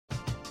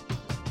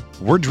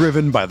We're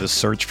driven by the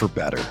search for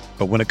better.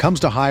 But when it comes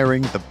to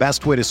hiring, the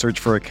best way to search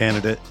for a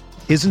candidate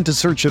isn't to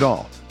search at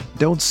all.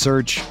 Don't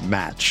search,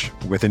 match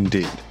with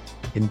Indeed.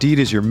 Indeed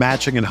is your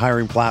matching and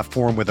hiring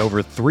platform with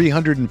over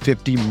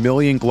 350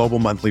 million global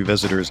monthly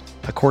visitors,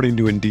 according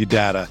to Indeed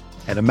data,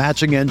 and a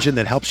matching engine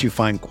that helps you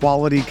find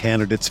quality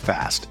candidates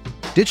fast.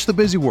 Ditch the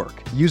busy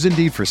work. Use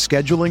Indeed for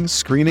scheduling,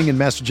 screening, and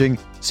messaging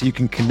so you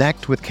can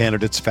connect with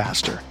candidates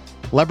faster.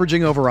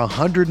 Leveraging over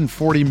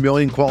 140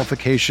 million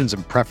qualifications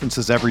and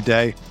preferences every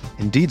day,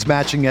 Indeed's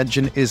matching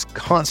engine is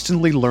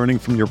constantly learning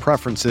from your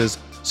preferences,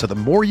 so the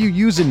more you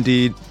use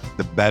Indeed,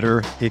 the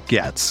better it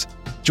gets.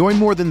 Join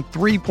more than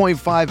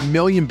 3.5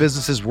 million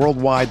businesses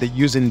worldwide that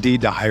use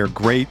Indeed to hire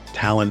great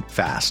talent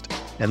fast.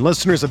 And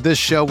listeners of this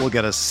show will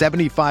get a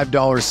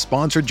 $75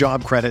 sponsored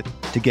job credit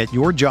to get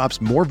your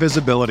jobs more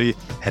visibility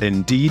at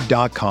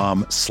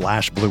Indeed.com/Blue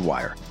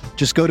Wire.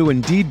 Just go to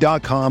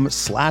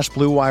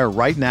Indeed.com/Blue Wire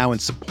right now and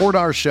support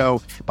our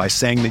show by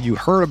saying that you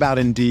heard about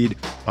Indeed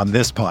on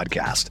this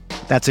podcast.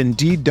 That's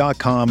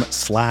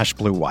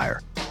Indeed.com/Blue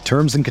Wire.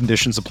 Terms and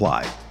conditions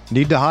apply.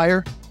 Need to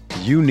hire?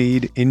 You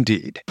need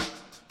Indeed.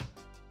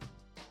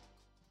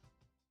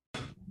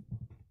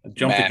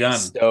 Jumped the gun.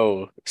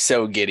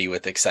 So giddy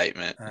with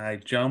excitement. I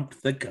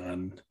jumped the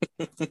gun.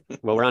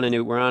 Well, we're on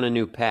a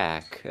new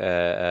pack.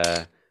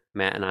 Matt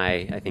and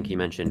I think he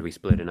mentioned we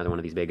split another one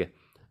of these big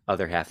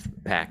other half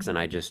packs, and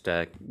I just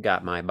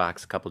got my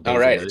box a couple days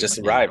ago. All right, it just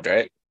arrived,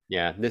 right?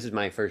 Yeah, this is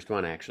my first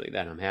one actually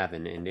that I'm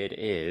having, and it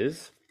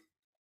is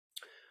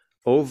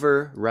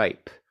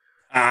Overripe.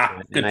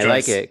 And I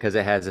like it because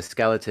it has a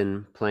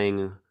skeleton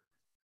playing.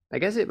 I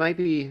guess it might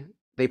be.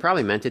 They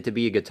probably meant it to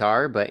be a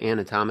guitar, but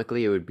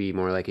anatomically it would be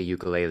more like a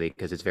ukulele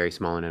because it's very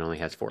small and it only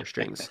has 4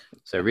 strings.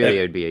 So really,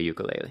 it would be a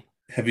ukulele.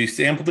 Have you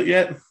sampled it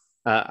yet?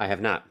 I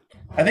have not.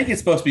 I think it's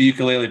supposed to be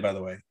ukulele, by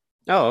the way.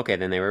 Oh, okay.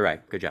 Then they were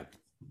right. Good job.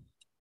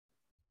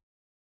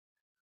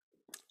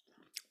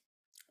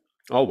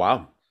 Oh,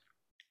 wow.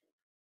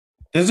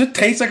 Does it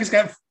taste like it's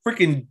got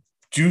freaking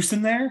juice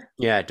in there?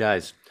 Yeah, it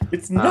does.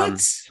 It's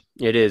nuts.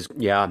 It is.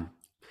 Yeah.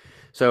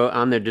 So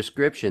on the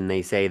description,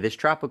 they say this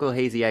tropical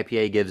hazy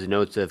IPA gives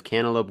notes of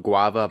cantaloupe,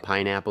 guava,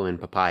 pineapple, and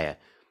papaya.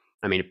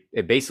 I mean,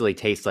 it basically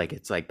tastes like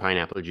it's like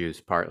pineapple juice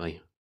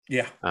partly.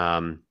 Yeah.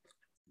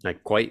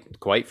 Like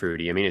quite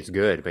fruity. I mean, it's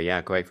good, but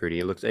yeah, quite fruity.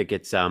 It looks like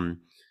it's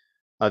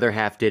other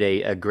half did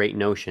a Great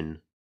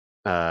Notion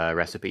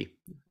recipe.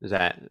 Does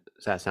that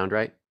sound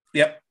right?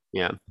 Yep.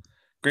 Yeah.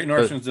 Great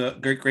Notion's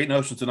Great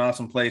Notion's an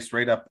awesome place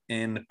right up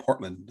in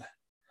Portland.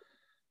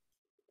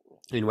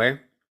 In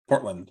where?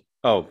 Portland.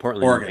 Oh,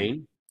 Portland, Oregon.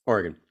 Maine?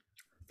 Oregon.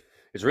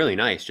 It's really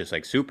nice, just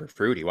like super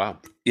fruity. Wow.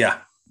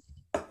 Yeah.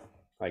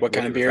 Like, what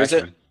kind of beer is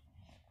it?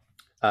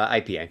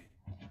 IPA.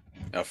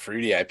 A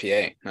fruity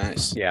IPA.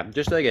 Nice. Yeah,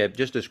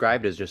 just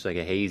described as just like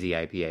a hazy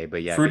IPA,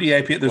 but yeah. Fruity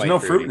IPA. There's no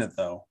fruity. fruit in it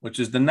though, which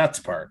is the nuts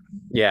part.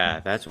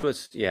 Yeah, that's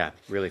what's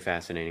really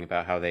fascinating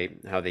about how they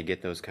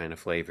get those kind of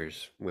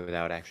flavors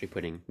without actually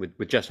putting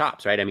with just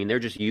hops, right? I mean, they're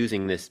just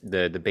using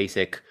the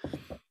basic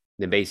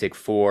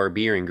 4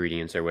 beer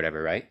ingredients or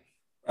whatever, right?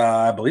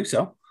 I believe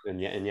so. And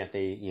yet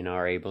they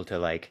are able to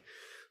like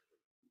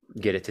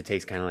get it to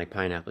taste kind of like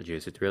pineapple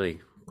juice. It's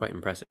really quite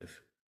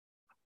impressive.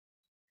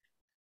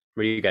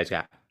 What do you guys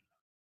got?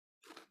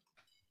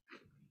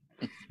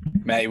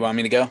 Matt, you want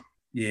me to go?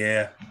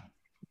 Yeah.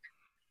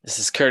 This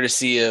is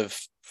courtesy of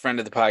friend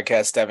of the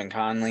podcast, Devin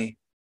Conley.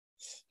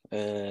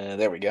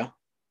 There we go.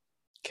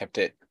 Kept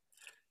it.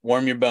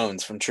 Warm Your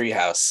Bones from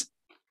Treehouse.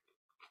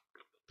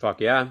 Fuck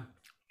yeah.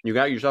 You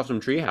got yourself some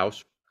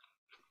Treehouse.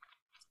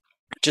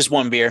 Just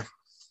one beer,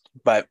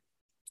 but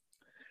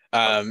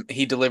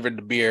he delivered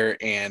the beer,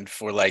 and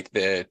for like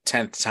the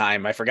 10th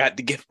time, I forgot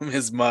to give him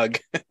his mug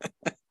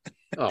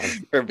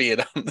for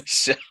being on the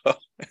show.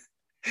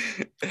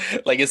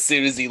 Like as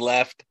soon as he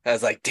left, I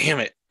was like, "Damn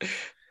it!"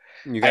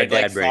 You got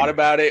I thought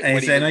about it. I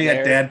know you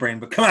got dad brain,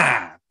 but come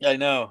on. I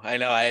know.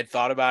 I had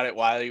thought about it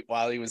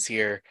while he was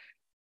here,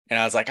 and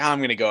I was like,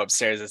 I'm gonna go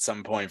upstairs at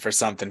some point for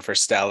something for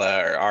Stella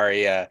or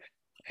Aria,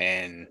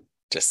 and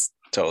just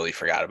totally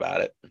forgot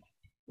about it.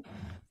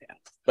 Yeah,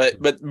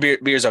 but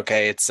beer's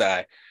okay. It's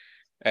a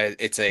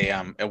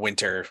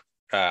winter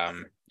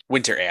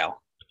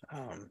ale.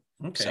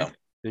 Okay. So,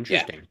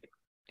 Interesting.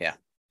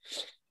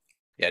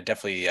 Yeah,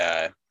 definitely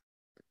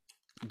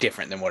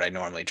different than what I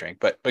normally drink,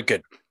 but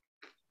good.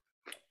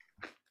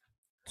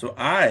 So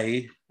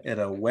I, at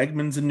a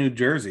Wegmans in New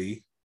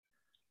Jersey,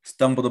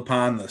 stumbled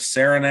upon the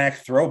Saranac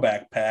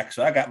throwback pack.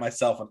 So I got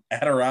myself an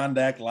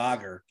Adirondack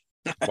lager.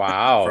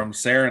 Wow. From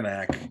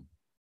Saranac.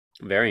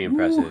 Very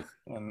impressive.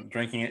 Ooh. And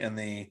drinking it in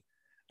the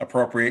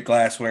appropriate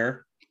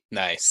glassware.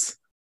 Nice.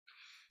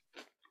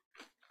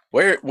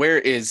 Where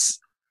is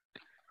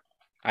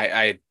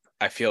I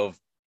feel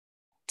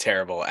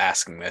terrible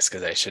asking this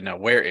because I should know.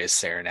 Where is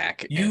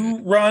Saranac? You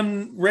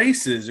run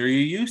races, or you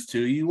used to.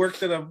 You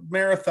worked at a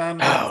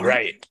marathon. Oh,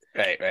 right.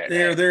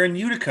 They're in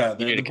Utica.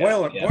 They're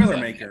Utica. the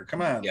Boilermaker.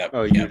 Come on. Yep.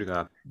 Oh,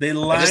 Utica. They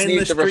line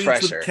the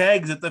streets with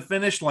kegs at the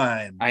finish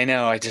line. I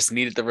know. I just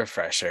needed the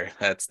refresher.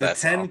 That's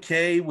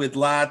 10K with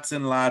lots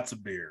and lots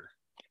of beer.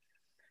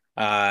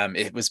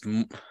 It was,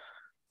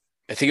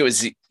 I think it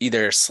was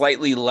either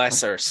slightly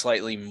less or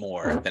slightly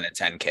more than a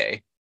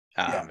 10K,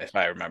 if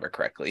I remember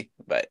correctly.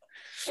 But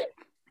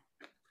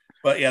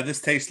yeah, this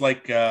tastes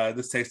like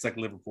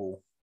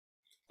Liverpool.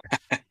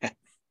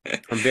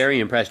 I'm very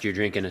impressed you're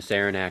drinking a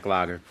Saranac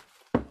lager.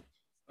 And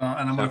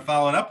I'm going to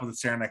follow it up with a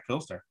Saranac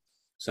Pilsner.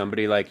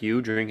 Somebody like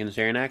you drinking a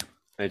Saranac?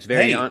 It's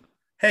very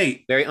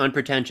very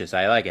unpretentious.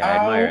 I like it. I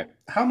admire it.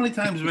 How many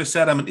times have I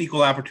said I'm an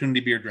equal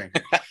opportunity beer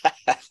drinker?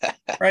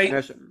 Right?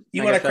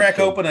 You want to crack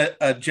open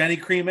a Jenny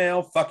Cream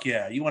Ale? Fuck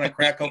yeah. You want to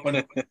crack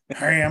open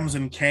hams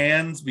and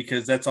cans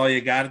because that's all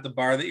you got at the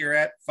bar that you're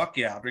at? Fuck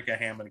yeah, I'll drink a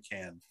ham and a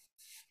can.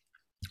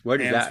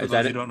 What is Hams, that? for is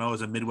those that who don't know,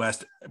 is a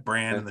Midwest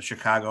brand in the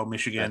Chicago,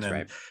 Michigan,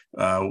 and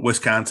right.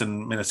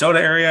 Wisconsin, Minnesota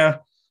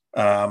area.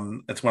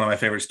 It's one of my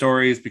favorite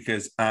stories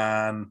because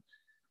on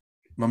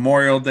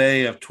Memorial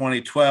Day of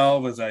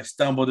 2012, as I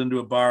stumbled into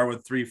a bar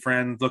with 3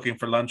 friends looking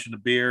for lunch and a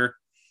beer,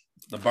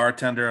 the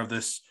bartender of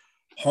this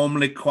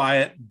homely,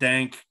 quiet,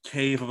 dank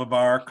cave of a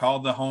bar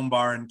called the Home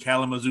Bar in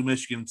Kalamazoo,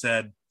 Michigan,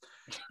 said,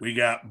 "We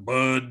got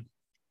Bud,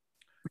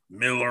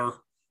 Miller,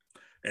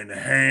 and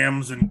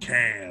hams and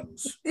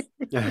cans."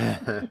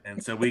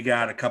 And so we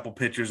got a couple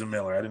pitchers of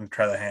Miller. I didn't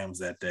try the hams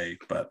that day,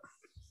 but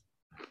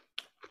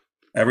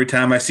every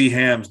time I see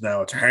hams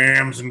now, it's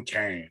hams and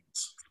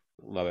cans.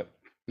 Love it.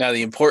 Now,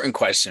 the important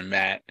question,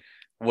 Matt,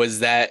 was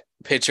that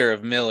pitcher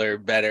of Miller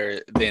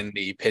better than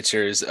the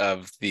pitchers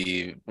of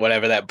the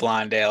whatever that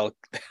blonde ale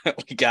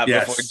we got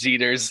before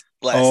Jeter's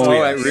last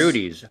year? At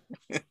Rudy's.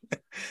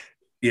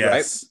 Yes.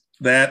 Right?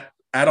 That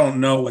I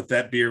don't know what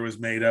that beer was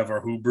made of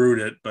or who brewed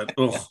it, but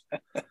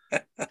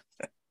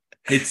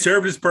it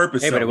served its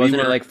purpose. Hey, but it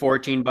wasn't like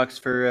 $14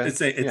 for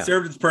it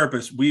served its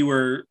purpose. We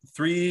were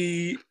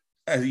 3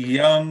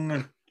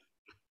 young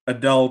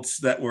adults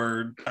that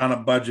were on a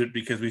budget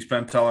because we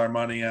spent all our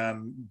money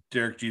on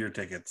Derek Jeter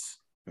tickets.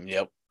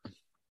 Yep.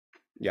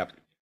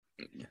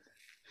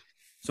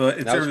 So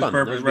it served its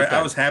purpose, right?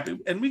 I was happy,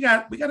 and we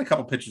got a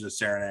couple pictures of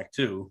Saranac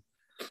too.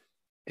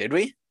 Did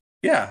we?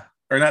 Yeah,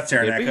 or not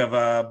Saranac,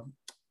 of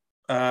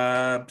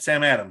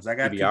Sam Adams. I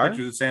got 2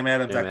 pictures of Sam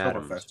Adams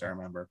Oktoberfest. I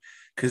remember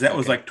because that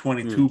was like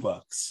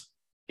 $22.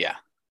 Yeah.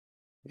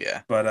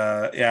 But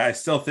I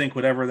still think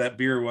whatever that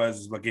beer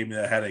was is what gave me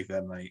that headache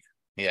that night.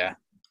 Yeah.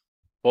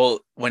 Well,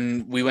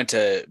 when we went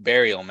to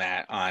Burial,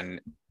 Matt,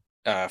 on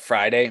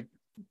Friday,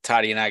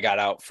 Toddy and I got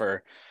out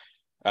for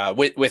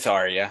with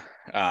Arya,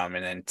 and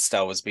then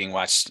Stella was being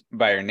watched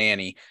by her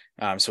nanny.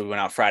 So we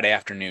went out Friday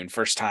afternoon,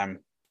 first time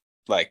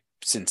like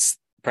since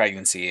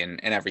pregnancy and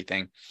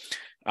everything,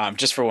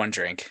 just for one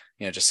drink,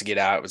 just to get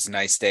out. It was a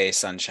nice day,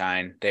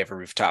 sunshine. They have a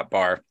rooftop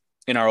bar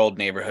in our old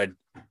neighborhood.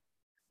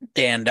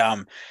 And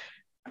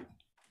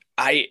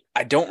I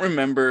don't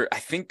remember. I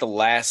think the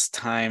last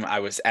time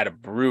I was at a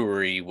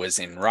brewery was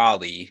in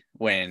Raleigh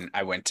when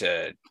I went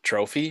to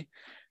Trophy.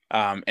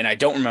 And I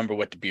don't remember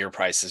what the beer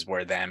prices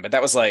were then, but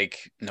that was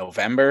like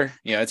November.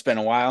 It's been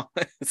a while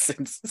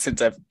since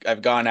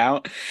I've gone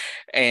out,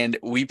 and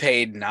we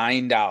paid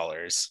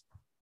 $9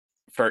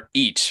 for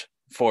each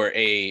for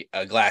a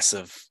glass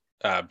of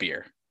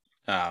beer.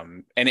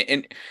 And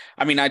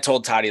I mean, I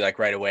told Toddy like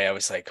right away, I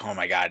was like, oh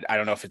my God, I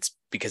don't know if it's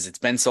because it's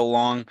been so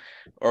long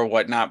or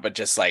whatnot, but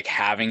just like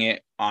having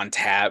it on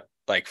tap,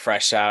 like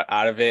fresh out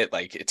of it,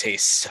 like it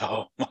tastes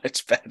so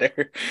much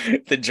better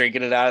than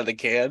drinking it out of the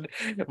can.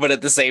 But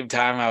at the same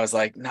time, I was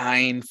like,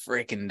 $9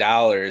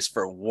 freaking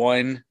for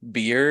one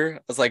beer.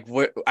 I was like,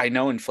 what? I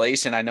know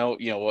inflation, I know,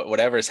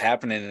 whatever is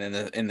happening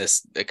in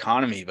this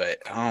economy, but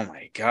oh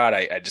my God,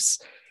 I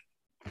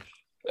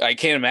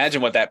can't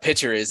imagine what that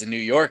pitcher is in New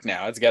York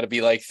now. It's got to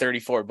be like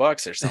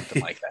 $34 or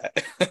something like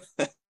that.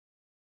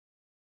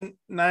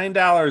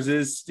 $9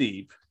 is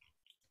steep,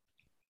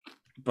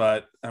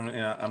 but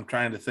I'm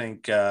trying to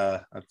think.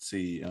 Let's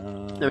see.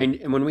 I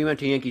mean, when we went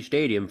to Yankee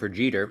Stadium for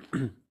Jeter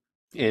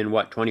in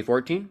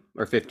 2014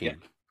 or 15? Yeah,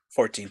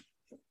 14.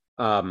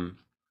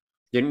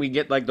 Didn't we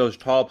get like those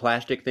tall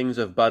plastic things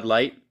of Bud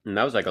Light? And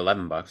that was like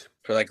 $11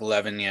 for like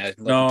 11. Yeah.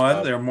 11, no, I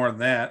thought they were more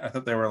than that. I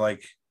thought they were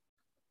like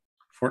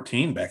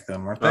 14 back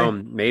then, weren't they?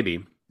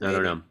 Maybe. I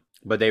don't know.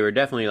 But they were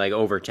definitely like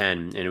over 10,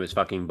 and it was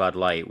fucking Bud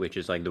Light, which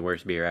is like the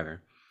worst beer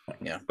ever.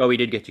 Yeah. But we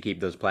did get to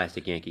keep those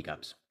plastic Yankee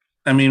cups.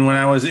 I mean, when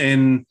I was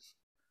in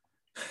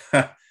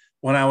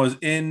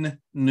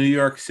New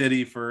York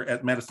City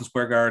at Madison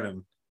Square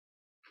Garden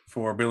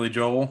for Billy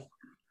Joel,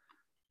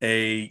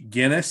 a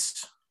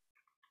Guinness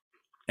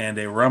and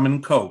a rum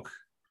and Coke.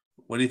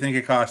 What do you think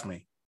it cost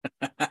me?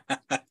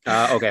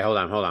 Okay, hold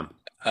on.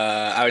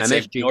 I would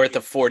say north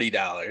of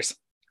 $40.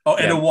 Oh,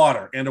 and a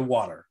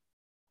water.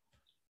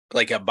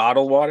 Like a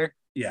bottled water?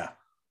 Yeah.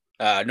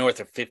 North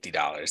of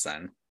 $50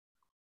 then.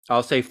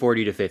 I'll say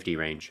 40 to 50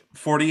 range.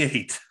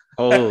 48.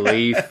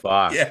 Holy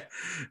fuck. Yeah.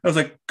 I was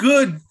like,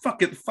 good.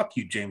 Fuck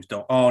you, James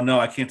Dolan. Oh, no,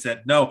 I can't say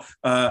that. No.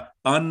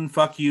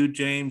 Unfuck you,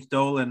 James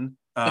Dolan.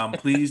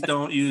 Please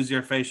don't use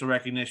your facial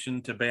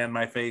recognition to ban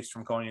my face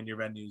from going in your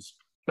venues.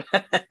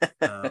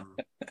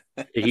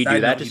 Did he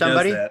do that to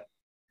somebody?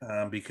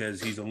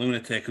 Because he's a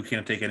lunatic who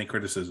can't take any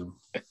criticism.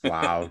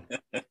 Wow.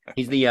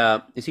 He's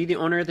the is he the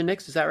owner of the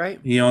Knicks? Is that right?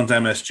 He owns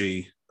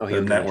MSG,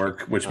 the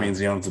network, MSG. which means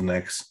he owns the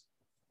Knicks.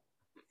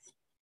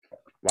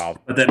 Wow.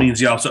 But that means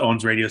he also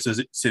owns Radio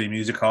City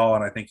Music Hall,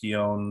 and I think he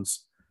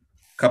owns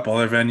a couple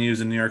other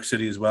venues in New York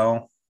City as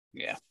well.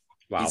 Yeah.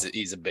 Wow.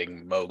 He's a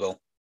big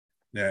mogul.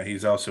 Yeah,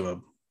 he's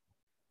also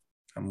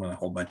I'm going to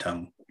hold my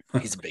tongue.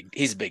 He's a big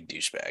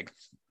douchebag.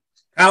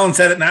 Alan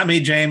said it, not me,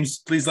 James.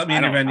 Please let me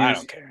in your venues. I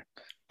don't care.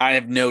 I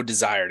have no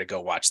desire to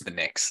go watch the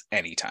Knicks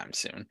anytime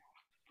soon.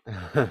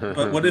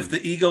 But what if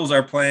the Eagles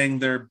are playing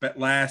their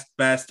last,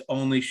 best,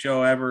 only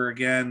show ever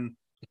again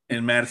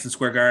in Madison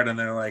Square Garden?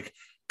 They're like,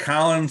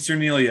 Colin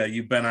Cernelia,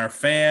 you've been our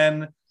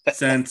fan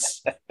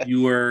since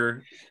you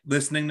were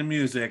listening to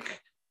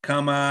music.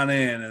 Come on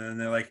in. And then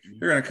they're like,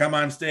 you're going to come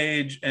on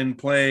stage and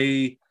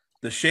play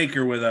the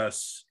Shaker with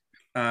us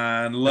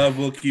on Love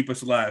Will Keep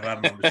Us Alive. I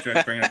don't know. I'm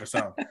just bringing up a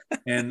song.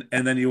 And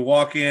then you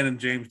walk in and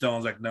James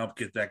Dolan's like, nope,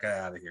 get that guy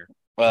out of here.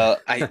 Well,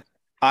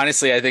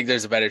 honestly, I think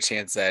there's a better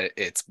chance that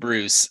it's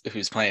Bruce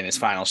who's playing his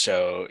final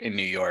show in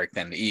New York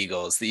than the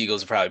Eagles. The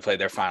Eagles will probably play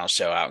their final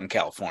show out in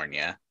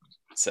California.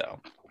 So,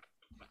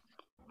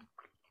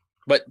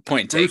 but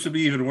point taken. Bruce would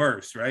be even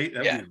worse, right?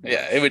 Yeah,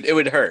 it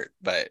would hurt,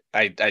 but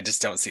I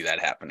just don't see that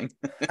happening.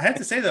 I have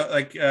to say though,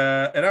 like,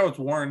 and I was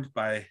warned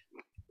by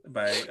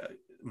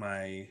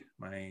my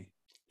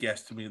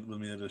guest with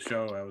me at the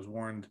show. I was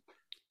warned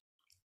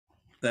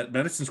that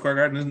Madison Square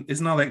Garden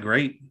isn't all that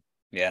great.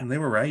 Yeah. And they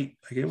were right.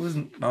 Like, it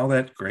wasn't all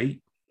that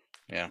great.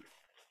 Yeah.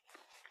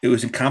 It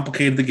was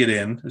complicated to get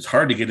in. It was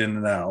hard to get in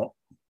and out.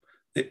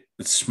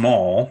 It's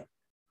small.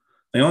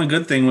 The only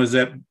good thing was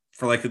that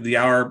for like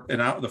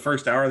the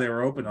first hour they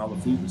were open, all the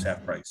food was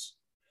half price.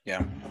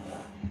 Yeah.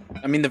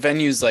 I mean, the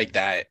venues like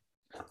that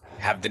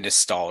have the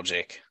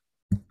nostalgic,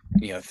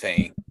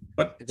 thing.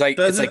 But it's like,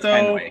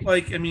 Fenway.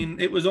 Like, I mean,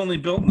 it was only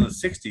built in the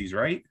 60s,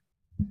 right?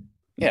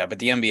 Yeah, but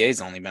the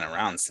NBA's only been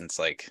around since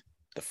like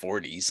the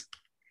 40s.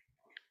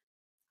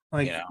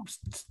 Like,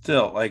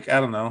 still, like, I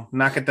don't know,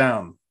 knock it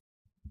down.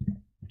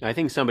 I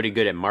think somebody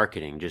good at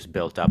marketing just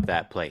built up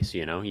that place.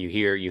 You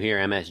hear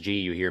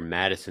MSG, you hear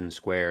Madison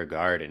Square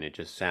Garden. It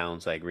just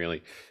sounds like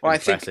really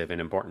impressive and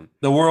important.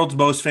 The world's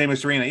most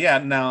famous arena. Yeah,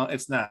 no,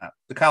 it's not.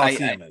 The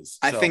Coliseum is.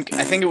 I think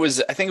it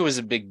was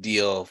a big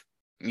deal.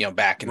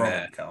 Back in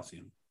the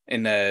Coliseum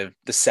in the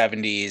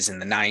 70s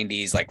and the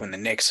 90s, like when the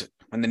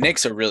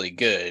Knicks are really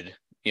good.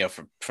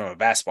 From a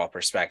basketball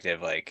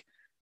perspective, like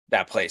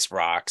that place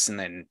rocks, and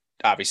then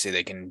obviously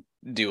they can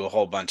do a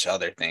whole bunch of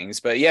other things,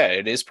 but yeah,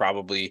 it is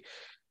probably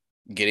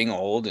getting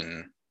old,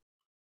 and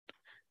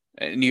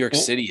New York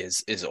City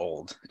is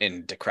old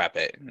and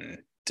decrepit and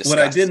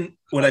disgusting.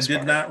 What I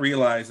did not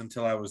realize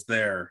until I was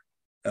there,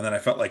 and then I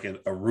felt like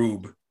a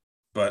rube,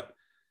 but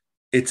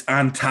it's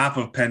on top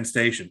of Penn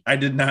Station. I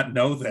did not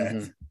know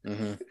that.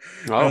 Mm-hmm.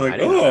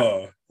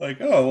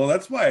 Mm-hmm. Well,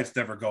 that's why it's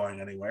never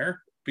going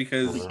anywhere,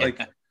 because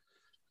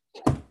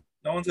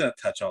no one's gonna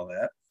touch all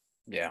that.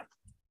 Yeah.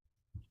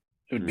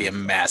 It would be a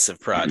massive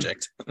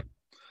project.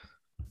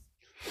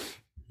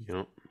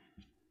 Yep.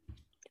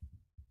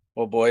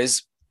 Well,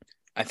 boys,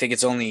 I think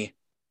it's only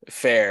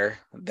fair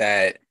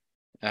that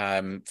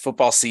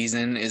football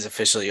season is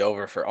officially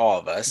over for all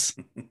of us.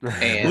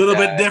 And, a little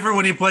bit different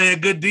when you play a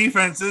good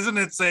defense, isn't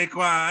it,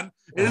 Saquon?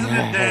 Isn't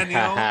it,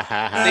 Daniel?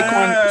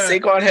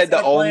 Saquon had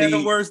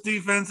the worst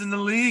defense in the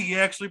league. He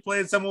actually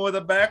played someone with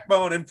a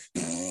backbone and.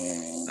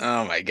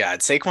 Oh my God,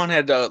 Saquon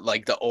had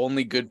the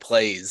only good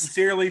plays.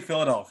 Sincerely,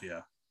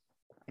 Philadelphia.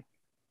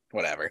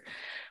 Whatever.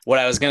 What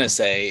I was going to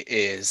say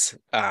is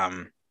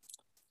I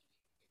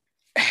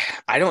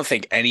don't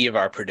think any of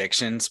our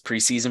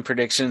preseason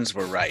predictions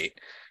were right.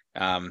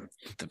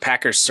 The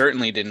Packers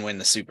certainly didn't win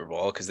the Super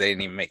Bowl because they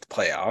didn't even make the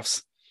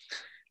playoffs.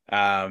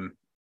 Saquon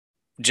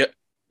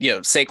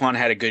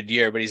had a good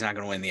year, but he's not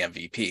going to win the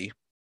MVP.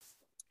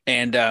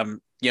 And,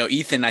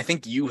 Ethan, I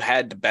think you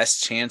had the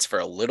best chance for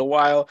a little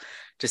while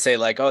to say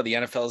like, oh, the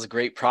NFL is a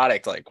great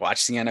product. Like,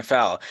 watch the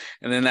NFL.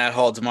 And then that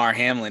whole Damar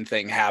Hamlin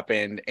thing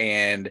happened.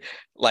 And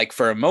like,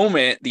 for a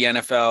moment, the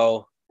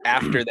NFL,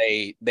 after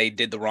they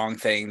did the wrong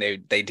thing,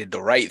 they did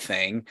the right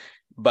thing.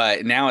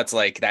 But now it's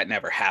like that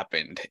never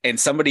happened. And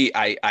somebody,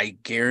 I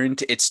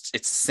guarantee it's the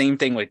same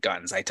thing with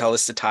guns. I tell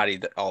this to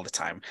Toddy all the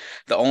time.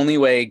 The only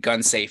way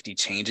gun safety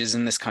changes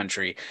in this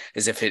country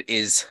is if it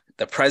is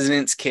the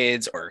president's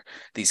kids or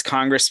these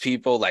Congress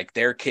people, like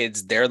their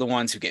kids, they're the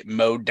ones who get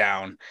mowed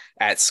down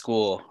at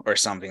school or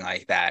something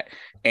like that.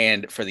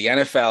 And for the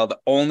NFL, the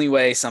only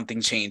way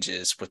something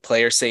changes with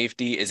player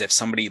safety is if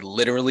somebody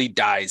literally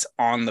dies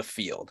on the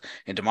field.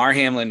 And Damar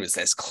Hamlin was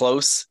as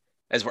close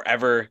as we're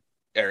ever,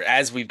 or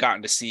as we've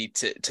gotten to see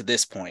to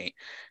this point.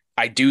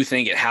 I do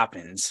think it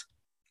happens.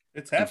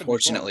 It's happened,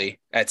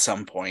 unfortunately, at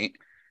some point.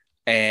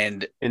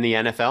 And in the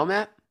NFL,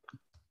 Matt?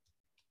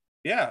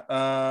 Yeah,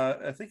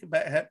 I think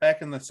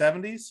back in the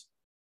 70s.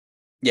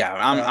 Yeah,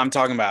 I'm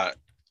talking about,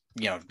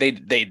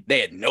 they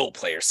had no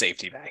player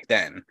safety back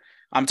then.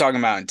 I'm talking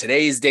about in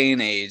today's day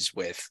and age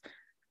with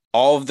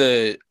all of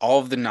the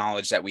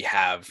knowledge that we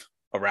have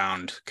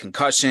around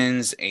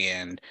concussions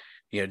and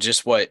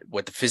just what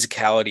the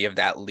physicality of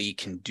that league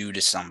can do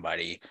to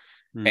somebody.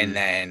 And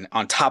then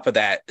on top of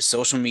that,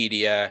 social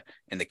media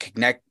and the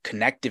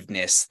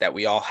connectiveness that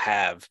we all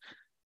have,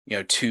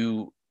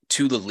 to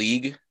the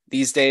league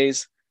these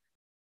days.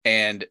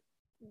 And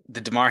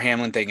the Damar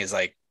Hamlin thing is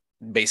like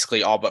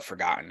basically all but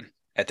forgotten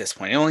at this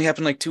point. It only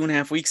happened like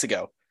 2.5 weeks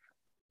ago.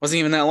 Wasn't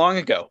even that long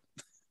ago.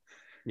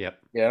 Yep.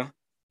 Yeah.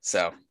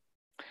 So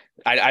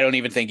I don't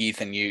even think,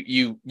 Ethan,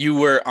 you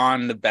were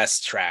on the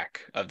best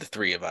track of the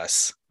three of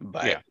us,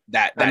 but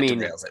that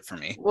derails it for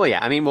me. Well,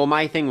 yeah. I mean,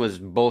 my thing was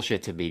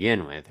bullshit to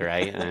begin with,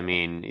 right? I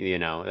mean,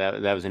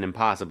 that was an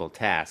impossible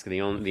task.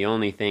 The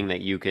only thing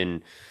you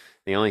can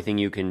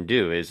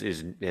do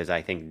is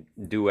I think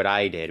do what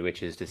I did,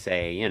 which is to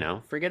say,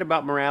 forget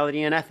about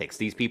morality and ethics.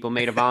 These people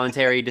made a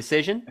voluntary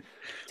decision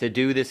to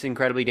do this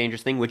incredibly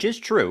dangerous thing, which is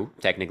true,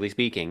 technically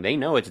speaking. They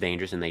know it's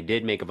dangerous and they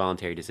did make a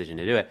voluntary decision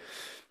to do it.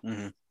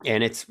 Mm-hmm.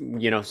 And it's,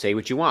 say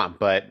what you want,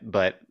 but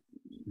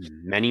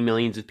many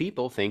millions of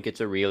people think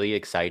it's a really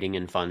exciting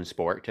and fun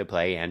sport to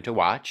play and to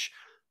watch.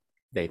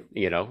 They,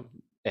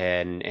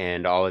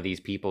 and all of these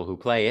people who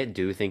play it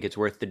do think it's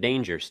worth the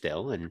danger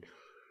still. And,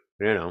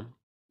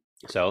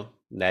 so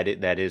that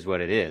is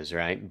what it is,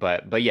 right?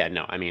 But yeah,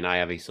 no, I mean,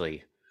 I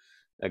obviously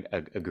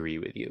agree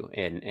with you.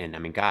 And I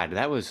mean, God,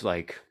 that was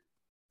like,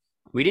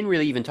 we didn't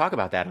really even talk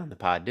about that on the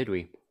pod, did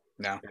we?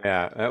 No.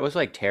 Yeah, that was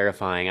like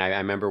terrifying. I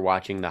remember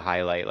watching the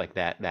highlight like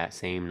that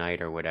same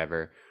night or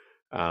whatever.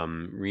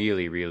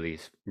 Really, really,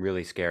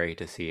 really scary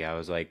to see. I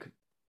was like,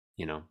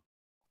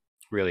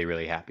 really,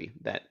 really happy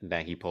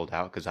that he pulled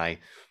out, because I,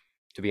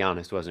 to be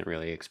honest, wasn't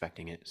really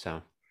expecting it.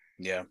 So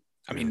yeah,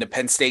 I mean, the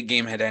Penn State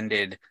game had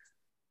ended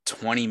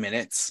 20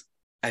 minutes,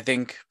 I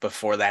think,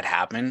 before that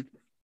happened.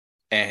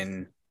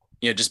 And,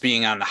 just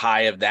being on the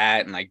high of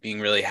that and like being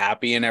really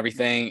happy and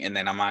everything. And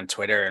then I'm on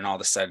Twitter and all of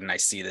a sudden I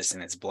see this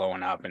and it's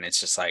blowing up, and it's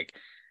just like,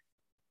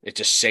 it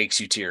just shakes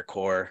you to your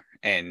core.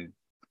 And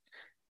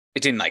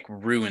it didn't like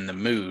ruin the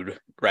mood,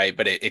 right?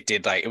 But it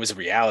did, like, it was a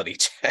reality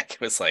check.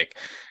 It was like,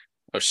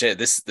 oh shit,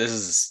 this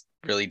is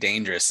really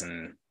dangerous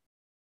and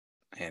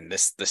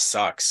this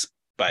sucks.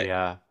 But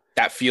yeah,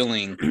 that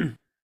feeling,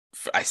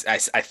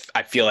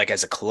 I feel like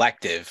as a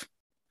collective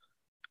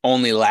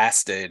only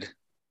lasted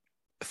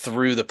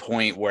through the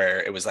point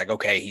where it was like,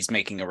 okay, he's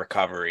making a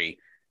recovery,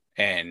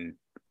 and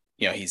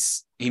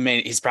he's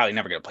probably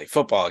never going to play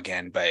football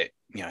again, but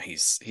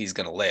he's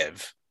going to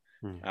live.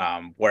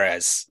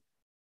 Whereas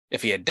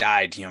if he had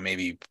died,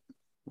 maybe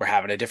we're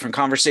having a different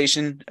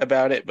conversation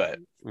about it. But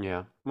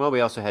yeah, well,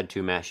 we also had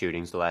 2 mass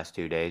shootings the last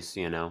 2 days,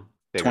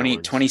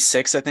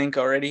 26 I think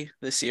already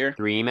this year.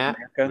 3, Matt.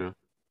 Yeah.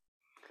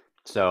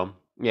 So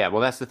yeah,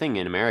 well, that's the thing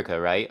in America,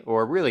 right?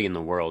 Or really in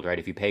the world, right?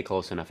 If you pay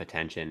close enough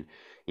attention,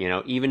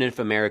 even if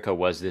America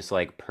was this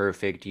like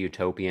perfect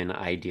utopian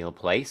ideal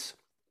place,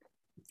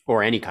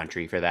 or any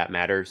country for that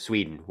matter,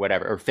 Sweden,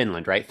 whatever, or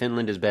Finland, right?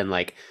 Finland has been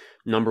like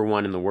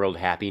 #1 in the world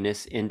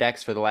happiness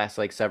index for the last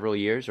like several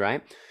years,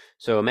 right?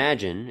 So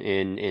imagine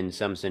in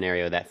some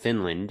scenario that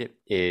Finland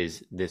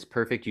is this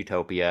perfect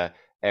utopia,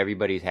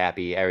 everybody's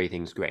happy,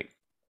 everything's great,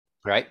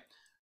 right?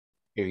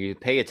 If you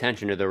pay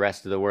attention to the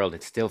rest of the world,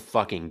 it's still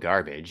fucking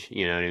garbage.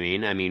 You know what I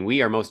mean? I mean,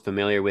 we are most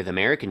familiar with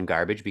American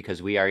garbage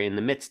because we are in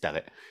the midst of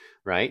it,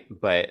 right?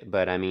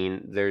 But I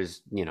mean,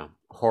 there's,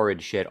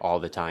 horrid shit all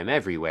the time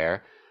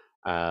everywhere,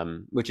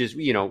 which is,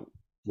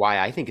 why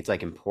I think it's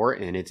like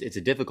important. It's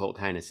a difficult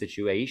kind of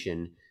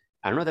situation.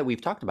 I don't know that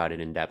we've talked about it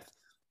in depth,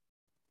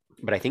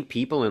 but I think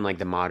people in like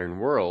the modern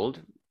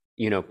world,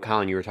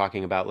 Colin, you were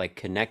talking about like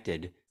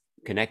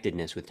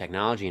connectedness with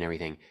technology and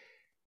everything.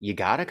 You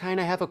got to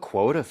kind of have a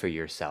quota for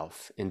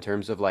yourself in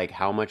terms of like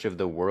how much of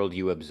the world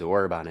you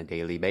absorb on a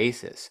daily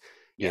basis,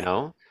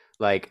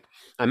 like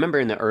I remember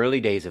in the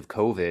early days of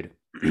COVID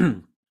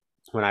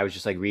when I was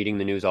just like reading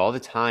the news all the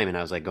time, and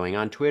I was like going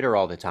on Twitter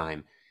all the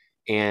time.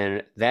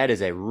 And that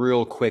is a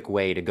real quick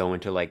way to go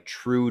into like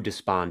true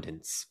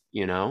despondence,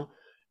 and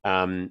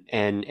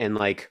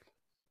like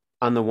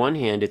on the one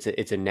hand,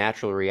 it's a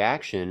natural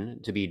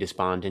reaction to be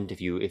despondent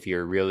if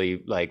you're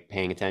really like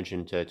paying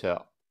attention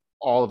to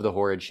all of the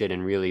horrid shit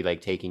and really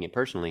like taking it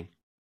personally.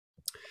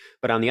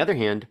 But on the other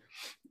hand,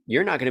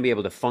 you're not going to be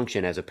able to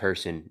function as a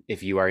person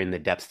if you are in the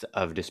depths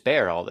of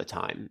despair all the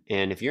time.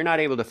 And if you're not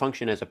able to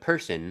function as a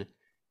person,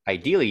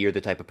 ideally you're the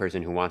type of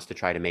person who wants to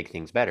try to make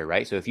things better,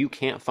 right? So if you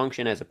can't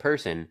function as a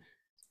person,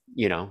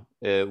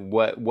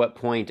 what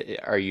point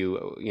are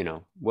you,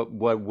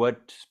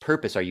 what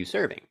purpose are you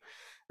serving,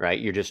 right?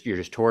 You're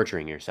just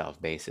torturing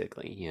yourself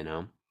basically,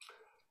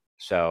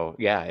 So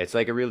yeah, it's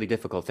like a really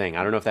difficult thing.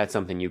 I don't know if that's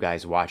something you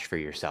guys watch for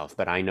yourself,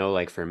 but I know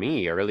like for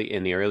me,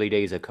 in the early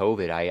days of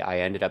COVID,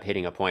 I ended up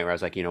hitting a point where I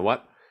was like, you know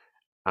what?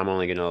 I'm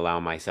only going to allow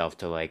myself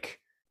to like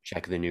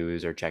check the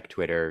news or check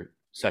Twitter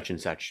such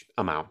and such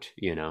amount,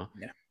 Yeah.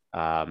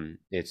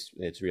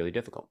 It's really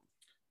difficult.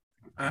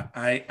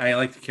 I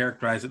like to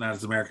characterize it not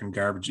as American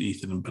garbage,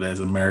 Ethan, but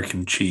as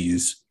American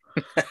cheese.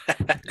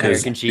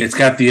 American cheese. It's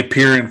got the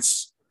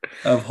appearance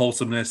of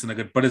wholesomeness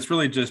and but it's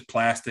really just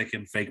plastic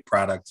and fake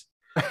product.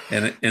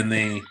 And in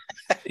the,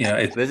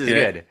 this is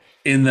good.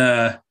 in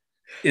the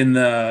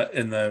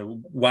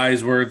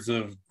wise words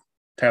of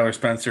Tyler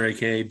Spencer,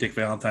 aka Dick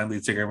Valentine,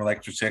 lead singer of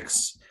Electric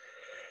Six,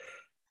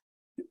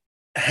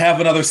 have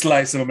another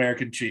slice of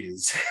American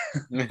cheese.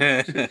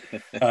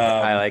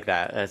 I like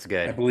that. That's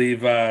good. I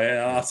believe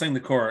I'll sing the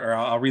chorus, or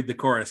I'll read the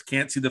chorus.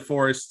 Can't see the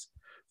forest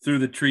through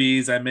the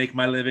trees. I make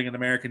my living in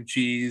American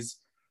cheese,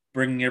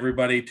 bringing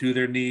everybody to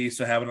their knees.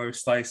 So have another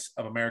slice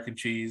of American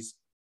cheese.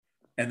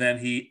 And then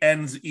he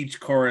ends each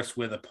chorus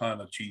with a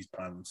pun, a cheese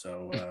pun.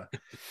 So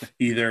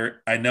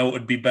either I know it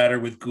would be better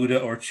with Gouda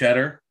or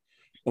cheddar,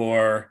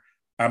 or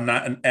I'm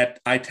not an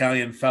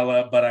Italian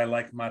fella, but I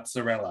like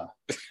mozzarella.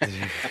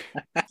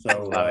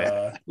 So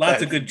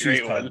lots of good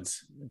cheese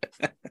puns.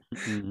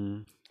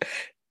 Mm-hmm.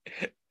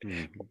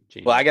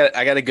 Well, I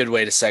got a good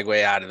way to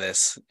segue out of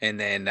this, and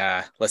then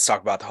let's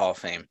talk about the Hall of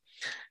Fame.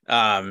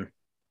 Well,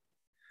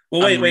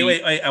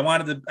 wait. I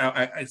wanted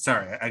to.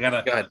 Sorry, I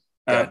gotta. Go ahead.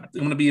 I'm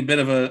going to be a bit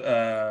of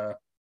a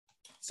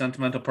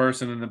sentimental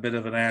person and a bit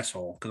of an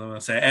asshole, because I'm going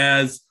to say,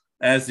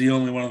 as the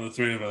only one of the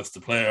three of us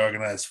to play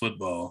organized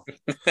football,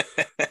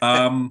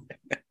 I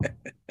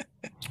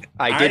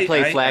did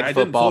play flag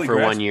football for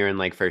 1 year in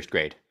like first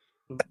grade.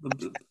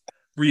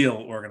 Real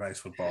organized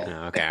football.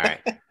 Oh, okay, all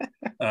right.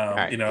 All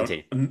right, you know,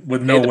 continue.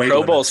 with no weight.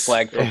 Pro Bowl's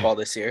flag football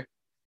this year.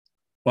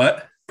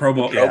 What? Pro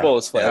Bowl? Pro Bowl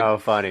is flag. Oh,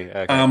 funny.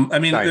 Okay. I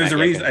mean, there's a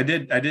reason. I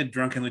did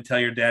drunkenly tell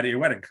your dad at your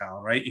wedding,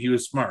 Colin. Right? He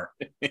was smart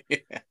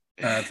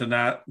to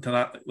not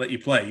let you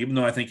play, even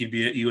though I think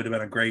you would have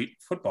been a great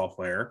football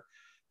player.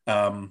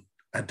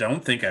 I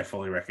don't think I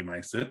fully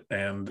recognized it,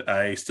 and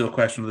I still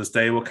question to this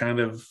day what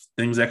kind of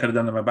things I could have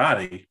done to my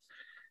body.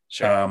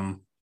 Sure.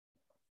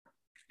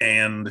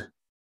 And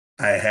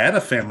I had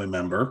a family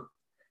member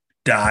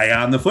die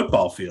on the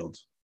football field.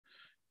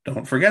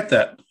 Don't forget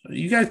that.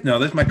 You guys know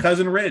this. My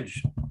cousin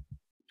Ridge.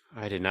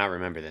 I did not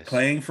remember this.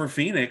 Playing for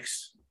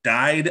Phoenix,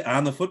 died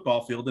on the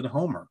football field in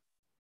Homer.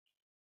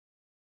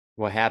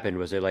 What happened?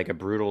 Was it like a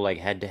brutal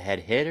head-to-head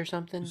hit or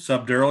something?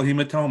 Subdural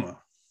hematoma.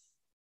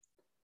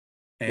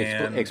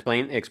 And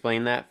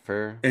explain that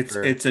for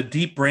it's a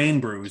deep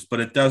brain bruise, but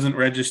it doesn't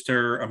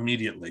register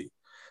immediately.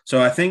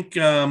 So I think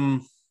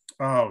Liam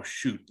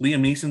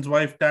Neeson's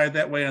wife died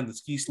that way on the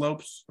ski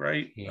slopes,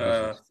 right?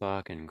 Jesus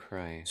fucking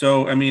Christ.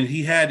 So I mean,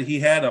 he had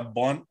a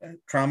blunt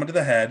trauma to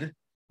the head.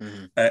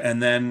 Mm-hmm.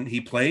 And then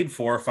he played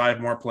 4 or 5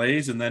 more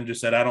plays and then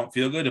just said, I don't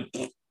feel good,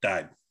 and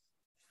died.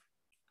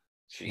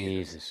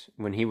 Jesus.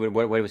 When he would,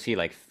 what was he,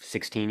 like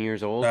 16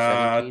 years old?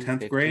 10th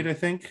 15? grade, I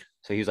think.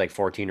 So he was like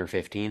 14 or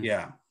 15?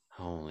 Yeah.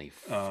 Holy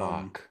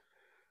fuck.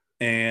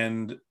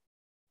 And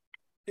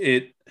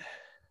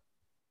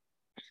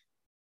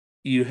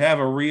you have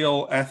a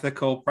real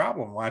ethical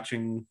problem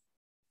watching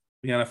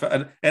the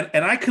NFL.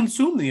 And I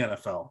consume the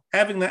NFL.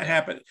 Having that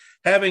happen,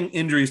 having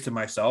injuries to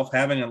myself,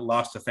 having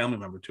lost a family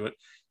member to it,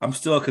 I'm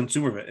still a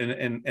consumer of it.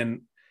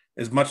 And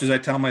as much as I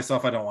tell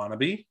myself I don't want to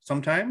be,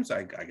 sometimes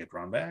I get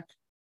drawn back.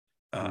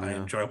 I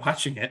enjoy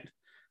watching it.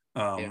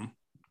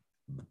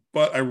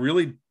 But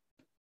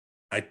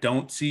I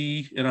don't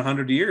see in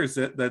 100 years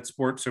that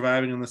sport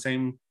surviving in the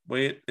same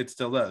way it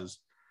still does.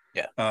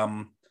 Yeah.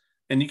 And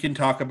you can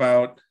talk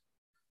about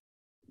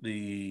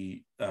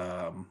the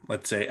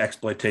let's say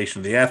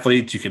exploitation of the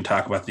athletes. You can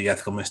talk about the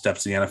ethical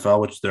missteps of the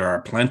NFL, which there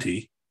are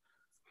plenty.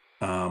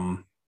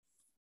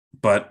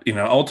 But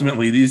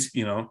ultimately these,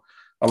 a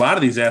lot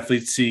of these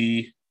athletes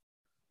see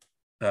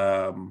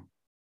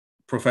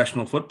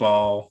professional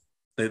football.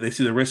 They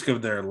see the risk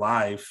of their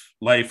life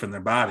and their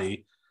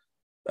body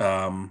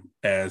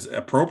as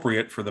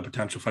appropriate for the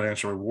potential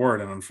financial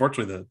reward. And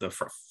unfortunately,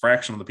 the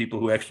fraction of the people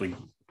who actually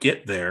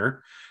get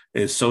there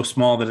is so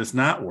small that it's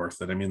not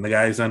worth it. I mean, the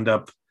guys end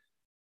up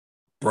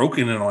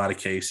broken in a lot of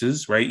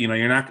cases, right?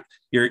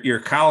 Your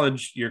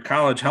college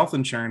health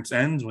insurance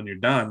ends when you're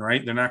done,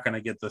 right? They're not going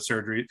to get the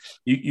surgery.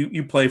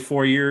 You play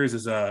 4 years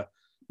as a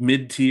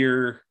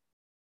mid-tier,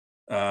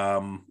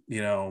 bottom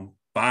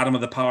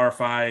of the Power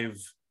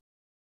 5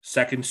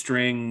 second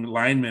string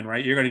lineman,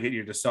 right? You're going to get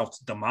yourself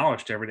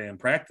demolished every day in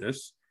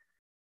practice.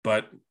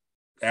 But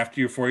after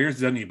your 4 years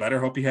done, you better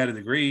hope you had a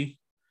degree,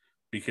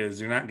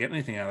 because you're not getting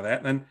anything out of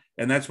that.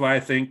 And that's why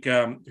I think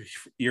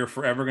you're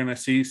forever going to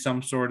see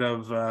some sort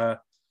of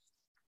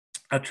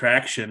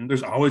attraction.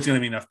 There's always going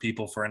to be enough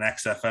people for an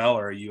XFL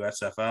or a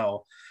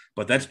USFL,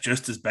 but that's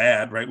just as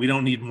bad, right? We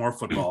don't need more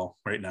football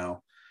right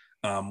now.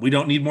 We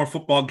don't need more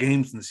football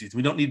games in the season.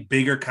 We don't need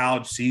bigger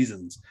college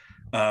seasons,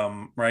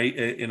 right?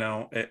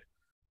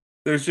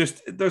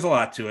 There's a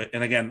lot to it.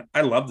 And again,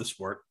 I love the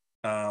sport.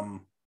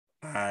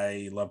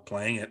 I love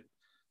playing it.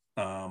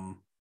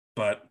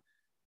 But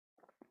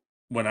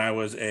when I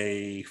was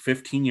a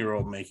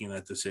 15-year-old making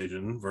that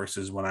decision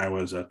versus when I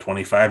was a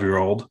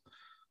 25-year-old,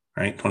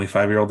 right?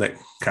 25-year-old at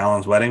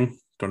Colin's wedding,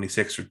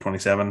 26 or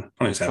 27.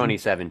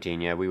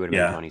 2017. Yeah, we would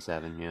have been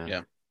 27.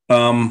 Yeah.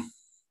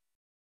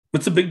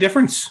 What's the big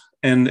difference?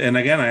 And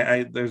again,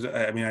 I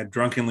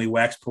drunkenly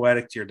waxed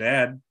poetic to your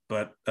dad,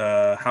 but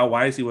how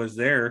wise he was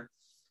there.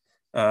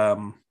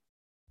 Soccer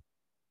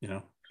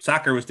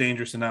was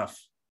dangerous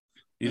enough.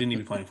 You didn't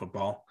even be playing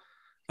football.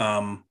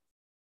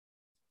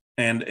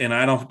 and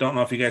I don't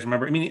know if you guys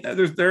remember. I mean,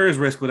 there is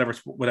risk whatever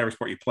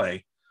sport you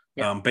play.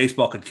 Yeah.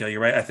 Baseball could kill you,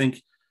 right? I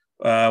think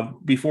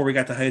before we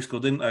got to high school,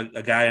 didn't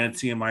a guy in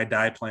CMI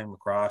die playing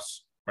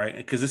lacrosse, right?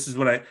 Because this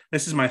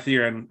is my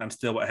theory on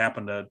still what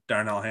happened to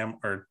Damar.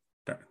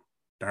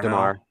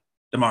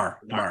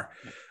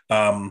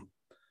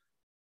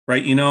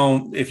 Right,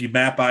 if you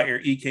map out your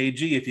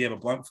EKG, if you have a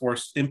blunt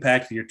force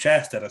impact to your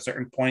chest at a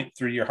certain point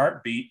through your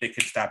heartbeat, it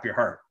could stop your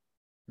heart.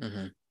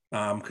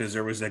 Because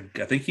there was I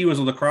think he was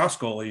a lacrosse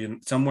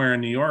goalie somewhere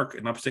in New York,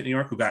 in upstate New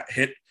York, who got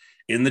hit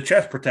in the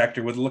chest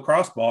protector with a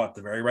lacrosse ball at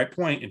the very right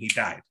point, and he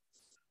died.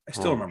 I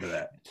still remember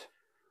that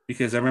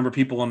because I remember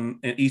people in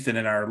Ethan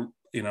in our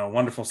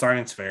wonderful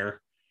science fair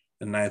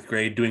in ninth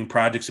grade doing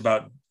projects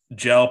about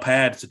gel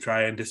pads to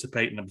try and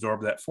dissipate and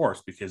absorb that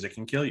force because it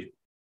can kill you.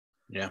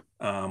 Yeah.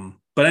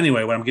 But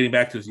anyway, what I'm getting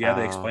back to is,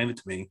 they explained it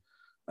to me.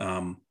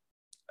 I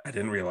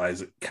didn't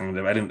realize it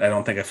I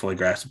don't think I fully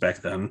grasped it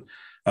back then.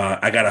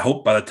 I got to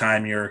hope by the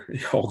time you're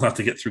old enough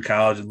to get through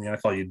college and the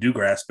NFL, you do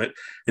grasp it.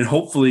 And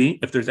hopefully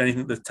if there's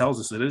anything that tells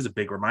us, it is a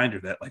big reminder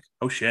that like,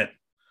 oh shit,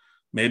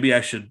 maybe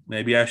I should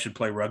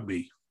play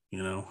rugby.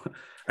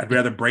 I'd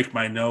rather break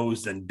my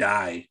nose than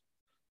die.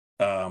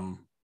 I don't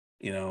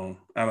know.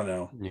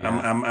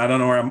 Yeah. I don't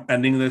know where I'm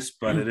ending this,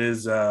 but it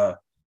is,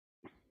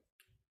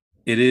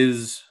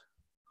 it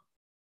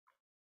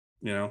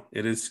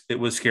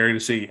was scary to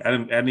see. I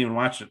didn't even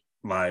watch it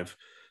live.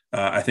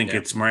 I think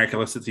it's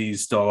miraculous that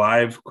he's still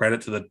alive.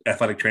 Credit to the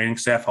athletic training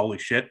staff. Holy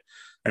shit.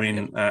 I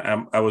mean,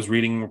 I was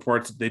reading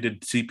reports that they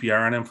did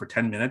CPR on him for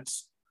 10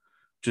 minutes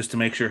just to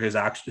make sure his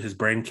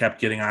brain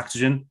kept getting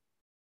oxygen.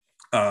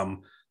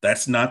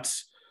 That's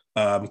nuts.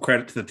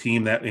 Credit to the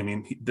team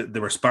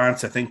the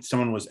response, I think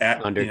someone was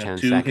at under 10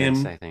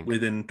 seconds, I think,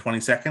 within 20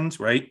 seconds.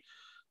 Right.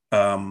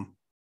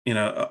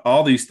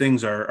 All these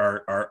things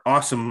are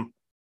awesome,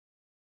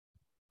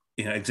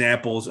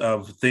 examples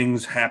of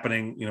things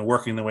happening,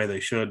 working the way they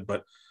should,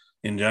 but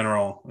in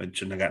general, it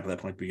shouldn't have gotten to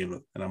that point to begin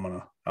with. And I'm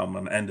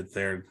gonna end it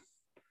there.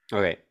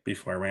 Okay.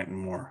 Before I rant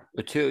more.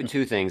 But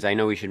two things. I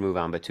know we should move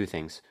on, but two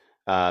things.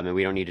 And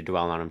we don't need to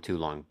dwell on them too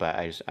long. But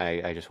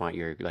I just want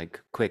your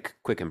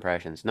quick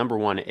impressions. Number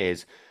one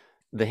is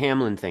the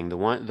Hamlin thing. The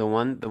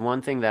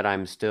one thing that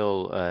I'm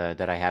still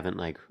that I haven't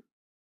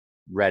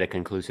read a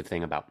conclusive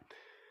thing about.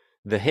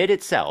 The hit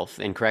itself,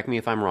 and correct me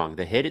if I'm wrong,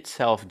 the hit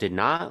itself did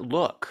not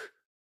look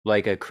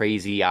like a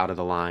crazy out of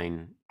the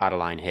line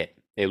hit.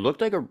 It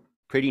looked like a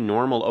pretty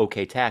normal,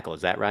 okay tackle.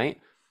 Is that right?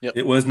 Yep.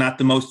 It was not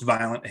the most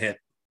violent hit.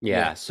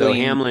 Yeah. So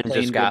Hamlin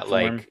just got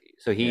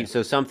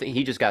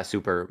he just got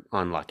super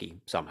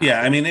unlucky somehow.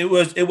 Yeah. I mean, it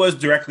was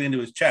directly into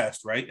his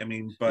chest, right? I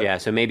mean, but yeah.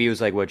 So maybe it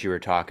was like what you were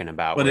talking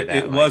about. But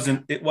it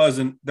wasn't.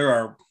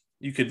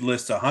 You could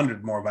list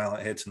 100 more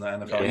violent hits in the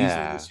NFL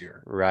easily this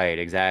year. Right.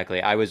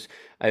 Exactly. I was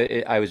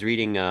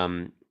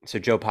reading. So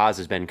Joe Paz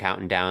has been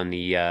counting down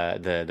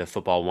the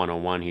football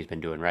 101 he's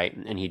been doing, right?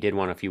 And he did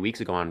one a few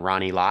weeks ago on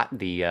Ronnie Lott,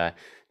 the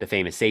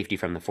famous safety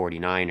from the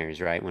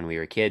 49ers, right? When we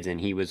were kids,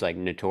 and he was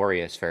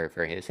notorious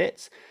for his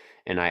hits.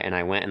 And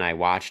I went and I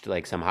watched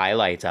some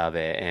highlights of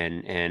it,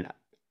 and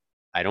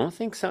I don't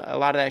think a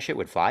lot of that shit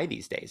would fly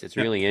these days. It's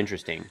really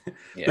interesting.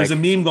 Yeah. There's a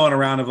meme going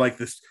around of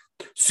this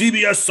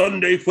CBS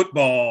Sunday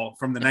Football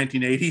from the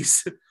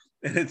 1980s.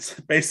 And it's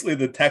basically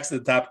the text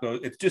at the top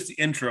goes, it's just the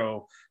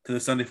intro to the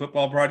Sunday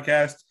Football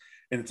broadcast.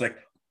 And it's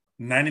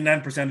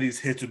 99% of these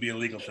hits would be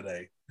illegal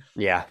today.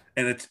 Yeah.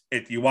 And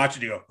you watch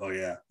it, you go, oh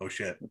yeah, oh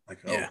shit.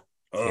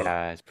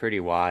 Yeah, it's pretty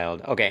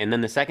wild. Okay. And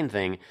then the second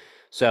thing,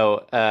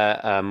 so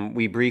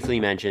we briefly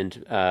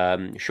mentioned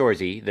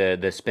Shoresy,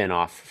 the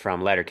spinoff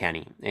from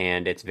Letterkenny,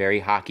 and it's very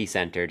hockey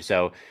centered.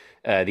 So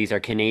these are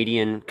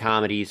Canadian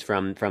comedies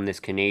from this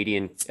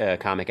Canadian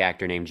comic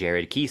actor named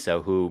Jared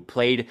Keeso, who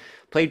played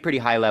pretty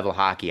high level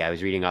hockey. I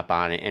was reading up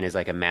on it, and is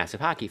a massive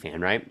hockey fan,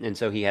 right? And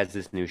so he has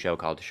this new show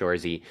called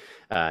Shoresy.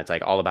 It's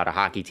all about a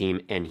hockey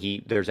team, and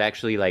there's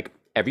actually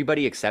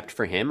everybody except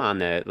for him on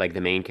the the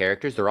main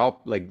characters. They're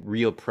all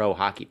real pro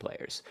hockey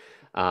players.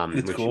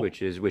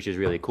 Which is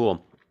really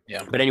cool.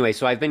 Yeah. But anyway,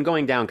 so I've been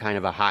going down kind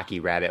of a hockey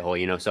rabbit hole,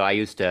 So I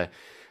used to,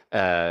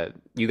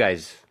 you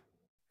guys,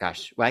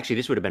 gosh, well, actually,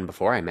 this would have been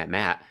before I met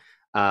Matt.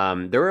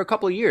 There were a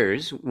couple of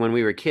years when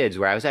we were kids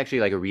where I was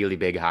actually a really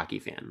big hockey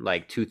fan,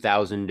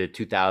 2000 to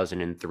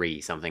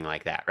 2003, something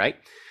like that, right?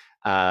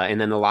 And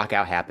then the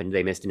lockout happened.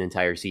 They missed an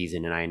entire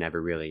season, and I never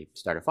really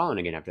started following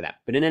again after that.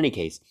 But in any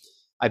case,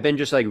 I've been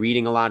just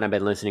reading a lot, and I've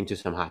been listening to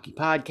some hockey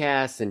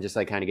podcasts and just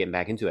kind of getting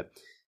back into it.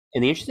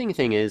 And the interesting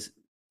thing is,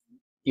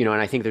 and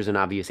I think there's an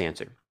obvious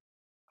answer.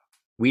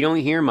 We don't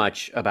hear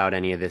much about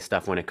any of this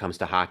stuff when it comes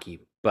to hockey,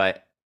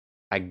 but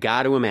I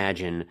got to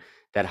imagine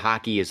that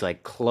hockey is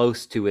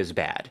close to as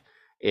bad,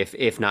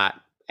 if not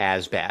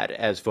as bad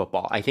as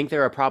football. I think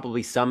there are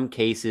probably some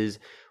cases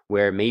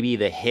where maybe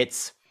the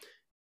hits,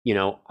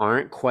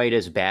 aren't quite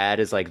as bad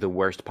as the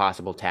worst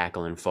possible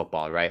tackle in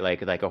football, right?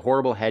 Like a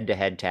horrible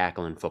head-to-head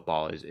tackle in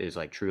football is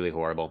truly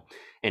horrible.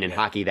 And in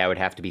hockey, that would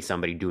have to be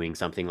somebody doing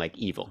something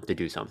evil to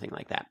do something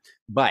like that.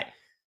 But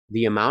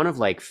the amount of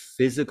like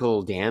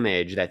physical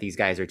damage that these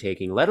guys are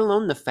taking, let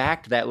alone the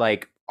fact that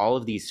like all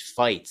of these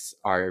fights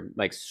are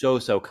like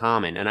so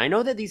common. And I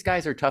know that these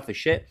guys are tough as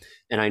shit,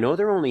 and I know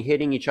they're only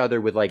hitting each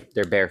other with like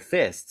their bare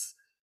fists,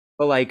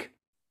 but like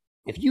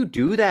if you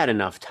do that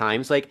enough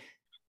times, like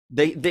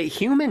the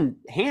human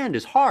hand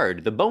is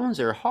hard, the bones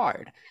are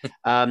hard.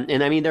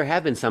 And I mean, there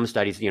have been some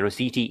studies, you know,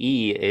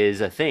 CTE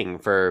is a thing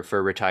for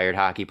retired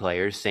hockey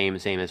players, same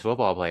as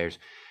football players.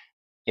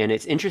 And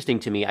it's interesting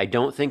to me. I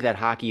don't think that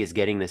hockey is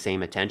getting the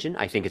same attention.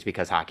 I think it's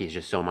because hockey is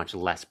just so much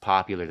less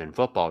popular than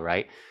football,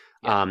 right?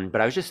 Yeah. But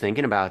I was just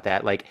thinking about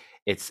that. Like,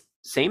 it's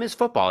same as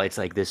football. It's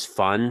like this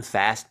fun,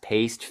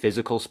 fast-paced,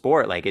 physical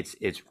sport. Like,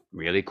 it's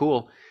really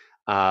cool,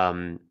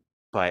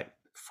 but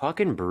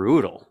fucking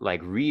brutal.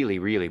 Like, really,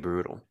 really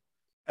brutal.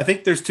 I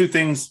think there's two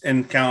things,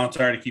 and Cal,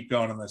 sorry to keep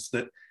going on this,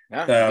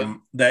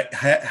 that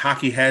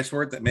hockey has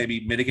for it that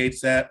maybe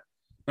mitigates that.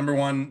 Number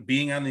one,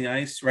 being on the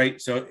ice, right?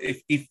 So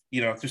if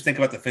you know, just think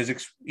about the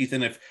physics,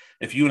 Ethan.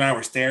 If you and I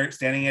were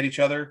standing at each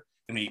other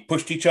and we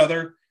pushed each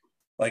other,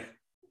 like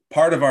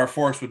part of our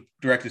force would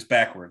direct us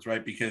backwards,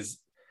 right? Because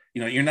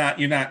you know you're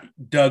not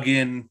dug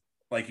in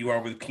like you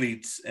are with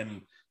cleats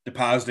and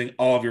depositing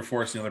all of your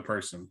force in the other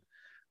person.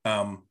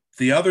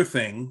 The other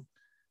thing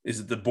is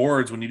that the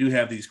boards, when you do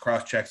have these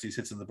cross checks, these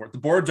hits in the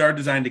boards are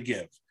designed to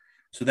give,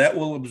 so that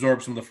will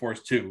absorb some of the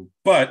force too.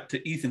 But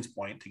to Ethan's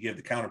point, to give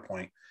the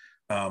counterpoint.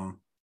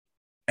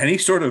 Any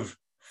sort of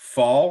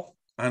fall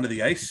onto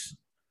the ice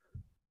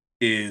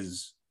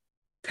is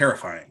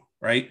terrifying,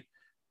 right?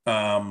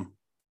 And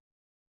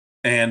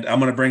I'm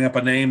going to bring up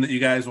a name that you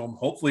guys will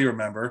hopefully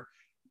remember,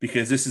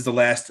 because this is the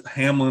last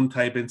Hamlin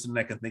type incident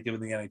I can think of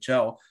in the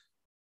NHL.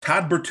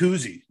 Todd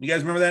Bertuzzi. You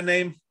guys remember that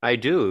name? I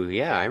do.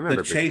 Yeah, I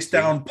remember. The chase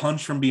down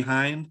punch from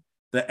behind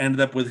that ended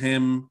up with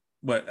him.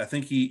 I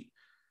think he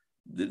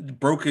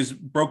broke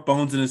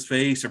bones in his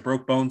face or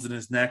broke bones in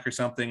his neck or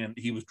something, and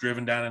he was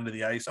driven down into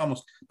the ice,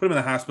 almost put him in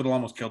the hospital,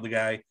 almost killed the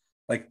guy.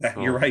 Like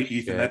that. You're right,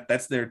 Ethan.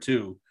 That's there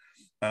too.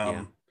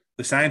 The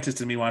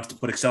scientist in me wants to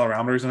put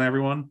accelerometers on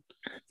everyone.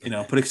 You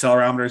know, put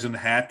accelerometers in the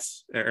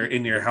hats or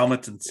in your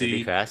helmets and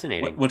see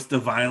fascinating. What's the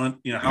violent,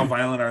 you know, how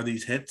violent are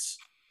these hits?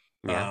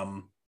 Yeah.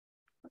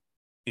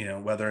 You know,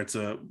 whether it's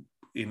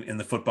in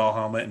the football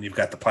helmet and you've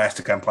got the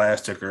plastic on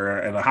plastic, or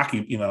in a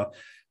hockey, you know,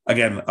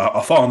 again,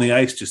 a fall on the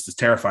ice just is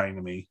terrifying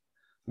to me.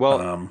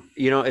 Well,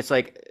 you know, it's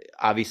like,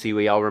 obviously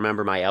we all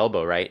remember my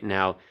elbow right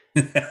now.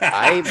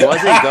 I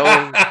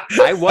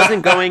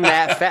wasn't going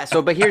that fast.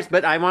 So,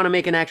 but I want to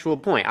make an actual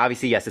point.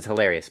 Obviously, yes, it's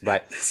hilarious,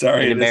 but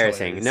sorry,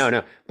 embarrassing.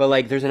 No. But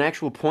like, there's an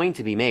actual point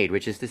to be made,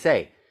 which is to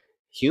say,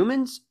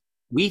 humans,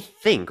 we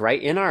think,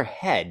 right, in our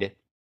head,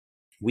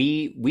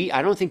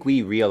 I don't think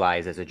we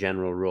realize as a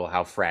general rule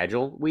how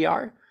fragile we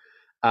are.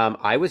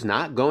 I was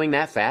not going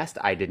that fast.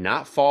 I did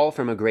not fall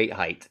from a great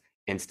height,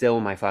 and still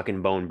my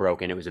fucking bone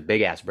broke, and it was a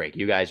big ass break.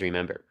 You guys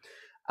remember.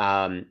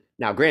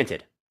 Now,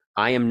 granted,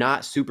 I am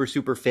not super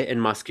fit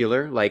and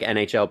muscular like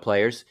NHL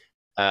players.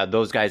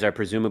 Those guys are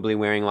presumably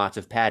wearing lots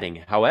of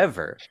padding.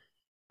 However,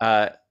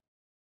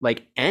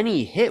 like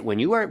any hit, when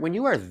you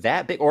are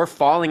that big, or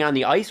falling on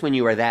the ice when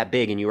you are that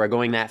big and you are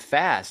going that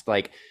fast,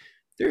 like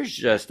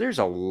there's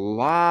a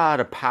lot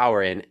of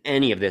power in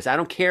any of this. I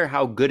don't care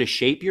how good a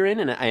shape you're in,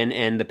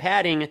 and the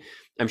padding,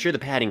 I'm sure the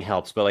padding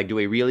helps, but like, do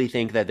we really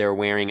think that they're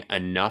wearing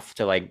enough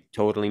to like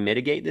totally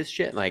mitigate this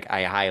shit? Like,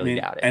 I highly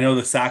doubt it. I know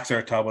the socks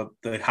are tall, but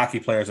the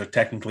hockey players are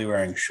technically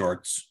wearing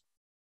shorts.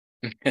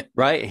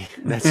 Right.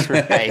 That's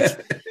right.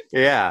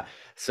 Yeah.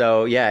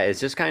 So yeah,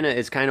 it's kind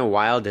of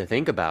wild to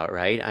think about,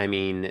 right? I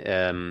mean,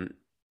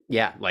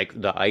 yeah, like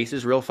the ice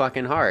is real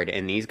fucking hard,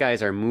 and these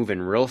guys are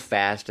moving real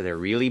fast. They're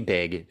really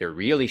big. They're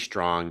really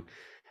strong.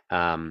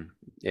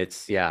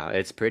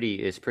 It's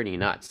pretty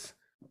nuts.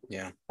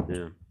 Yeah.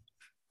 Anyways.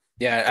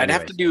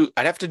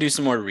 I'd have to do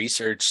some more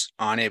research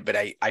on it, but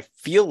I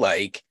feel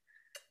like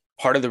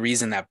part of the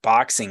reason that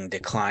boxing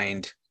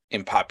declined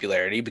in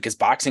popularity, because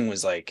boxing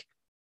was like,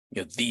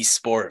 you know, the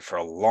sport for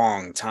a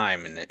long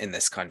time in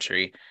this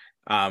country,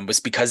 was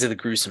because of the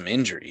gruesome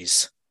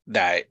injuries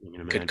that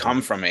could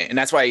come from it. And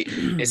that's why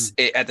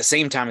at the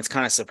same time, it's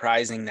kind of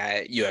surprising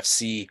that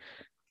UFC,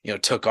 you know,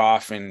 took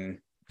off and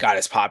got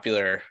as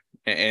popular,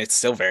 and it's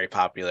still very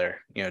popular,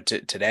 you know,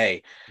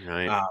 today.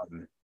 Right.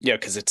 Yeah,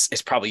 because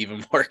it's probably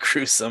even more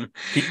gruesome.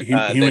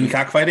 Human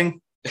cockfighting?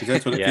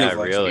 That's what it feels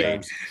like. Really.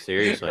 Sometimes.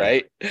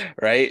 Seriously.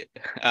 Right.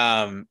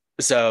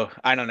 So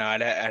I don't know.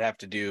 I'd have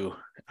to do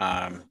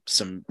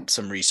some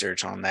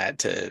research on that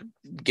to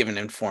give an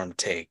informed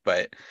take,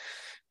 but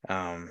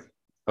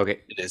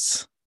okay,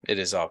 it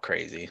is all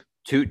crazy.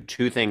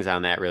 Two things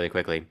on that really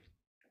quickly.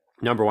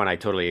 Number one, I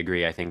totally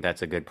agree. I think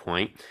that's a good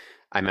point.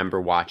 I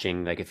remember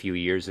watching like a few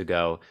years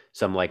ago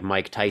some like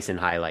Mike Tyson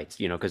highlights,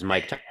 you know, because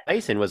Mike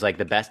Tyson was like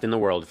the best in the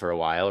world for a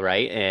while,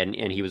 right? And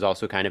he was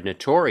also kind of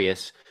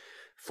notorious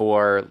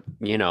for,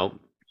 you know,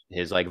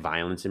 his like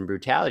violence and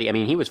brutality. I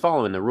mean, he was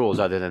following the rules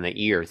other than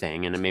the ear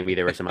thing, and maybe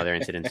there were some other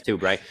incidents too,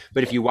 right?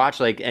 But if you watch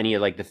like any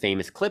of like the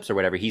famous clips or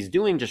whatever, he's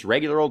doing just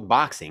regular old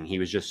boxing. He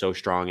was just so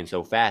strong and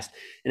so fast.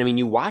 And I mean,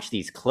 you watch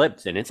these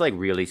clips and it's like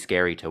really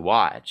scary to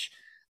watch.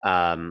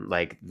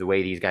 Like the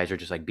way these guys are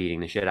just like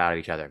beating the shit out of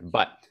each other.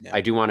 But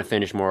I do want to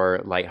finish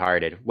more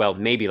lighthearted. Well,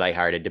 maybe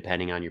lighthearted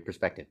depending on your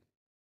perspective.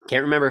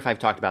 Can't remember if I've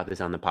talked about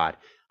this on the pod.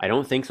 I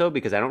don't think so,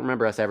 because I don't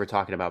remember us ever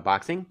talking about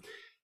boxing.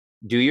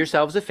 Do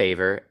yourselves a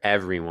favor,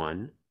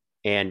 everyone,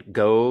 and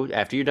go,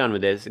 after you're done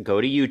with this, go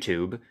to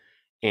YouTube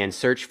and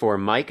search for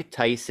Mike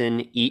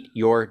Tyson Eat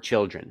Your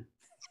Children.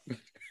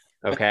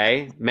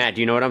 Okay? Matt,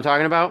 do you know what I'm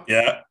talking about?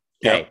 Yeah.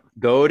 Okay.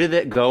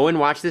 Go and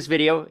watch this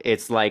video.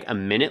 It's like a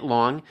minute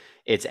long.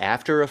 It's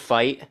after a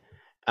fight.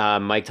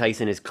 Mike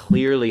Tyson is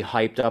clearly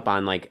hyped up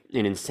on like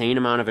an insane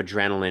amount of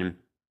adrenaline.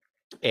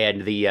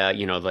 And the,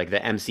 like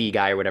the MC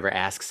guy or whatever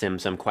asks him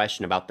some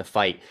question about the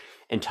fight.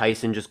 And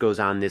Tyson just goes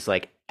on this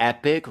like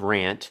epic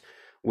rant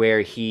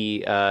where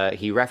he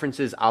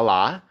references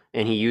Allah,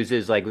 and he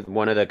uses like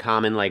one of the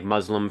common like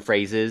Muslim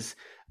phrases.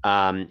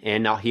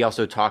 And he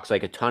also talks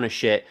like a ton of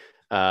shit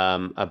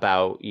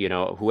about,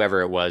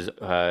 whoever it was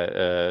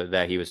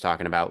that he was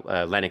talking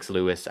about, Lennox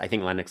Lewis, I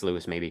think Lennox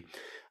Lewis maybe,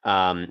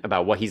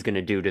 about what he's going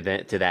to do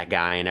to that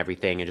guy and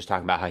everything, and just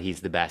talking about how he's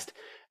the best.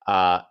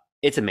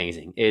 It's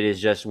amazing. It is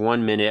just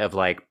 1 minute of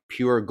like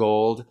pure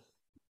gold.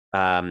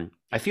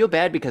 I feel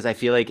bad because I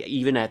feel like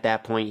even at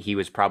that point, he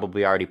was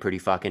probably already pretty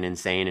fucking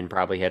insane and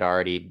probably had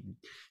already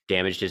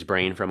damaged his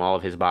brain from all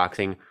of his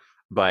boxing.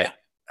 But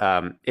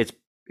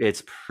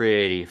it's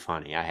pretty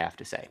funny, I have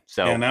to say.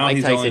 So now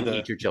Mike Tyson,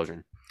 Eat Your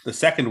Children. The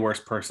second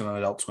worst person on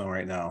Adult Swim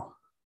right now.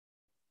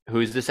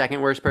 Who's the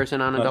second worst person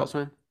on Adult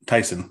Swim?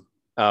 Tyson.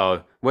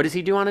 Oh, what does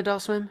he do on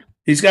Adult Swim?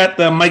 He's got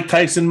the Mike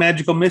Tyson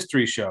Magical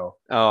Mystery Show.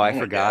 Oh, I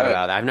forgot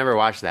about that. I've never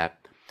watched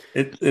that.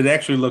 It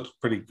actually looks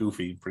pretty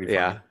goofy, pretty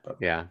funny.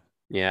 Yeah.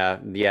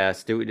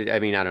 Yes. I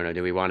mean, I don't know.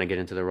 Do we want to get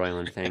into the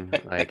Roiland thing?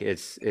 Like,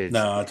 it's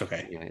no, it's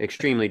okay.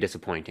 Extremely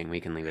disappointing. We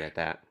can leave it at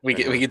that. We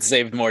could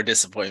save more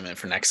disappointment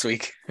for next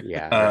week.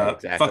 Yeah, right,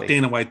 exactly. Fuck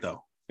Dana White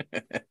though.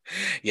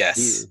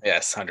 Yes,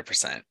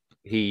 100%.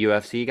 He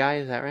UFC guy,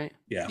 is that right?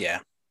 Yeah.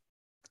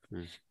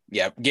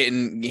 Yeah.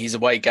 He's a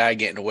white guy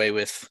getting away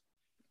with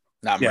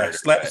not murder.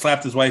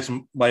 Slapped his wife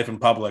in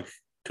public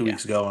 2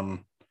 weeks ago, and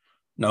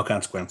no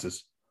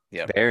consequences.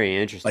 Yeah, very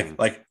interesting.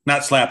 Like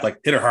not slapped, like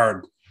hit her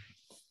hard.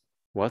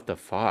 What the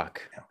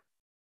fuck?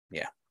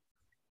 Yeah.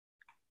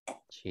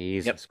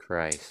 Jesus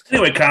Christ.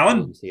 Anyway,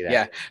 Colin.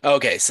 Yeah.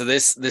 Okay. So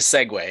this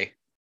segue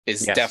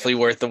is definitely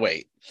worth the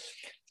wait.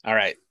 All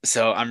right.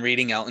 So I'm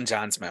reading Elton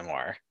John's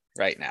memoir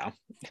right now.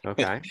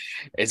 Okay.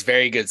 It's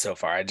very good so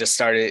far. I just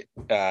started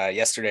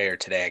yesterday or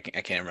today.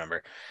 I can't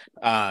remember.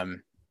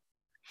 And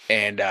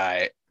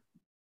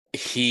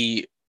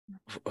he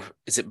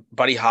is it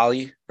Buddy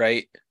Holly,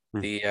 right?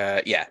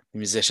 The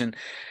musician.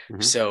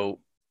 Mm-hmm. So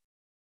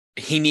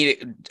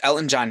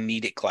Elton John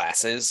needed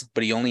glasses,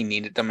 but he only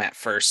needed them at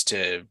first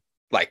to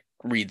like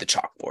read the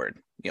chalkboard,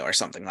 or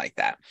something like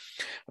that.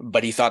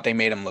 But he thought they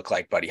made him look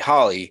like Buddy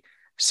Holly,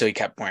 so he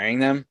kept wearing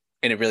them,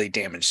 and it really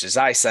damaged his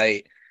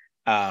eyesight.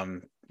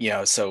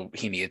 So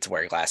he needed to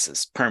wear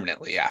glasses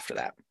permanently after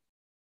that.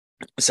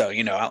 So,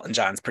 Elton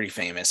John's pretty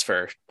famous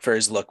for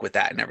his look with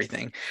that and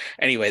everything.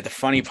 Anyway, the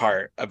funny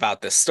part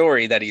about the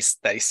story that he's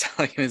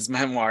telling in his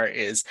memoir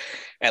is,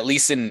 at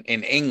least in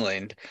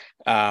England,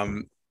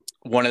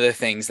 one of the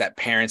things that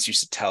parents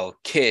used to tell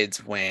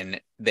kids when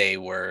they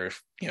were,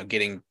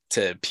 getting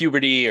to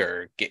puberty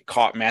or get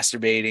caught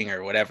masturbating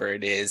or whatever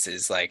it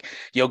is like,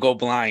 you'll go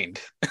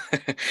blind.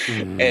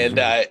 And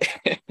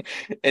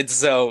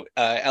so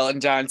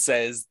Elton John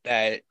says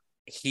that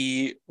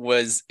he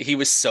was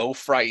so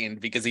frightened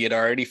because he had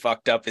already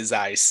fucked up his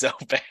eyes so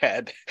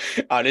bad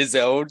on his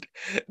own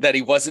that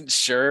he wasn't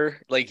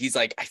sure. Like, he's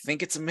like, I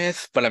think it's a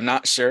myth, but I'm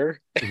not sure.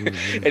 And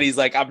he's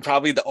like, I'm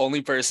probably the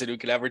only person who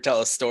could ever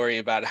tell a story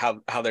about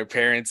how their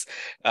parents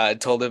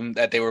told him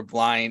that they were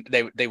blind.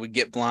 They would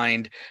get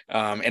blind.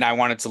 And I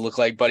wanted to look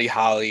like Buddy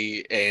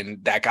Holly,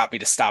 and that got me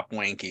to stop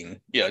wanking,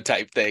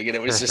 type thing. And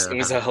it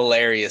was a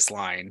hilarious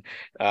line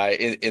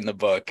in the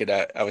book. And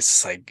I was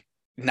just like,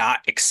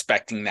 not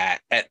expecting that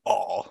at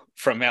all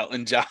from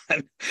Elton John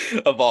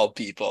of all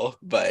people,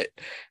 but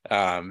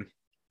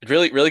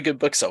really, really good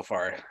book so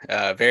far.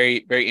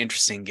 Very, very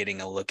interesting getting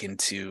a look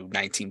into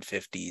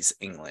 1950s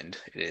England.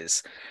 It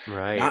is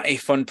not a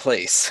fun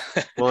place.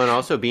 Well, and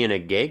also being a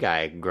gay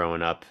guy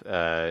growing up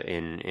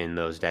in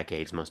those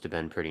decades must have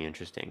been pretty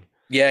interesting.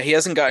 Yeah, he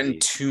hasn't gotten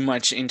too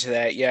much into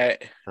that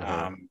yet.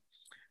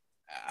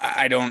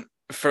 I don't,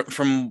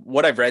 from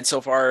what I've read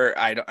so far,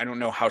 I don't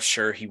know how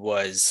sure he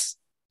was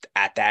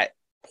at that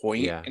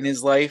point in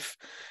his life,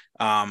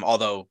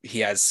 although he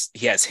has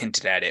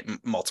hinted at it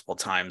multiple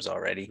times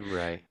already,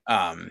 right?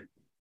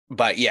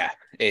 But yeah,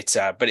 it's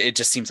but it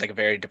just seems like a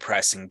very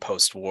depressing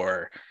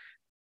post-war,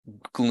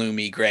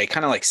 gloomy, gray,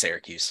 kind of like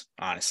Syracuse,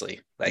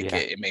 honestly. Like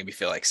it made me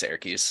feel like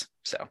Syracuse.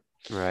 So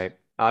right.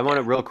 I want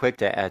to real quick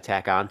to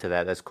tack on to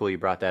that. That's cool you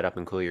brought that up,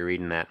 and cool you're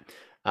reading that.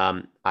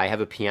 I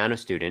have a piano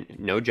student,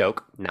 no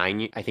joke,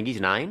 9. I think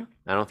he's 9.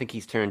 I don't think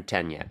he's turned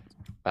 10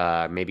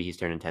 yet. Maybe he's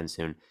turning 10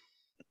 soon.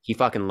 He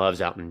fucking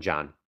loves Elton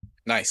John.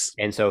 Nice.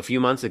 And so a few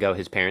months ago,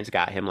 his parents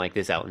got him like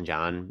this Elton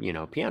John,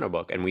 piano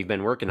book, and we've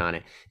been working on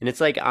it. And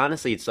it's like,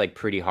 honestly, it's like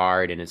pretty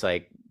hard, and it's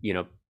like,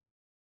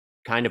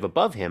 kind of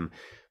above him.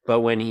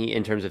 But when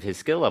in terms of his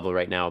skill level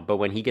right now, but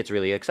when he gets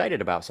really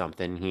excited about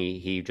something,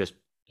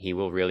 he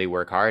will really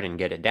work hard and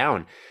get it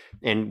down.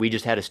 And we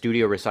just had a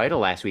studio recital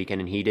last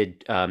weekend, and he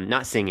did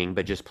not singing,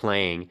 but just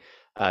playing.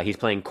 He's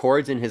playing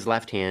chords in his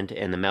left hand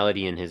and the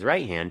melody in his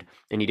right hand.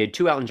 And he did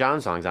 2 Elton John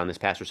songs on this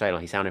past recital.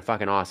 He sounded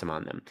fucking awesome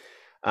on them.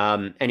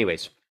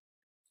 Anyways,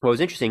 what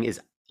was interesting is,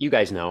 you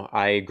guys know,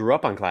 I grew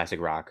up on classic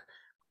rock,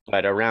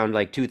 but around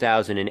like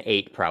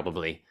 2008,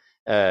 probably,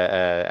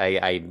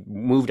 I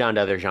moved on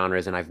to other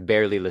genres, and I've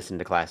barely listened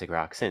to classic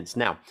rock since.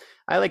 Now,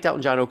 I liked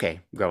Elton John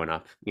okay growing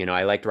up.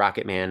 I liked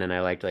Rocket Man, and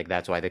I liked, like,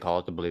 That's Why They Call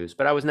It the Blues,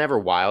 but I was never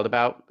wild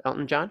about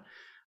Elton John.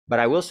 But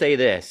I will say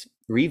this,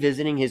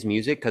 revisiting his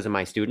music because of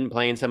my student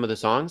playing some of the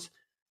songs,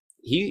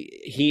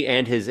 he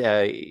and his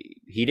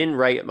he didn't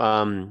write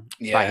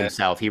by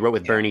himself. He wrote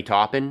with Bernie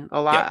Taupin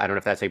a lot. I don't know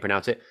if that's how you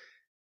pronounce it.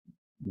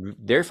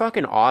 They're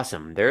fucking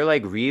awesome. They're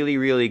like really,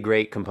 really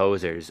great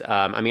composers.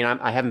 I mean,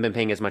 I haven't been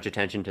paying as much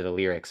attention to the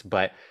lyrics,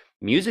 but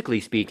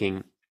musically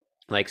speaking,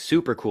 like,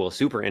 super cool,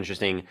 super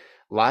interesting.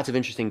 Lots of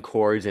interesting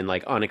chords and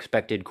like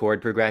unexpected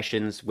chord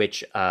progressions,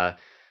 which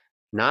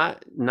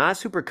not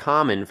super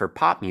common for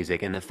pop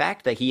music. And the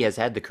fact that he has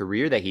had the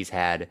career that he's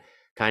had,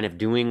 kind of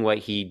doing what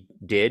he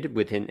did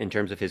with him in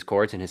terms of his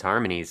chords and his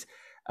harmonies,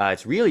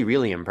 it's really,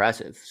 really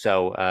impressive.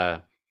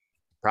 So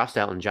props to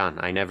Elton John.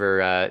 I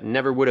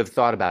never would have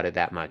thought about it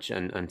that much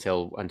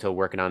until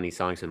working on these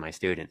songs with my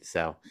students.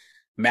 So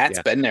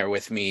Matt's been there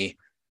with me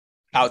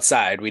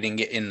outside. We didn't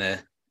get in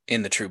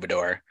the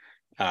Troubadour,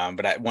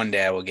 but one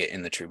day I will get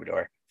in the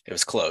Troubadour. It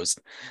was closed.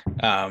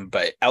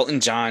 But Elton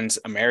John's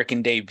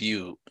American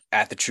debut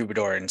at the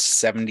Troubadour in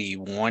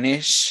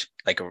 71-ish,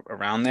 like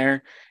around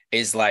there,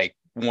 is like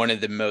one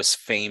of the most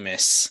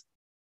famous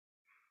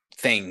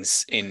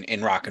things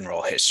in rock and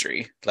roll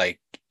history. Like,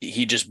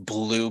 he just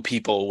blew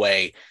people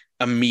away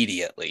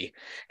immediately.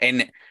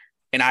 And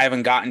I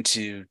haven't gotten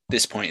to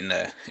this point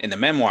in the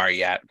memoir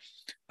yet.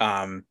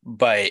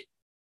 But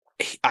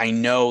I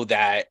know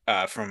that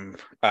from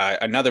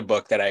another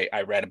book that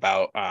I read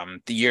about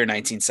the year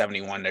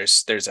 1971,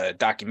 there's a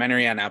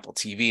documentary on Apple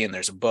TV, and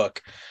there's a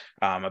book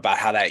about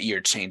how that year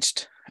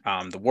changed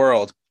the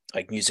world,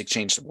 like music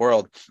changed the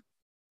world.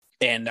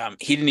 And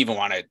he didn't even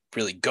want to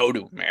really go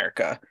to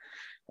America.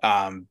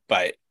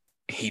 But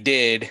he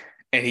did,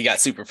 and he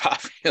got super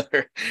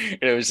popular.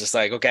 And it was just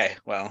like, okay,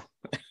 well,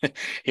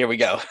 here we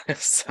go.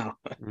 So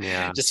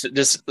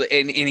just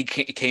and he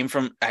came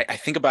from, I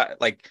think about,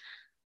 like,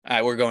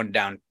 we're going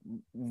down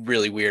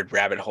really weird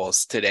rabbit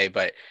holes today,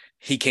 but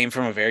he came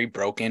from a very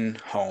broken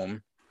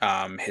home.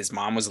 His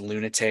mom was a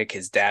lunatic.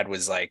 His dad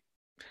was like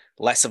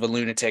less of a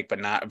lunatic, but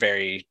not a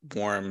very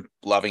warm,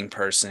 loving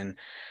person.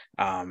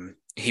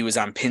 He was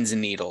on pins and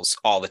needles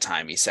all the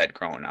time, he said,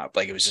 growing up.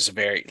 Like, it was just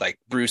very, like,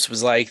 Bruce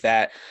was like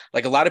that.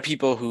 Like, a lot of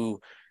people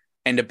who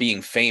end up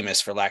being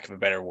famous, for lack of a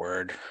better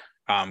word,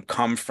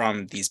 come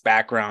from these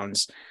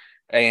backgrounds.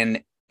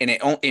 And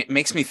it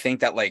makes me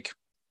think that, like,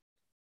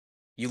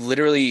 you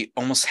literally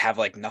almost have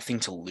like nothing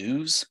to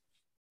lose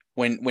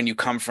when you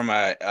come from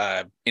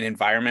an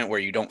environment where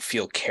you don't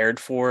feel cared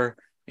for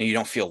and you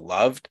don't feel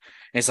loved.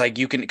 And it's like,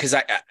 you can, because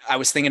I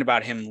was thinking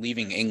about him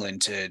leaving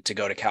England to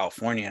go to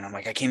California, and I'm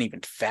like, I can't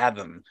even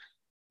fathom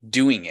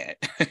doing it,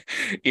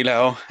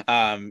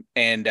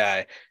 and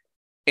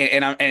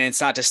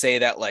it's not to say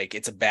that, like,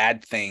 it's a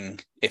bad thing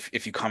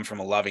if you come from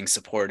a loving,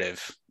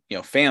 supportive,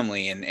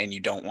 family, and you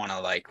don't want to,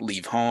 like,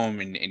 leave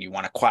home, and you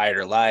want a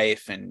quieter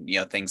life, and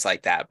things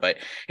like that. But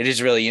it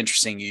is really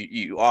interesting.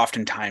 You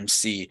oftentimes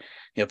see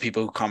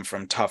people who come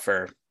from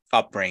tougher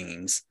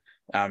upbringings.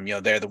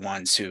 They're the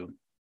ones who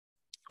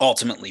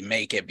ultimately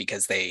make it,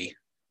 because they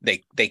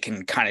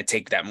can kind of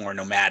take that more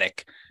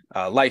nomadic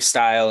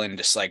lifestyle and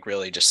just, like,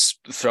 really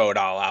just throw it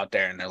all out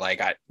there. And they're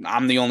like,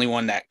 I'm the only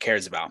one that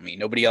cares about me.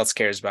 Nobody else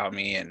cares about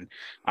me, and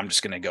I'm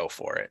just going to go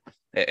for it,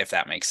 if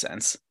that makes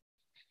sense.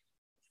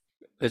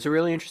 It's a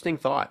really interesting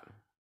thought.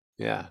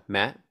 Yeah.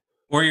 Matt?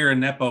 Or you're a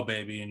Nepo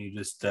baby and you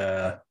just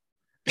that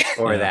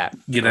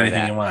get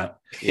anything you want.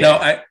 Yeah.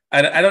 No,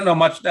 I don't know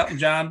much about Elton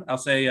John. I'll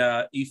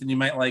say, Ethan, you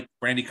might like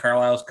Brandy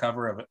Carlisle's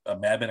cover of a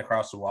Madman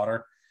Across the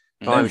Water.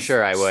 Oh, I'm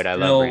sure I would. I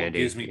love Brandy.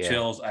 Gives me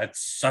chills. It's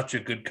such a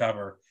good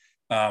cover.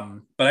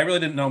 But I really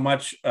didn't know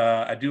much.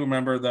 I do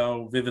remember,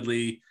 though,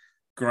 vividly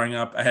growing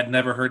up, I had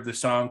never heard the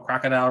song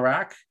Crocodile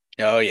Rock.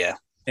 Oh, yeah.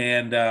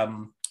 And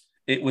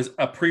it was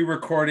a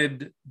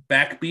pre-recorded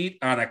backbeat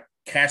on a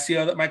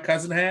Casio that my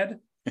cousin had.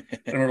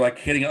 And we're like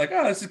hitting it like,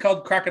 oh, this is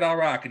called Crocodile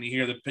Rock. And you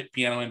hear the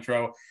piano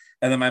intro.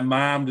 And then my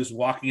mom just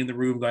walking in the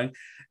room going,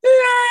 la,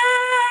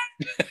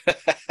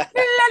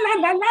 la,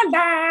 la, la,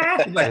 la.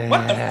 I'm like,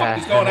 what the fuck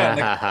is going on?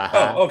 Like,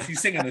 oh,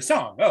 she's singing the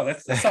song. Oh,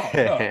 that's the song.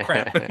 Oh,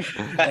 crap. And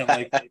I'm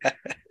like,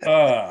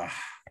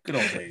 good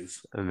old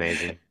days.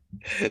 Amazing.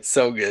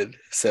 So good.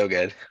 So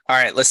good. All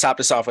right, let's top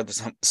this off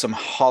with some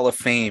Hall of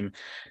Fame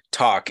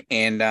talk.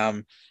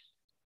 And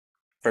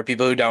for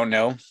people who don't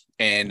know,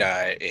 and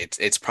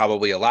it's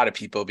probably a lot of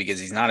people because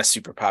he's not a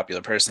super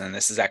popular person, and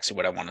this is actually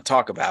what I want to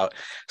talk about.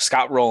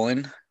 Scott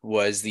Rowland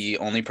was the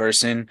only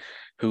person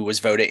who was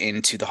voted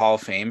into the Hall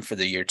of Fame for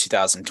the year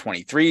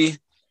 2023.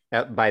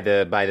 By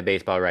the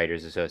Baseball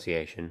Writers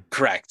Association.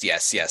 Correct.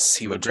 Yes.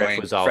 He would join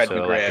was also Fred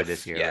McGriff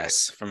this year.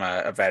 Yes, right? From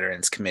a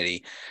veterans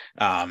committee.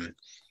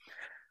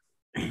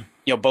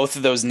 Both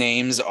of those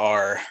names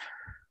are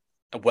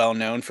well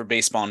known for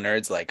baseball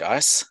nerds like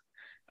us,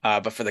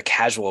 but for the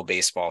casual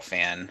baseball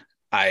fan,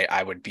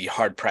 I would be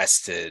hard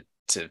pressed to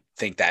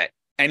think that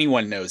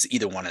anyone knows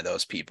either one of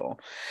those people.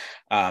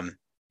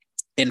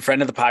 In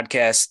friend of the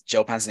podcast,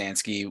 Joe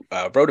Posnanski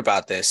wrote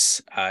about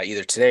this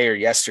either today or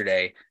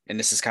yesterday, and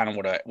this is kind of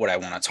what I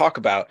want to talk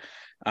about.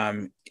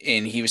 And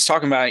he was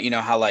talking about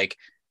how like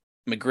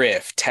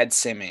McGriff, Ted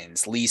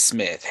Simmons, Lee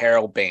Smith,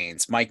 Harold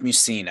Baines, Mike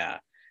Mussina,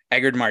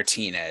 Edgar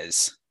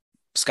Martinez,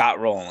 Scott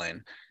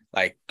Rowland,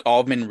 like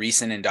all been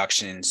recent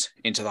inductions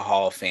into the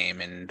Hall of Fame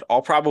and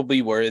all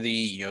probably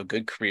worthy,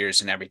 good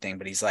careers and everything.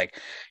 But he's like,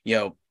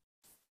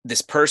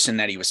 this person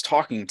that he was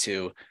talking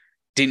to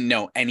didn't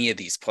know any of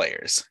these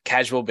players.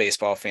 Casual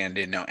baseball fan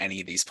didn't know any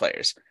of these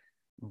players,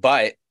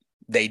 but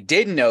they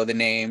did know the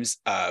names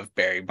of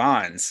Barry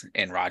Bonds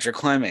and Roger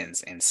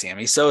Clemens and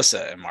Sammy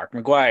Sosa and Mark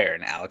McGwire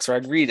and Alex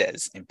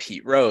Rodriguez and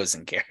Pete Rose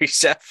and Gary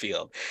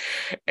Sheffield.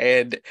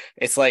 And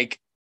it's like,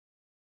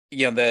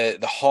 the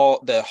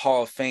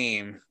Hall of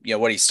Fame,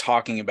 what he's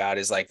talking about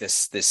is like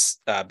this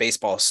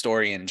baseball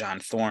historian, John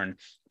Thorne,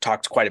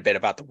 talked quite a bit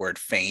about the word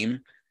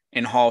fame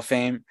in Hall of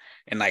Fame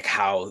and like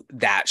how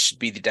that should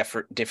be the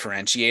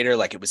differentiator.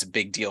 Like it was a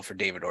big deal for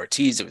David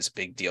Ortiz. It was a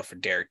big deal for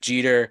Derek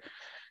Jeter.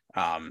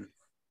 Ken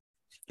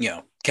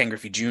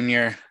Griffey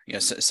Jr.,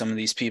 some of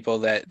these people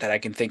that I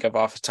can think of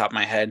off the top of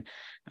my head,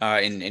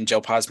 and Joe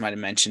Paz might have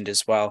mentioned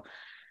as well.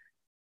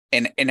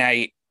 And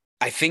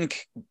I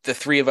think the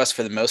three of us,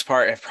 for the most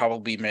part, have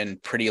probably been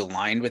pretty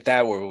aligned with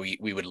that, where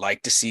we would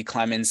like to see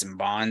Clemens and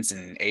Bonds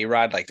and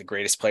A-Rod, like the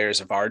greatest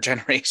players of our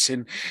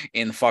generation,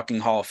 in the fucking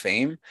Hall of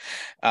Fame.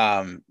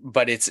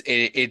 But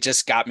it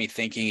just got me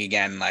thinking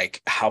again,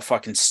 like how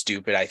fucking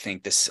stupid I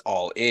think this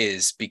all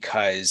is,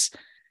 because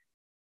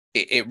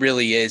it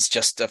really is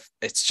just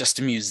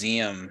a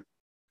museum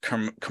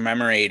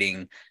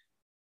commemorating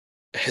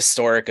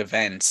historic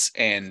events,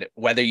 and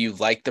whether you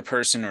like the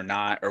person or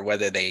not, or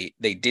whether they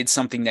did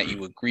something that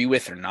you agree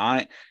with or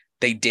not,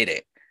 they did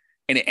it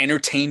and it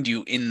entertained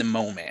you in the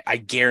moment. I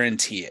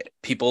guarantee it.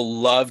 People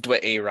loved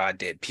what A-Rod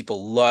did.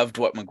 People loved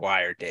what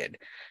McGwire did.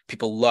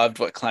 People loved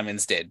what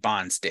Clemens did,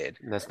 Bonds did.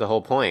 That's the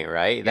whole point,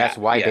 right? That's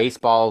why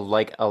baseball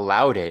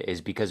allowed it,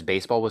 is because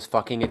baseball was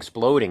fucking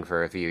exploding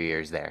for a few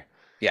years there.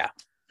 Yeah.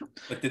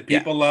 But did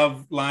people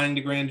love lying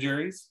to grand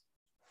juries?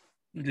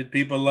 Did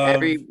people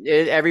love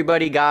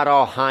everybody got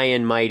all high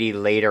and mighty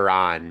later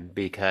on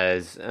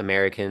because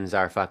Americans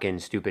are fucking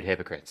stupid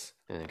hypocrites?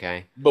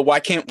 Okay, but why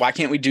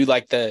can't we do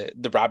like the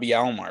Robbie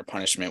Alomar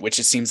punishment, which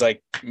it seems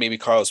like maybe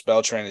Carlos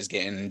Beltran is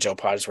getting, and Joe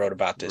Paz wrote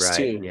about this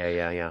too.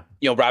 Yeah.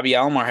 Robbie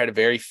Alomar had a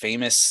very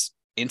infamous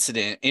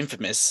incident.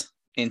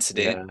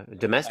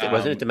 Domestic,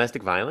 wasn't it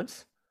domestic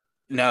violence?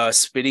 No,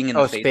 spitting in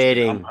the face of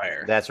an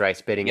umpire. That's right,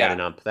 spitting at an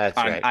ump. That's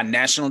right. On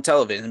national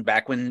television,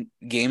 back when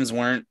games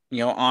weren't,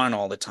 on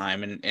all the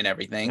time and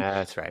everything.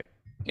 That's right.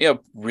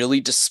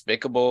 Really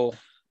despicable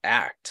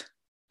act.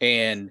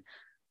 And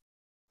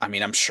I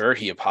mean, I'm sure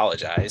he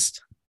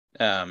apologized,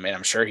 and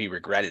I'm sure he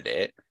regretted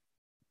it,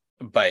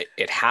 but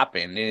it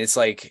happened. And it's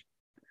like,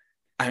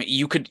 I mean,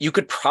 you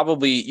could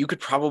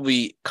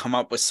probably come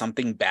up with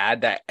something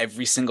bad that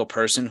every single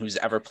person who's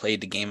ever played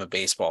the game of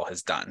baseball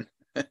has done.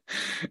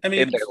 I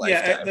mean,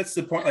 that's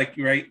the point. Like,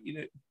 right?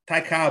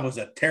 Ty Cobb was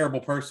a terrible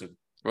person,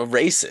 a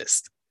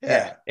racist.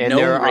 Yeah, and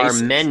there are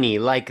many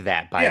like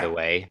that, by the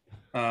way.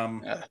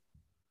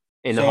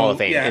 In the Hall of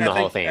Fame,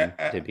 Hall of Fame,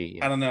 to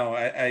be. I don't know.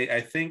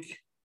 I think.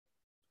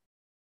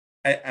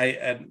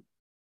 I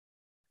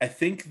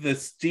think the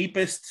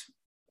steepest,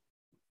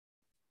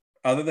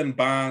 other than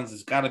Bonds,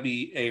 has got to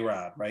be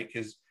A-Rod, right?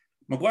 Because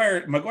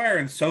McGwire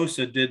and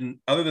Sosa didn't,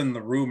 other than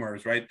the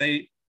rumors, right?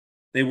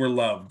 They were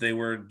loved. They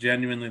were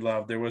genuinely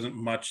loved. There wasn't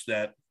much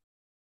that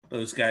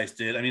those guys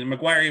did. I mean,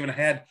 McGwire even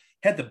had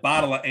the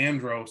bottle of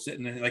Andro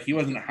sitting there, like he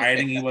wasn't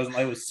hiding. He wasn't.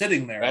 I was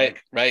sitting there,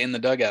 right in the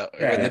dugout,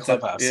 in the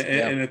clubhouse.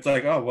 And it's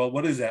like, oh well,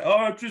 what is that?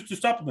 Oh, it's just a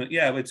supplement.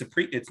 Yeah, it's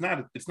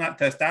not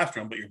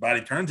testosterone, but your body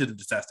turns it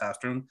into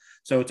testosterone,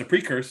 so it's a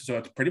precursor. So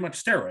it's pretty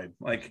much steroid.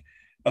 Like,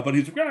 but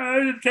he's like,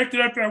 I checked it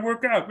after I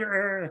work out.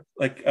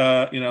 Like,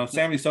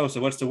 Sammy Sosa.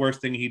 What's the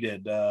worst thing he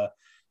did?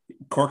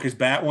 Cork his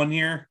bat one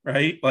year,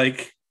 right?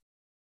 Like.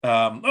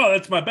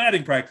 That's my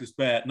batting practice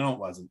bat. No, it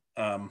wasn't.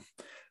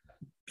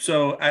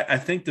 So I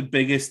think the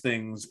biggest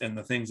things and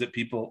the things that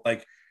people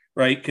like,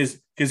 right? Because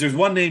there's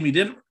one name he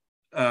didn't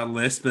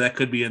list, but that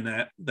could be in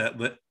that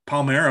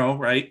Palmeiro,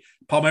 right?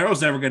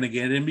 Palmeiro's never going to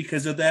get in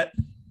because of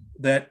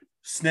that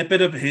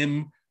snippet of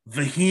him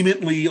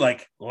vehemently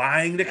like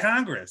lying to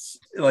Congress.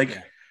 Like,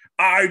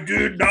 I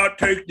did not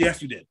take.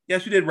 Yes, you did.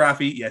 Yes, you did,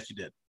 Rafi. Yes, you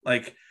did.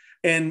 Like,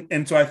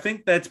 and so I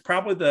think that's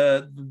probably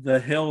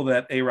the hill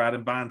that A-Rod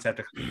and Bonds have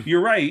to.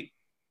 You're right.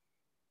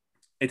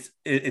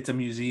 It's a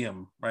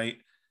museum, right?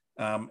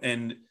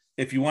 And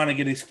if you want to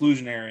get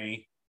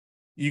exclusionary,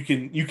 you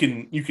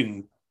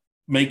can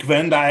make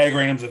Venn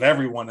diagrams of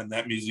everyone in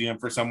that museum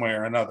for some way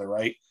or another,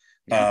 right?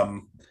 Yeah.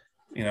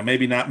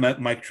 Maybe not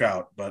Mike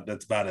Trout, but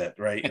that's about it,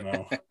 right?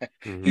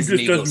 He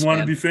just doesn't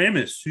want to be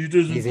famous. He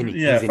doesn't. He's an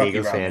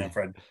Eagles fan,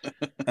 Fred.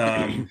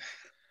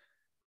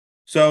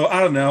 So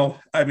I don't know.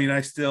 I mean,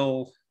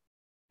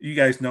 you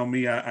guys know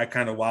me. I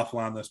kind of waffle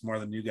on this more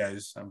than you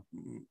guys.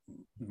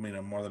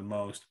 More than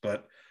most,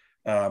 but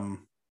we're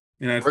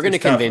going to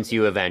convince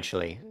you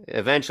eventually.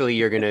 Eventually,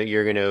 you're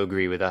gonna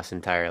agree with us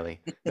entirely.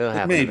 It'll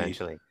happen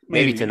eventually.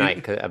 Maybe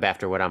tonight,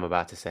 after what I'm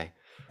about to say.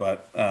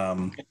 But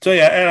so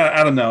yeah,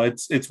 I don't know.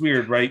 It's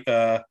weird, right?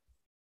 The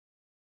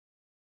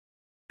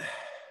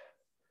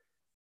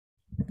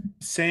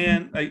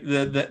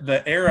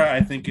era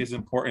I think is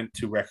important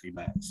to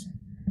recognize,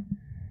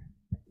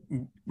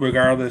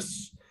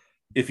 regardless.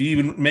 If you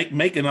even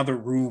make another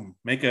room,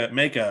 make a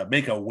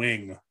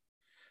wing,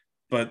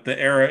 but the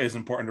era is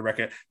important to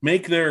recognize.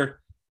 Make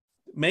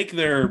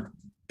their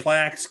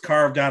plaques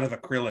carved out of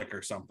acrylic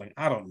or something.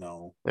 I don't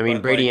know. I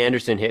mean, Brady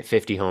Anderson hit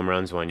 50 home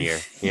runs one year.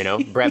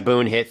 Brett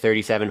Boone hit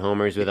 37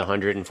 homers with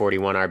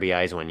 141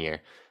 RBIs one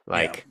year.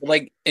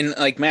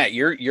 Matt,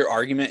 your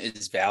argument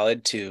is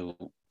valid to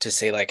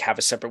say like have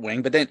a separate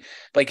wing, but then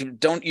like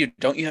don't you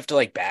have to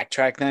like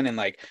backtrack then and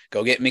like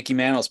go get Mickey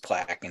Mantle's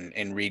plaque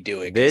and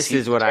redo it? This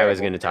is what I was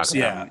going to talk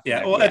about.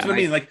 Yeah. Well, that's what I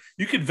mean. Like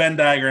you could Venn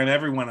diagram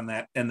everyone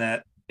in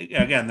that.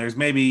 Again, there's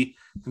maybe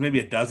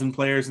a dozen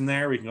players in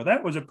there. We can go,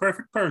 that was a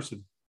perfect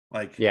person.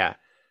 Like, yeah.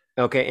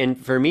 Okay. And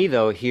for me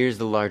though, here's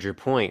the larger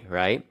point,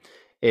 right?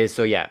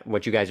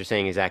 What you guys are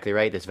saying is exactly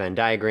right. This Venn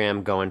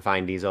diagram, go and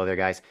find these other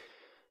guys.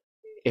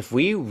 If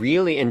we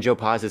really, and Joe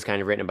Paz has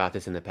kind of written about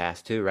this in the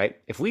past too, right?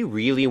 If we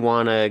really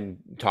want to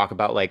talk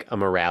about like a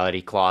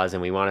morality clause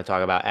and we want to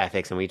talk about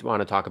ethics and we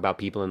want to talk about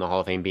people in the Hall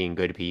of Fame being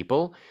good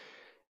people,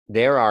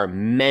 there are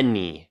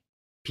many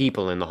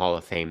people in the Hall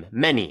of Fame.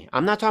 Many.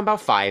 I'm not talking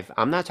about 5.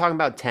 I'm not talking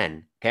about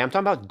 10. Okay. I'm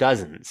talking about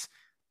dozens.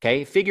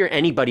 Okay. Figure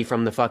anybody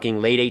from the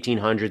fucking late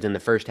 1800s and the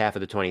first half of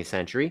the 20th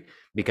century,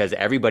 because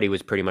everybody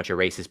was pretty much a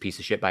racist piece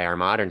of shit by our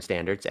modern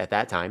standards at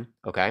that time.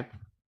 Okay.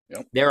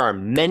 Yep. There are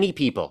many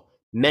people,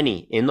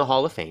 many in the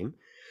Hall of Fame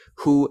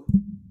who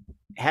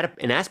had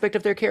an aspect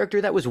of their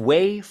character that was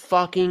way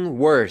fucking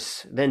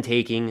worse than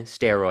taking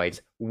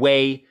steroids.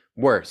 Way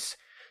worse.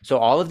 So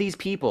all of these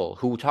people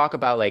who talk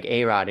about like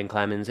A-Rod and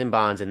Clemens and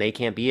Bonds and they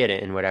can't be in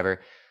it and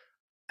whatever,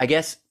 I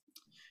guess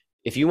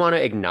if you want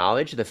to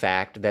acknowledge the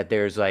fact that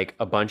there's like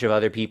a bunch of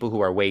other people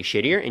who are way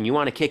shittier and you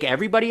want to kick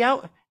everybody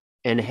out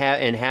and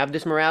have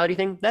this morality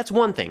thing, that's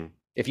one thing.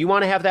 If you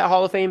want to have that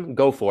Hall of Fame,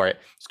 go for it.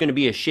 It's going to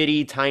be a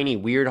shitty, tiny,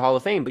 weird Hall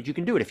of Fame, but you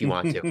can do it if you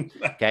want to.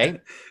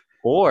 Okay.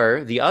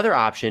 Or the other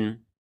option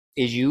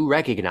is you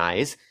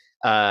recognize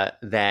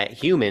that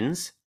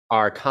humans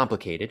are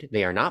complicated.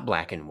 They are not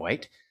black and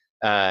white.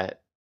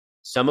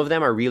 Some of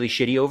them are really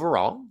shitty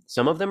overall.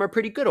 Some of them are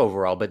pretty good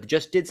overall, but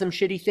just did some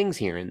shitty things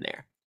here and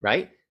there,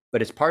 right?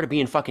 But it's part of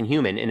being fucking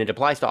human, and it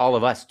applies to all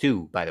of us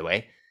too, by the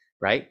way,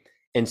 right?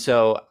 And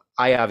so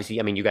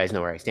you guys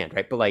know where I stand,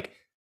 right? But like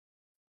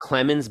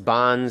Clemens,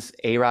 Bonds,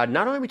 A-Rod,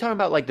 not only are we talking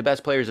about like the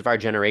best players of our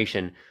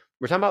generation,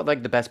 we're talking about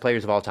like the best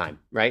players of all time,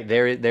 right?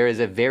 There is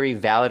a very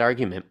valid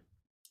argument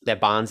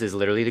that Bonds is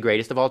literally the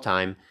greatest of all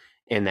time,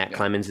 and that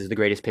Clemens is the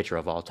greatest pitcher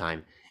of all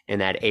time. And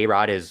that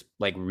A-Rod is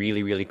like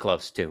really, really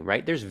close too,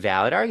 right? There's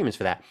valid arguments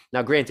for that.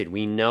 Now, granted,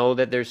 we know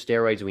that there's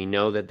steroids. We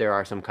know that there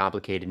are some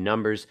complicated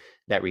numbers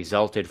that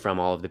resulted from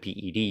all of the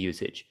PED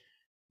usage.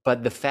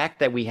 But the fact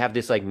that we have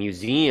this like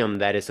museum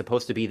that is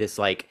supposed to be this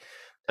like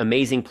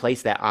amazing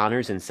place that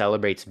honors and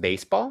celebrates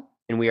baseball,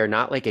 and we are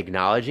not like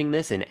acknowledging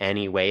this in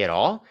any way at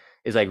all,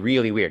 is like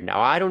really weird.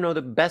 Now, I don't know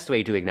the best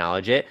way to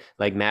acknowledge it.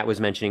 Like Matt was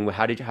mentioning,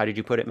 how did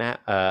you put it, Matt?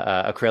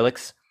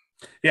 Acrylics.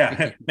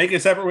 Yeah, make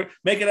it separate.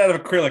 Make it out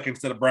of acrylic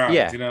instead of bronze.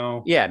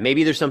 Yeah, yeah.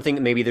 Maybe there's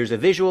something. Maybe there's a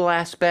visual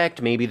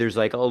aspect. Maybe there's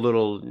like a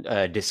little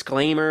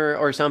disclaimer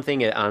or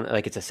something.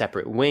 Like it's a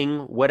separate wing,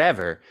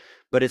 whatever.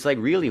 But it's like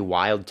really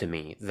wild to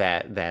me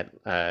that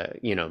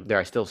there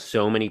are still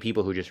so many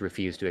people who just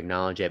refuse to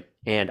acknowledge it.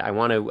 And I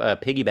want to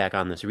piggyback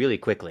on this really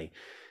quickly,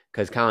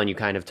 because Colin, you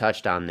kind of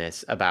touched on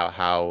this about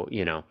how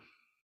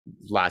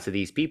lots of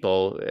these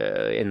people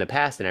in the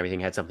past and everything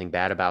had something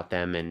bad about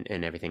them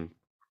and everything.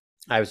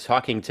 I was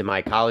talking to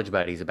my college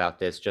buddies about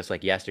this just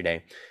like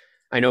yesterday.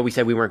 I know we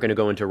said we weren't going to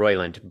go into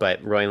Royland,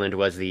 but Royland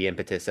was the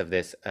impetus of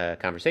this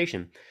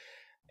conversation.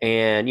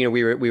 And,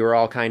 we were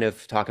all kind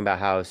of talking about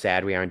how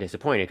sad we are and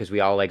disappointed because we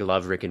all like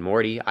love Rick and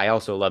Morty. I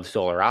also love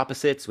Solar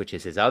Opposites, which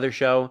is his other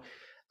show.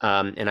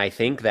 And I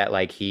think that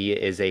like he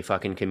is a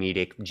fucking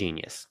comedic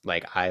genius.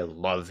 Like I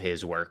love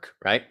his work.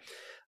 Right.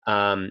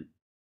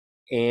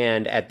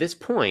 And at this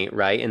point,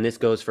 right, and this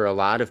goes for a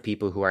lot of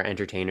people who are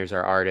entertainers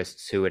or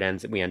artists who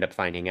we end up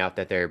finding out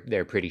that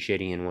they're pretty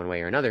shitty in one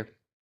way or another.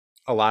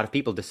 A lot of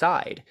people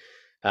decide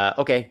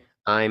okay,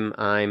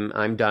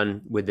 I'm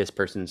done with this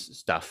person's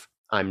stuff.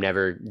 I'm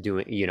never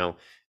doing,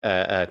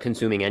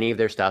 consuming any of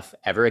their stuff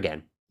ever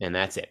again. And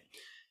that's it.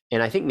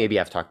 And I think maybe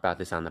I've talked about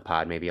this on the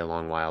pod, maybe a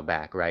long while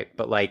back, right?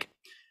 But like,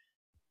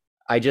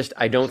 I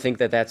don't think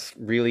that that's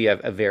really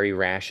a very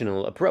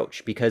rational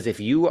approach, because if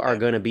you are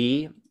going to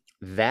be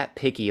that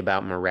picky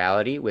about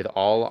morality with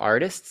all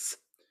artists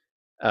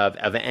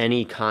of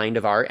any kind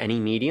of art, any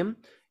medium,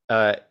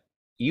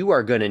 you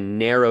are going to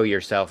narrow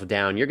yourself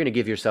down. You're going to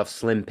give yourself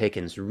slim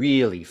pickings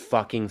really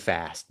fucking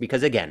fast,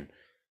 because again,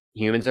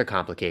 humans are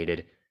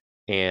complicated,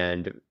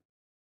 and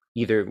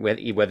either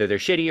whether they're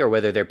shitty or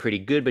whether they're pretty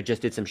good but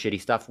just did some shitty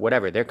stuff,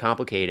 whatever, they're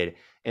complicated.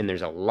 And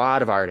there's a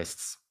lot of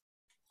artists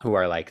who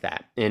are like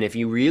that. And if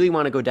you really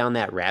want to go down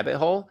that rabbit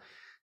hole,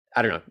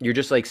 I don't know, you're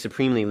just like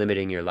supremely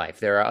limiting your life.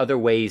 There are other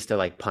ways to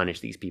like punish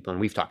these people. And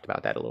we've talked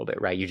about that a little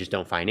bit, right? You just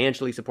don't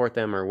financially support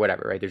them or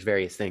whatever, right? There's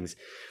various things.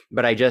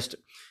 But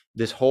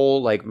this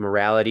whole like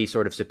morality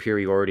sort of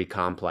superiority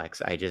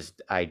complex, I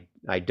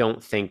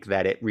don't think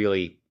that it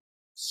really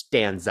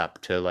stands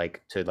up to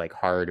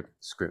hard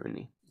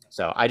scrutiny.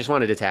 So I just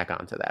wanted to tack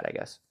on to that, I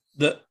guess.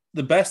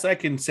 The best I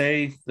can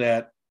say,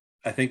 that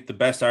I think the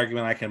best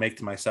argument I can make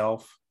to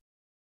myself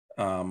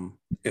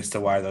as to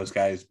why those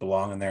guys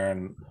belong in there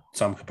in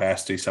some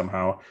capacity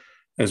somehow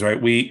is,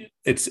 right,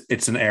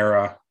 it's an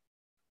era,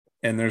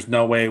 and there's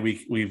no way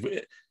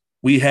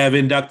we have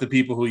inducted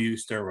people who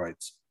use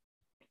steroids,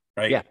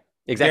 right? Yeah,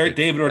 exactly.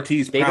 David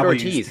Ortiz used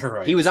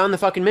steroids. He was on the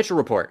fucking Mitchell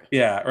Report.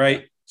 Yeah,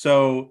 right.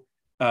 So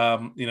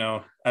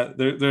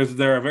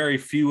there are very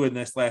few in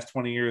this last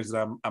 20 years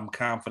that I'm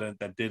confident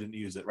that didn't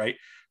use it, right?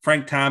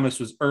 Frank Thomas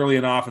was early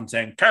and often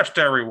saying, test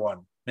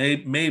everyone.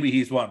 Maybe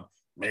he's one,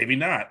 maybe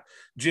not.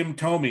 Jim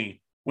Thome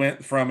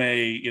went from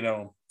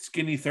a,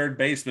 skinny third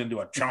baseman to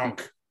a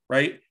chunk,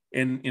 right?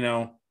 And,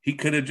 he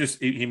could have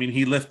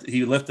he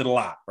lifted a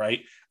lot,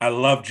 right? I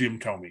love Jim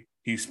Thome.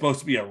 He's supposed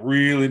to be a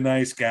really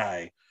nice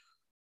guy,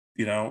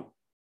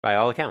 By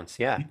all accounts,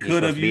 yeah. He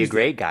could have be a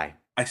great guy.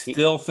 I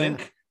still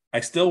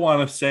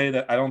want to say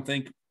that I don't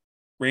think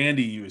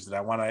Randy used it.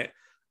 I want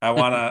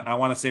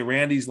to say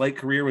Randy's late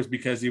career was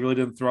because he really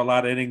didn't throw a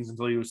lot of innings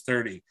until he was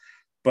 30.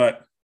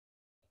 But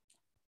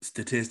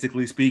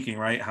statistically speaking,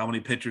 right, how many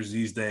pitchers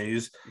these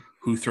days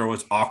who throw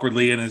as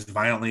awkwardly and as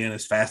violently and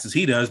as fast as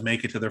he does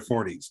make it to their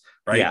 40s,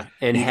 right? Yeah,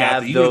 and he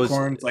have got the those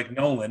unicorns like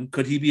Nolan.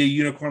 Could he be a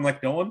unicorn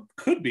like Nolan?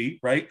 Could be,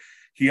 right?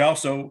 He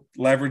also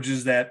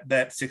leverages that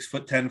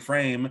 6'10"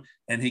 frame,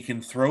 and he can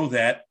throw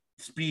that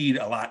speed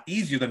a lot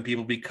easier than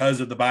people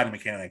because of the body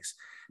mechanics.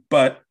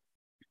 But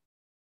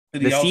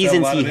the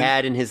seasons he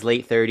had in his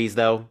late 30s,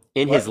 though,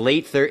 in his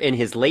late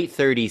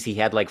 30s, he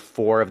had like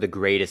 4 of the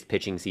greatest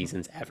pitching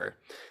seasons ever.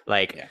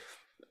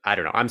 I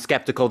don't know. I'm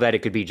skeptical that it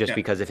could be just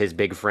because of his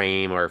big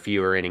frame or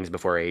fewer innings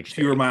before age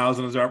 30. Fewer miles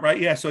in his arm, right?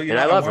 Yeah. So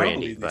I love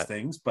Randy, these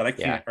things, but I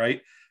can't,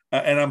 right?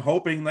 And I'm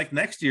hoping like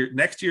next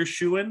year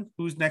shoo-in.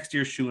 Who's next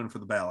year shoo-in for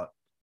the ballot?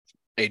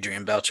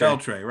 Adrian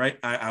Beltre, right?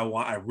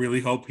 I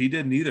really hope he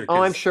didn't either.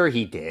 Oh, I'm sure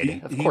he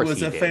did. Of course, he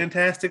was a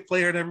fantastic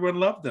player, and everyone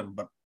loved him.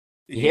 But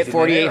he hit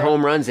 48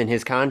 home runs in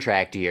his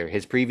contract year.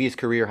 His previous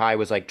career high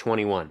was like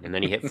 21, and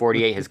then he hit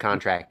 48 his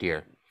contract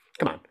year.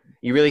 Come on.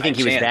 You really think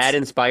he was that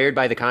inspired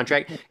by the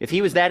contract? If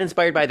he was that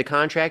inspired by the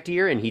contract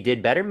year and he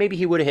did better, maybe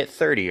he would have hit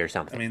 30 or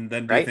something. I mean,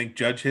 then do you think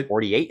Judge hit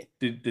 48?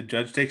 Did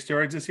Judge take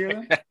steroids this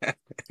year? Then?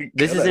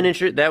 This is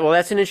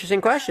that's an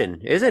interesting question,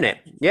 isn't it?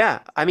 Yeah.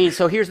 I mean,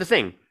 so here's the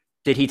thing.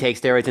 Did he take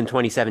steroids in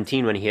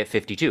 2017 when he hit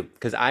 52?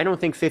 Because I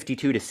don't think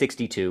 52 to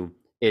 62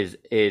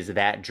 is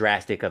that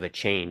drastic of a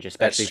change,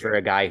 especially for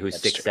a guy who's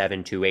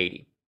 6'7",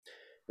 280,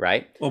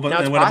 right? Well, but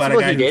then what about a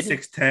guy who's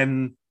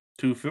 6'10",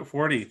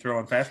 240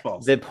 throwing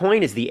fastballs? The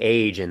point is the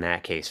age in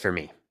that case for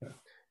me,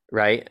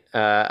 right?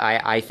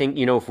 I think,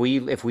 if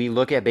we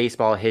look at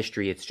baseball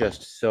history, it's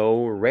just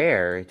so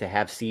rare to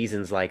have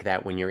seasons like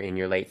that when you're in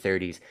your late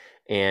 30s.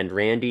 And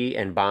Randy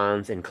and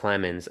Bonds and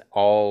Clemens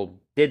all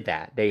did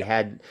that. They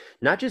had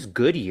not just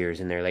good years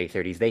in their late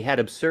 30s, they had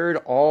absurd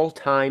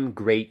all-time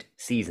great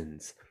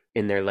seasons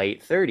in their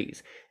late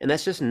 30s. And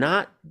that's just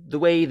not the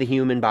way the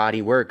human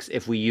body works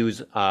if we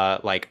use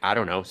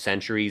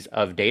centuries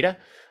of data,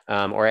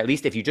 or at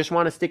least if you just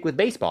want to stick with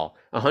baseball,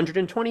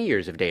 120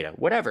 years of data,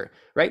 whatever,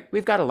 right?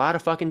 We've got a lot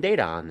of fucking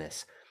data on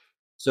this.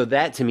 So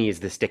that to me is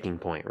the sticking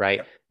point,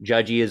 right?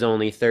 Yep. Judgy is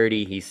only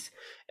 30. He's,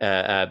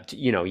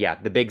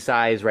 the big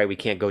size, right? We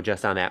can't go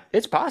just on that.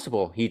 It's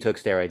possible he took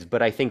steroids,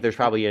 but I think there's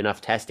probably enough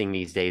testing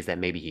these days that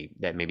maybe he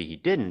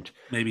didn't.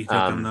 Maybe he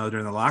took them though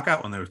during the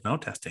lockout when there was no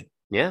testing.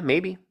 Yeah,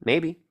 maybe.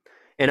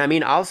 And I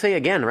mean, I'll say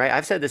again, right?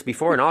 I've said this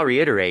before and I'll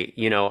reiterate,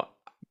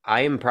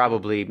 I am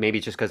probably, maybe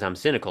just because I'm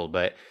cynical,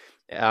 but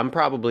I'm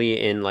probably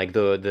in like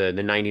the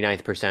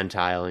 99th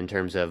percentile in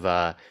terms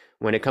of,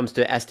 when it comes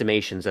to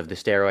estimations of the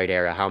steroid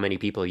era, how many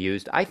people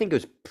used, I think it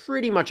was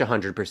pretty much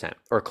 100%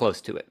 or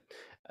close to it.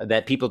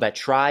 That people that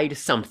tried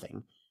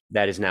something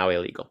that is now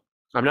illegal.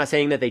 I'm not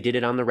saying that they did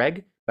it on the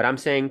reg, but I'm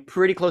saying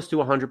pretty close to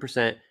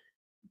 100%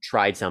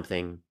 tried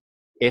something,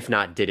 if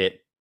not did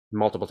it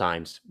multiple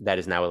times, that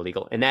is now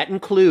illegal. And that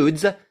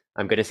includes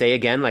I'm going to say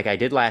again, like I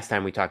did last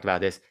time we talked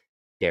about this,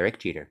 Derek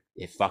Jeter.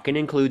 It fucking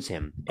includes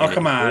him. Oh,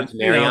 come on.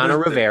 Mariano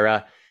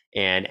Rivera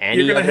and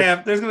any you're gonna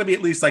have, there's going to be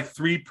at least like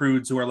 3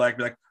 prudes who are like,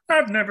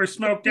 I've never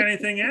smoked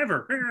anything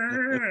ever.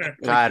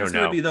 I don't know.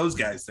 Going to be those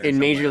guys there in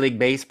somewhere. Major League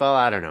Baseball.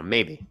 I don't know.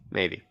 Maybe.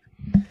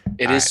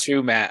 It is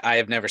true, Matt. I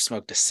have never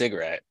smoked a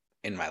cigarette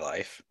in my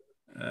life.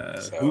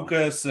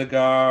 Hookah,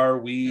 cigar,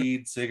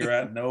 weed,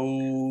 cigarette,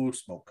 no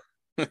smoke.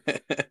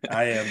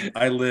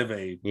 I live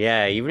a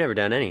you've never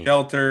done any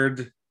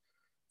sheltered,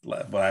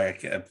 but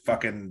I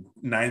fucking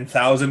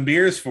 9,000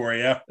 beers for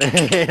you.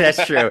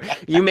 That's true.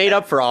 You made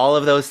up for all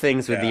of those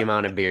things with the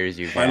amount of beers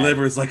you've had. My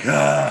liver's like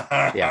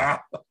yeah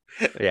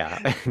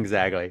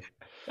exactly.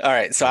 All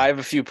right, so I have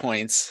a few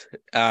points.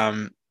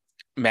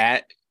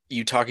 Matt,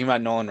 you talking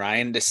about Nolan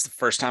Ryan, this is the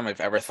first time I've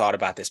ever thought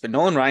about this, but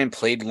Nolan Ryan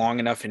played long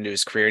enough into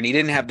his career, and he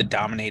didn't have the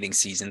dominating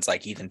seasons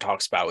like Ethan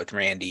talks about with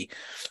Randy.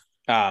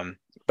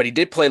 But he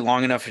did play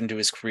long enough into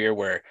his career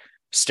where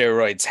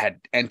steroids had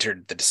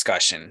entered the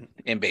discussion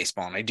in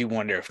baseball. And I do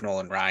wonder if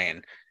Nolan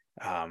Ryan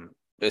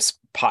is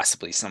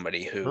possibly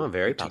somebody who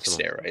very took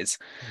possible. steroids.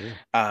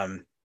 Yeah.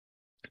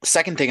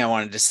 Second thing I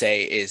wanted to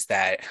say is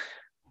that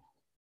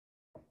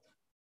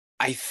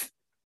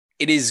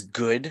it is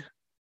good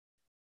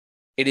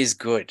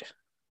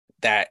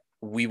that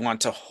we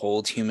want to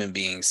hold human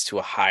beings to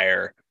a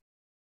higher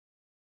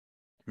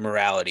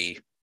morality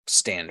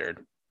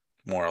standard,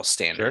 moral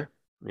standard.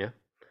 Sure. Yeah.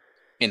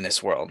 In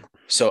this world.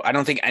 So I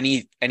don't think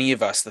any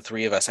of us, the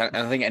three of us, I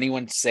don't think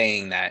anyone's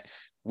saying that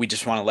we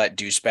just want to let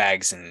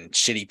douchebags and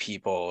shitty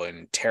people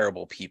and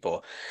terrible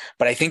people.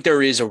 But I think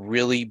there is a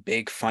really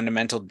big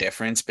fundamental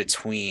difference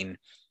between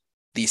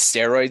the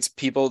steroids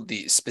people,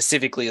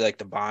 specifically like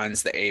the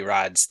Bonds, the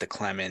A-Rods, the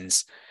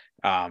Clemens,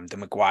 the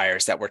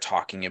McGuires that we're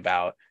talking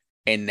about,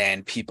 and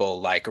then people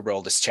like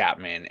Aroldis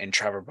Chapman and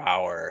Trevor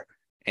Bauer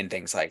and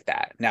things like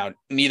that. Now,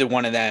 neither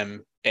one of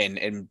them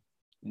and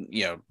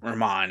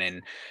Ramon,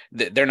 and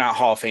they're not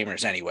Hall of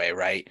Famers anyway,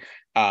 right?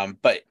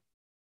 But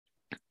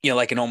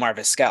like an Omar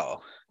Vizquel,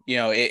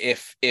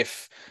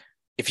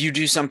 if you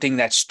do something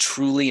that's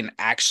truly and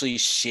actually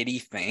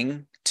shitty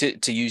thing,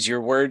 to use your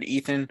word,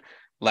 Ethan,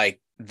 like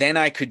then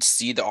I could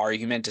see the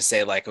argument to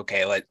say like,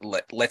 okay,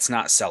 let's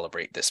not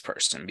celebrate this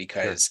person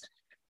because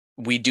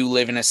we do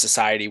live in a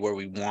society where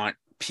we want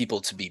people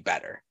to be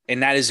better,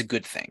 and that is a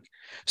good thing.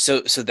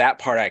 So that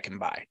part I can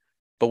buy.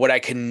 But what I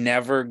can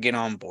never get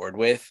on board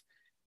with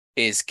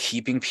is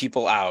keeping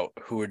people out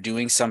who are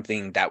doing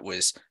something that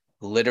was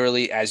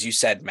literally, as you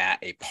said, Matt,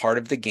 a part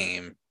of the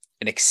game,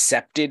 an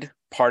accepted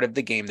part of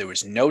the game. There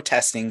was no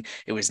testing.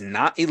 It was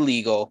not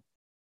illegal.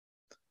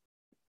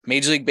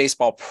 Major League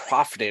Baseball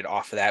profited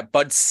off of that.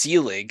 Bud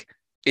Selig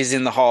is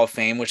in the Hall of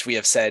Fame, which we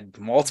have said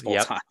multiple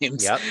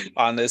times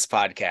on this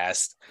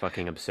podcast.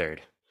 Fucking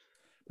absurd.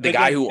 The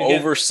guy who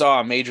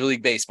oversaw Major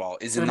League Baseball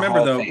is in the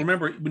Hall of Fame.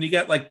 Remember when you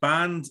get like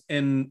Bonds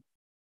and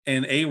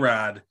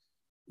A-Rod,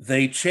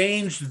 they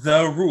changed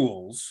the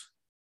rules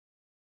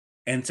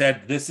and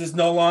said this is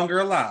no longer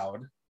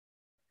allowed,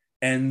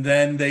 and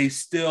then they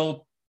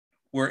still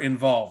were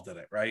involved in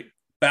it, right?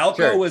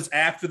 Balco was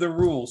after the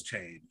rules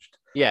changed.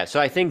 Yeah, so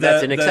I think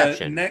that's an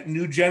exception.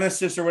 New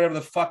Genesis or whatever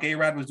the fuck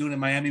A-Rod was doing in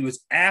Miami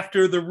was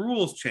after the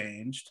rules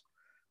changed,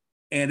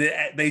 and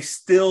they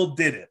still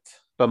did it.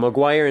 But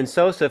McGuire and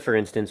Sosa, for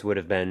instance, would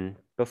have been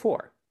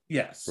before.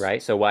 Yes.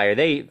 Right. So why are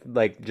they,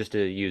 like, just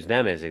to use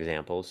them as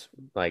examples,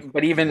 like,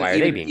 but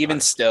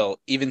even still,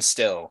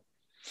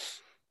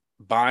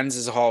 Bonds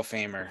is a Hall of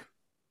Famer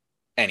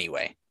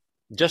anyway.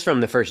 Just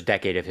from the first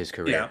decade of his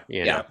career.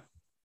 Yeah.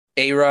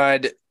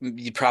 A-Rod,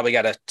 you probably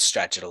got to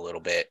stretch it a little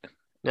bit.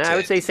 I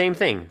would say same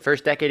thing.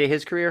 First decade of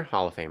his career,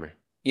 Hall of Famer.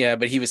 Yeah,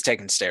 but he was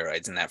taking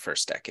steroids in that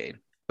first decade.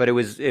 But it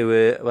was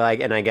like,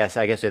 and I guess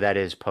that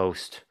is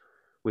post.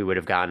 We would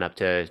have gotten up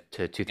to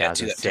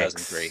 2006,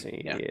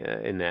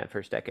 2003, in that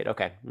first decade.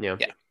 Okay,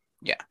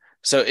 yeah.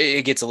 So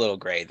it gets a little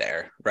gray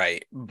there,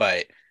 right?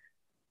 But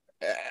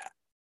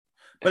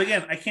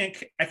again, I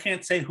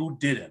can't say who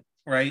didn't,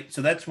 right?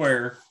 So that's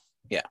where,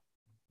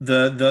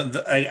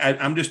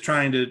 I'm just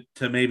trying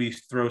to maybe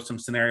throw some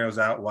scenarios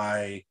out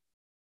why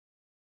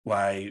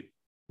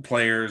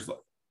players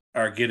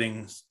are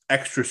getting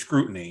extra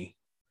scrutiny.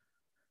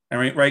 I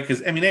mean, right?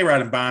 Because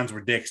A-Rod and Bonds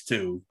were dicks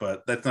too,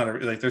 but that's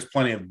not there's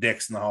plenty of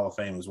dicks in the Hall of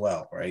Fame as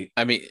well, right?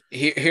 I mean,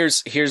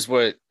 here's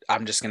what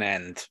I'm just gonna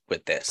end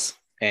with this,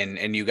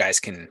 and you guys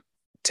can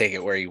take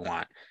it where you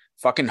want.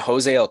 Fucking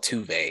Jose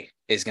Altuve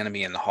is gonna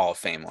be in the Hall of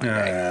Fame one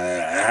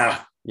day.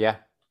 Yeah,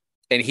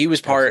 and he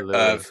was part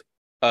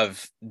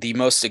of the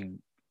most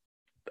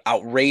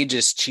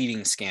outrageous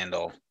cheating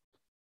scandal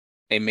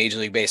in Major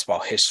League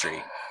Baseball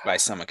history by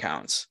some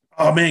accounts.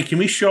 Oh man, can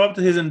we show up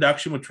to his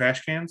induction with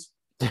trash cans?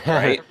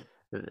 Right.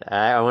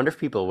 I wonder if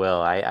people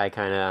will. I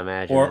kind of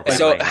imagine.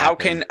 So how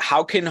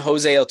can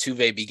Jose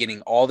Altuve be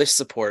getting all this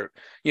support?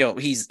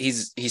 He's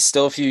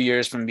still a few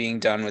years from being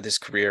done with his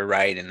career,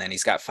 right? And then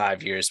he's got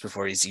 5 years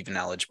before he's even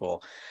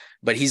eligible.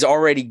 but he's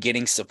already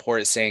getting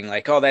support saying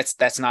like, oh,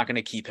 that's not going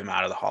to keep him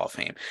out of the Hall of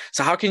Fame.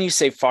 So how can you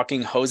say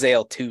fucking Jose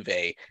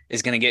Altuve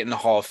is going to get in the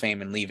Hall of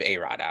Fame and leave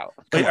A-Rod out?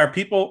 Wait, are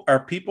people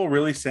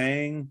really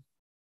saying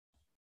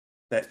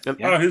that? Yeah.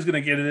 Oh, who's going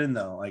to get it in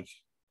though? Like,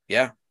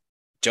 yeah,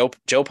 Joe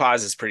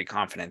Paz is pretty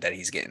confident that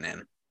he's getting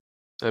in.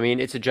 I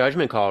mean, it's a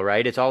judgment call,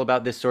 right? It's all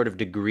about this sort of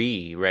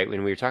degree, right?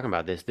 When we were talking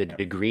about this, the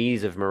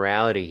degrees of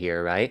morality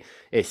here, right?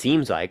 It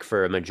seems like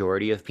for a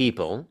majority of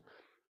people,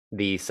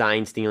 the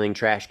sign stealing,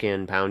 trash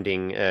can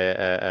pounding,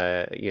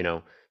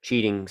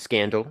 cheating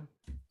scandal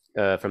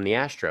from the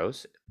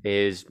Astros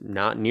is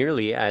not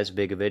nearly as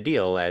big of a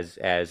deal as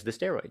the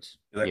steroids.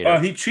 Like, oh,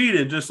 he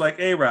cheated just like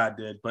A-Rod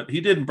did, but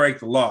he didn't break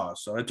the law,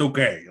 so it's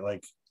okay.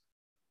 Like,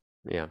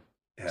 yeah.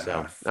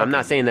 So I'm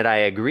not saying that I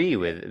agree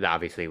with,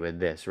 obviously, with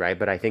this, right?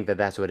 But I think that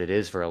that's what it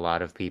is for a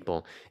lot of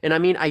people. And I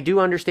mean, I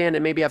do understand,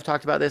 and maybe I've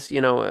talked about this,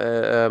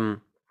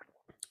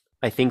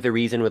 I think the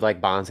reason with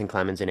like Bonds and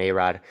Clemens and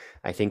A-Rod,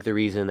 I think the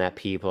reason that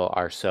people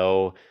are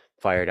so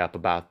fired up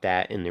about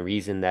that and the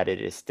reason that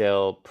it is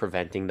still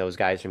preventing those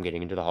guys from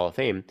getting into the Hall of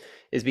Fame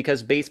is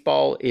because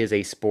baseball is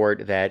a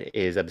sport that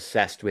is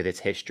obsessed with its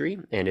history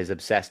and is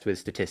obsessed with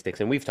statistics.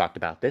 And we've talked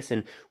about this,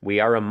 and we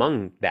are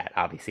among that,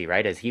 obviously,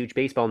 right? As huge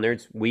baseball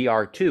nerds, we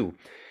are too.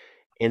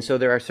 And so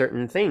there are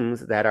certain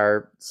things that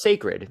are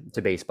sacred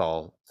to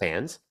baseball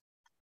fans.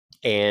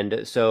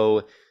 And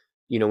so,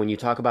 when you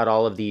talk about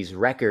all of these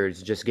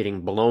records just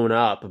getting blown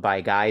up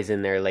by guys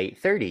in their late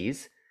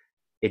 30s,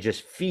 it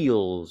just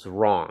feels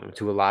wrong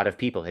to a lot of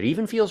people. It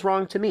even feels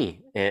wrong to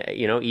me,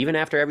 even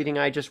after everything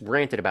I just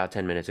ranted about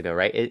 10 minutes ago,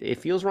 right? It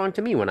feels wrong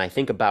to me when I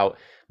think about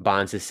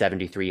Bonds'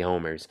 73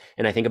 homers,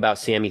 and I think about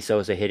Sammy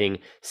Sosa hitting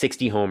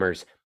 60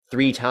 homers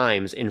 3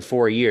 times in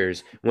 4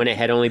 years when it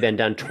had only been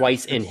done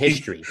twice in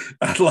history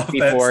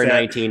before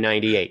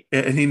 1998.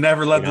 And he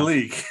never led the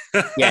league.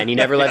 Yeah, and he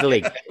never led the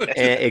league.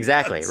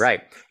 Exactly,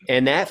 right.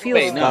 And that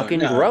feels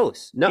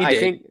gross. No, I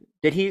think,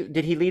 did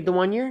he lead the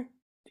one year?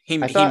 He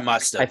must have.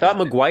 I thought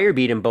McGwire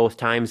beat him both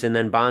times and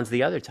then Bonds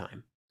the other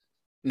time.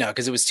 No,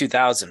 because it was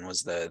 2000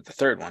 was the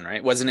third one,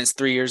 right? Wasn't it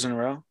 3 years in a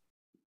row?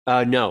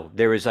 No,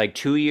 there was like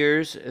 2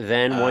 years,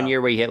 then 1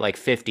 year where he hit like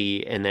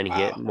 50, and then he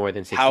hit more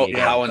than 60.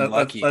 How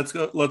unlucky! Let's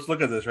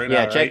look at this right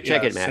now. Yeah,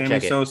 check it, Matt. Sammy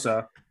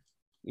Sosa.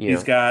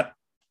 He's got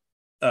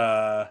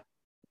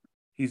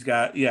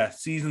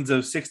seasons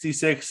of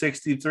 66,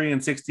 63,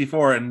 and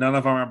 64, and none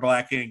of them are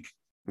black ink.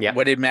 Yeah.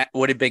 What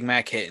did Big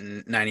Mac hit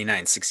in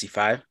 99?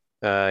 65?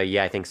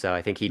 Yeah, I think so.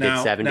 I think he did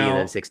 70 and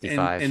then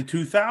 65. In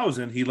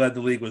 2000, he led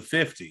the league with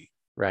 50.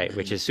 Right,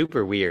 which is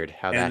super weird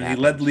how that happened. And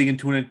he led the league in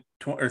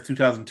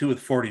 2002 with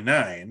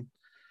 49,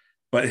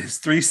 but his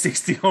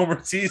 360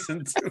 homer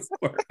seasons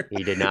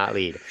he did not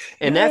lead.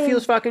 And that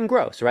feels fucking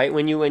gross, right?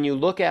 When you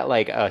look at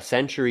like a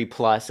century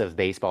plus of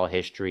baseball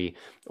history,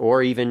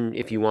 or even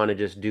if you want to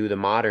just do the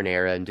modern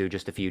era and do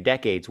just a few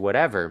decades,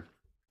 whatever,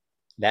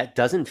 that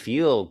doesn't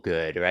feel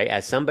good, right?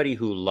 As somebody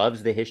who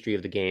loves the history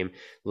of the game,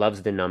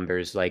 loves the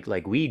numbers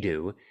like we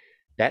do,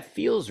 that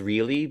feels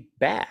really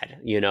bad,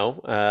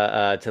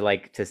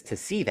 to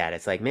see that.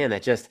 It's like, man,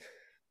 that just,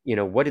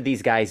 what did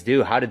these guys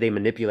do? How did they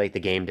manipulate the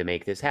game to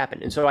make this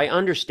happen? And so I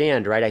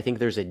understand, right? I think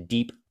there's a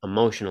deep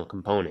emotional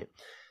component,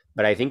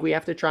 but I think we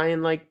have to try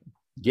and like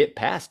get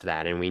past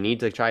that. And we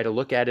need to try to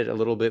look at it a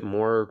little bit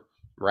more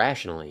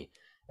rationally.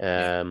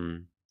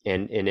 And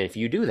if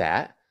you do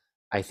that,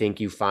 I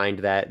think you find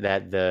that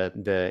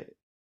the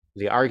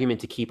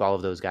argument to keep all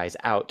of those guys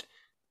out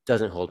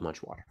doesn't hold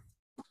much water.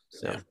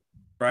 So yeah.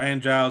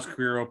 Brian Giles'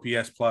 career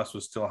OPS plus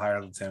was still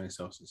higher than Sammy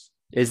Sosa's.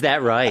 Is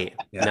that right?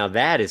 Yeah. Now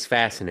that is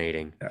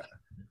fascinating. Yeah.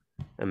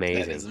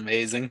 Amazing. That is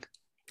amazing.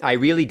 I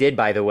really did,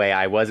 by the way.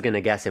 I was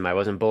gonna guess him. I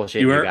wasn't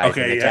bullshitting you guys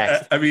in the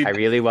text. I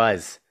really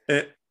was.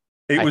 I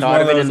was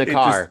thought of it in the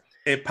car.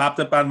 It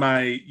popped up on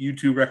my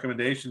YouTube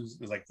recommendations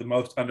as like the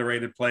most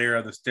underrated player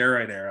of the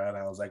steroid era, and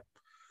I was like,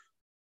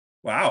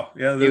 wow.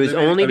 Yeah. It was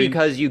only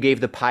because you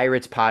gave the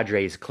Pirates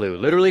Padres clue.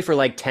 Literally for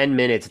like 10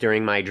 minutes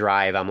during my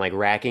drive, I'm like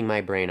racking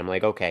my brain. I'm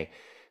like, okay,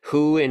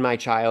 who in my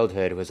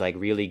childhood was like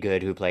really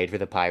good who played for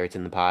the Pirates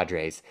and the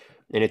Padres?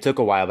 And it took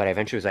a while, but I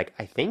eventually was like,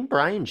 I think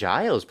Brian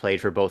Giles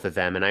played for both of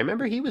them. And I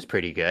remember he was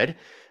pretty good.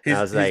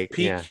 His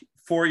peak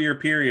 4-year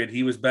period,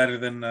 he was better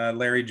than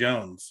Larry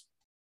Jones.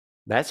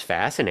 That's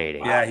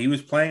fascinating. Yeah, he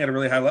was playing at a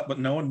really high level, but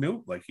no one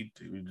knew. Like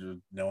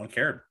no one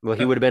cared. Well,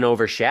 he would have been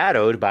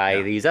overshadowed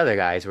by these other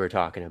guys we're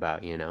talking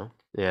about.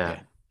 Yeah.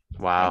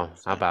 Wow.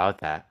 How about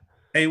that?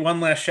 Hey,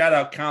 one last shout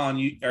out,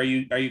 Colin. Are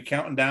you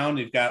counting down?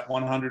 You've got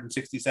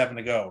 167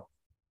 to go.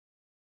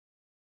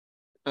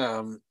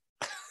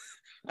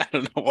 I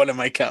don't know. What am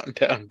I counting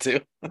down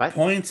to?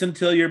 Points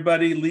until your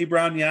buddy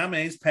LeBron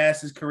James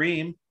passes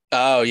Kareem.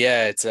 Oh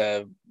yeah, it's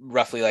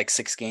roughly like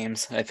 6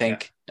 games, I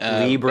think.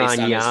 LeBron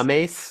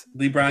James.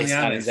 LeBron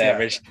James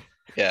average.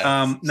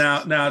 Yeah.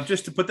 Now,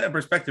 just to put that in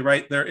perspective,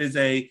 right? There is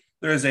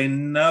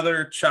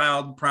another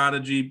child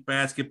prodigy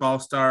basketball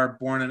star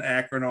born in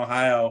Akron,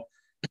 Ohio,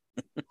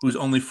 who's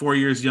only 4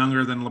 years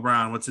younger than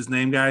LeBron. What's his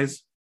name,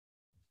 guys?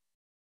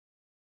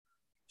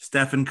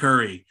 Stephen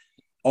Curry.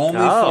 Only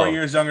 4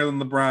 years younger than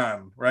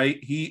LeBron, right?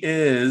 He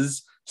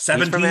is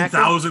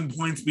 17,000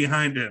 points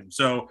behind him.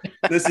 So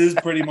this is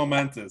pretty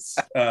momentous,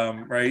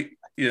 right?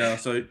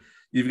 So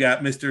you've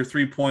got Mr.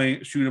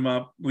 3-point, shoot him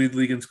up, lead the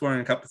league in scoring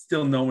a cup,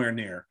 still nowhere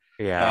near.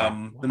 Yeah.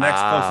 The next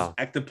closest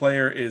active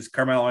player is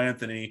Carmelo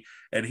Anthony,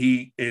 and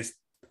he is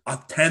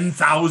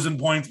 10,000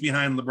 points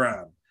behind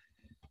LeBron.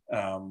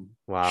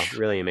 Wow,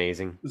 really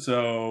amazing.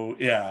 So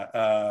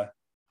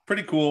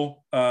pretty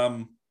cool.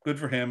 Good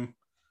for him.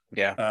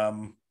 Yeah.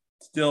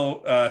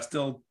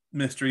 Still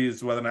mystery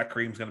is whether or not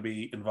Kareem's going to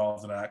be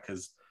involved in that,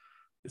 because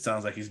it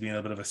sounds like he's being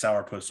a bit of a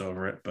sourpuss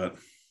over it. But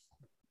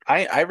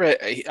I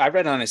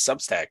read on his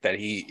Substack that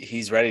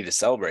he's ready to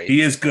celebrate.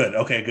 He is good.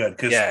 Okay, good.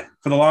 Because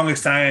for the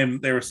longest time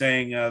they were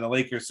saying the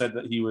Lakers said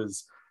that he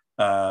was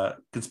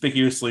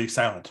conspicuously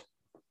silent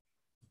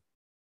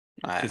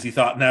because he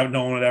thought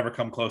no one would ever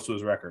come close to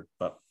his record.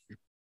 But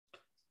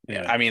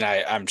yeah, I mean,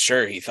 I'm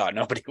sure he thought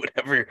nobody would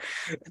ever.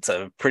 It's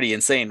a pretty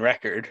insane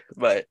record,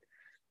 but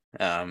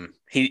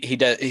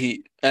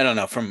he I don't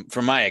know, from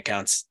my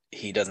accounts,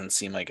 he doesn't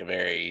seem like a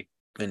very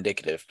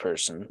vindictive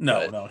person.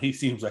 No, he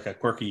seems like a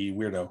quirky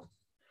weirdo.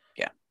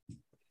 Yeah,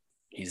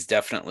 he's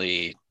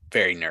definitely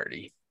very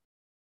nerdy.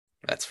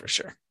 That's for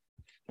sure,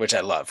 which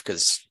I love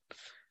because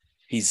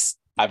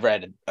I've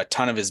read a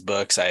ton of his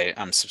books.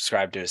 I'm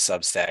subscribed to his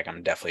Substack.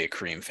 I'm definitely a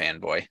Kareem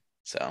fanboy.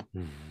 So,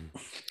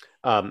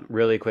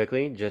 really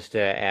quickly, just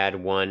to add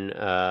one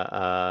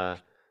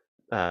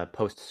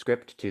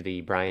postscript to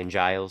the Brian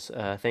Giles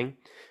thing.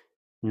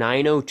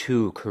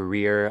 902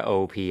 career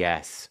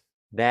OPS.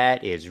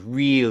 That is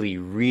really,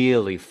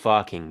 really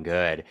fucking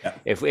good. Yeah.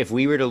 If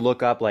we were to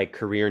look up like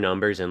career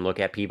numbers and look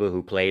at people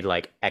who played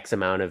like X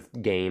amount of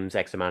games,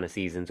 X amount of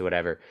seasons,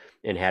 whatever,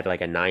 and had like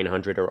a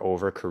 900 or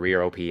over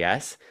career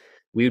OPS,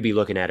 we would be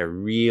looking at a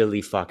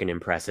really fucking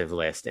impressive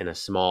list, and a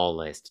small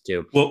list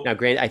too. Well, now,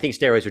 granted, I think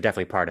steroids were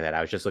definitely part of that.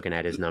 I was just looking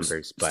at his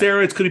numbers. But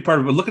steroids could be part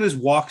of it, but look at his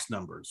walks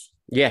numbers.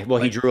 Yeah,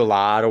 well, he drew a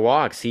lot of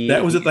walks.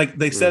 That was it. Like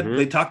they said,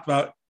 they talked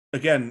about,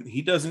 again,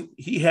 he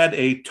had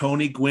a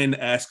Tony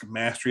Gwynn-esque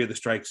mastery of the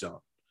strike zone,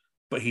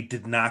 but he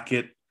did not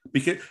get,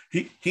 because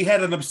he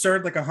had an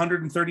absurd like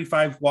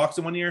 135 walks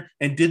in 1 year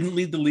and didn't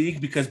lead the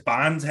league because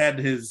Bonds had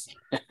his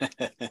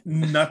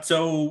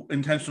nutso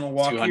intentional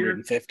walk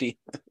 250.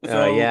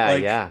 So,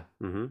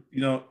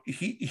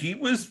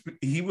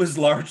 he was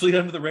largely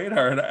under the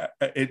radar, and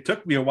it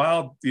took me a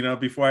while,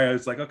 before I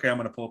was like, okay, I'm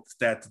going to pull up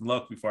the stats and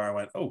look, before I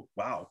went, oh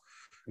wow,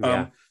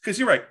 because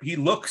you're right, he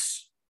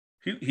looks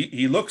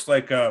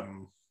like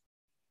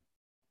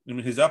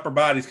his upper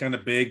body's kind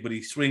of big, but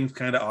he swings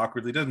kind of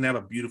awkwardly. He doesn't have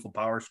a beautiful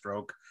power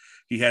stroke.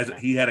 He had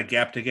a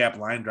gap to gap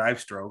line drive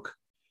stroke.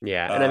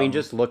 Yeah, and I mean,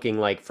 just looking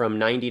like from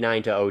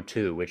 99 to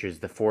 02, which is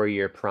the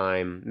 4-year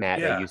prime,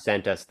 Matt, that you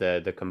sent us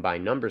the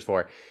combined numbers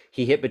for,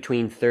 he hit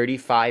between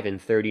 35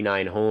 and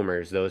 39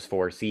 homers those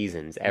 4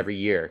 seasons every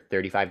year,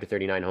 35 to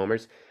 39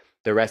 homers.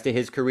 The rest of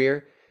his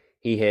career,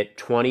 he hit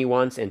 20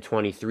 once and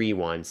 23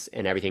 once,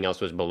 and everything else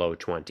was below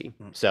 20.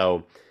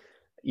 So,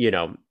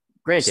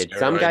 granted,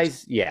 some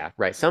guys,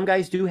 some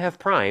guys do have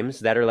primes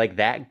that are like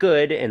that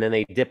good, and then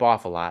they dip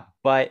off a lot,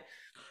 but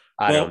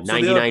I don't know,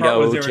 99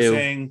 to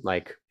 02,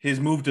 like his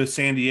move to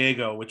San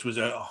Diego, which was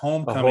a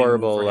homecoming, a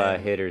horrible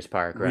hitter's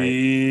park, right?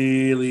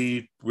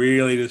 Really,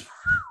 really just.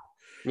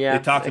 Yeah,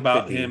 they talked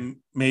about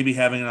him maybe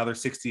having another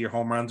 60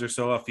 home runs or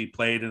so if he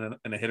played in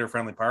a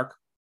hitter-friendly park.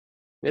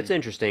 It's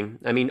interesting.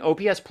 I mean,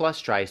 OPS Plus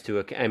tries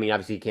to. I mean,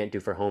 obviously, you can't do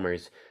for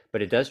homers,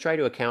 but it does try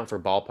to account for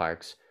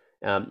ballparks.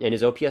 And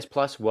his OPS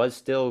Plus was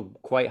still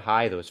quite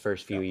high those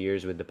first few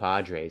years with the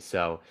Padres.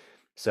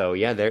 So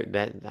yeah,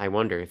 that I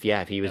wonder if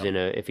he was in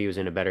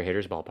a better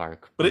hitter's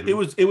ballpark. But it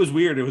was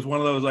weird. It was one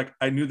of those, like,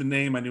 I knew the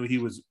name, I knew he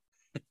was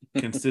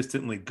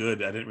consistently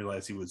good. I didn't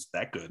realize he was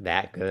that good.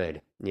 That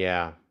good,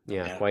 yeah,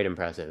 quite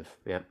impressive.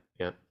 Yeah.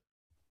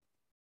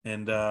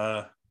 And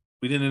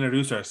we didn't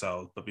introduce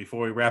ourselves, but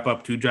before we wrap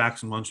up, 2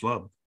 jocks and 1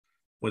 schlub.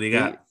 What do you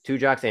got? 2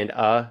 jocks and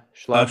a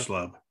schlub. A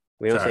schlub.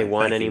 We don't say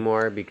one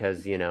anymore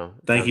because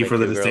Thank you for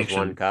the distinction.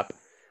 1 cup.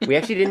 We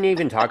actually didn't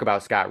even talk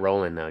about Scott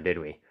Rowland, though, did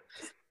we?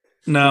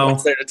 No.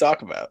 What's there to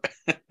talk about?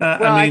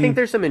 I think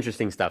there's some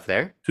interesting stuff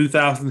there.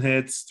 2,000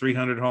 hits,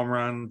 300 home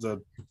runs, a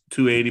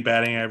 280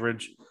 batting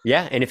average.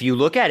 Yeah, and if you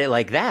look at it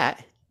like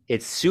that,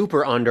 it's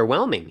super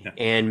underwhelming. Yeah.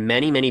 And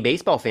many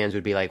baseball fans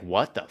would be like,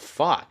 what the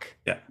fuck?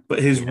 Yeah, but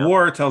his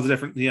WAR tells a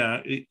different.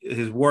 Yeah,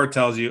 his WAR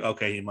tells you,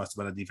 okay, he must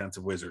have been a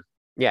defensive wizard.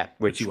 Yeah,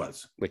 which he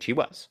was.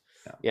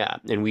 Yeah,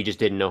 and we just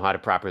didn't know how to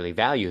properly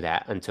value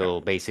that until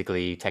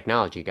basically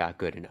technology got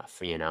good enough,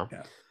 Yeah.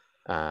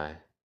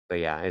 But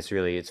yeah,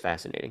 it's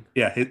fascinating.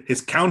 Yeah,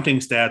 his counting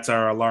stats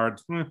are a large.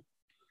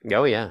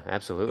 Oh yeah,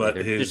 absolutely.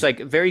 But just like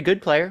very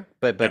good player,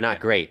 but not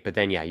great. But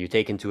then you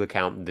take into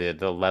account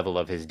the level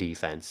of his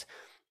defense.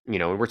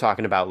 We're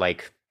talking about,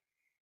 like,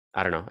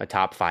 I don't know, a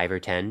top 5 or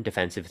 10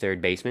 defensive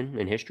third baseman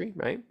in history,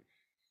 right?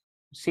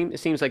 It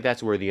seems like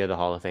that's worthy of the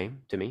Hall of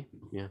Fame to me.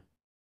 Yeah.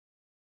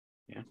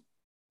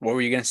 What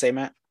were you gonna say,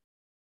 Matt?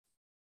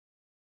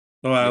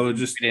 Oh, I was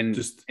just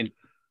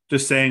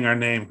saying our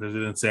name because we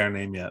didn't say our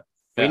name yet.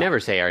 We never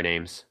say our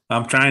names.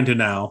 I'm trying to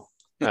now.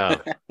 Oh,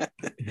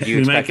 you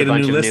expect a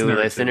bunch of new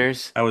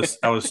listeners? I was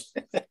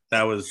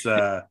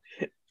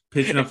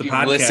pitching up the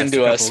podcast. Listened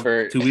to us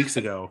for 2 weeks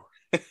ago.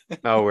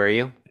 Oh, were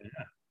you?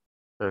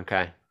 Yeah.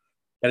 Okay.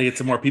 Got to get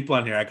some more people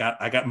on here.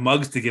 I got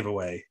mugs to give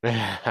away.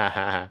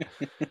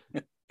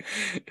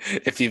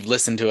 If you've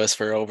listened to us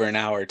for over an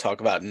hour,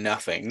 talk about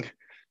nothing.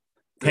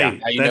 Hey,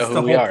 that's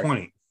the whole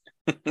point.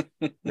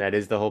 That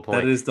is the whole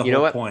point. That is the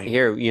whole point.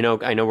 Here,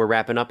 I know we're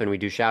wrapping up and we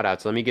do shout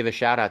outs. Let me give a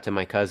shout out to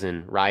my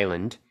cousin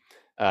Ryland.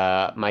 One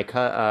of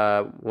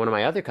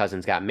my other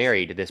cousins got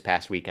married this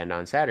past weekend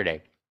on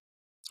Saturday.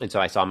 And so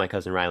I saw my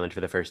cousin Ryland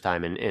for the first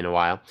time in a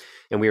while,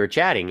 and we were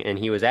chatting, and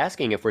he was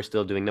asking if we're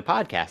still doing the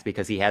podcast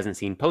because he hasn't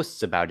seen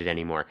posts about it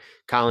anymore.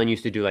 Colin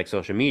used to do like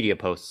social media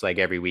posts like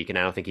every week, and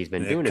I don't think he's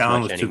been doing as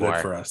much anymore. Too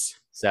good for us.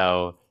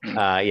 So,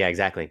 yeah,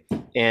 exactly.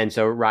 And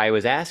so Rye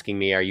was asking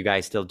me, "Are you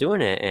guys still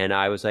doing it?" And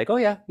I was like, "Oh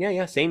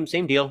yeah, same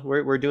deal.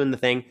 We're doing the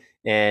thing."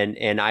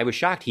 And I was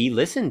shocked he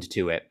listened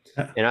to it,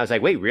 and I was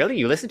like, "Wait, really?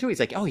 You listened to it?" He's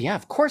like, "Oh yeah,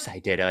 of course I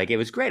did. Like it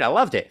was great. I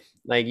loved it.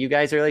 Like you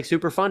guys are like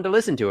super fun to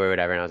listen to or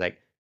whatever." And I was like,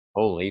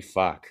 holy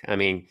fuck. I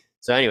mean,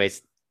 so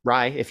anyways,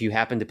 Rye, if you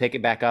happen to pick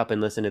it back up and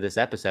listen to this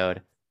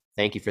episode,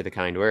 thank you for the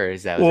kind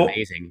words. That was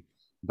amazing.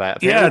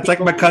 But yeah, it's like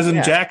my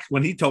cousin Jack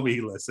when he told me he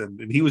listened,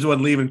 and he was the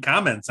one leaving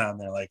comments on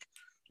there like,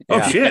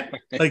 oh shit,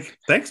 like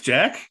thanks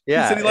Jack.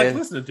 Yeah, he said he liked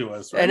listening to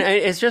us, right? And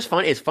it's just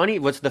fun. It's funny.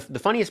 What's the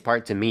funniest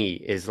part to me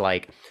is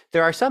like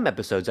there are some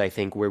episodes I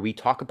think where we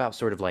talk about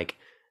sort of like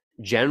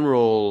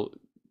general,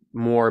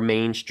 more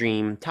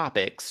mainstream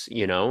topics,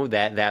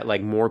 that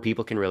like more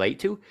people can relate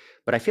to.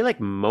 But I feel like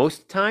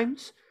most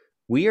times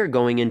we are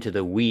going into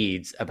the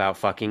weeds about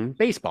fucking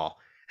baseball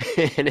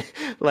and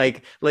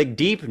like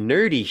deep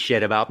nerdy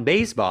shit about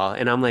baseball.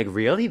 And I'm like,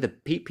 really? The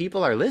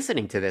people are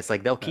listening to this.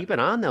 Like they'll keep it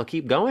on, they'll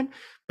keep going.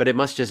 But it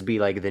must just be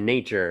like the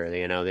nature of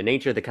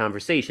the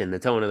conversation, the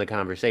tone of the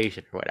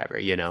conversation or whatever,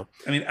 I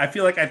mean, I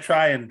feel like I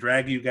try and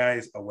drag you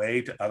guys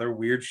away to other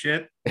weird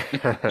shit.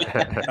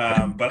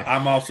 But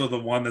I'm also the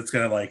one that's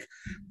going to like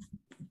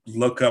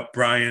look up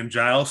Brian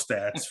Giles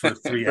stats for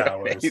 3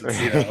 hours.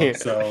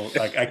 So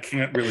like I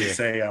can't really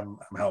say I'm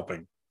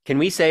helping. Can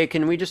we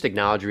just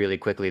acknowledge really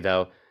quickly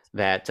though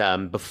that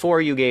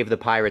before you gave the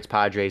Pirates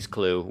Padres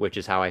clue, which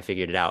is how I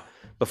figured it out,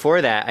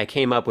 before that I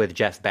came up with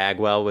Jeff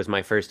Bagwell was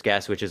my first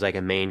guess, which is like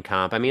a main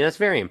comp. I mean, that's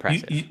very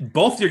impressive.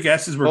 Both your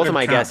guesses were both good of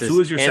my comps. guesses. Who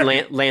was your and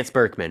second? Lance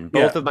Berkman.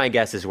 Both of my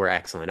guesses were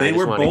excellent. They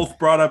were both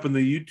brought up in the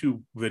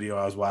YouTube video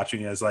I was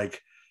watching as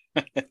like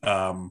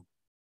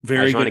very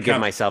I just good. Want to give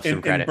myself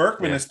some credit. And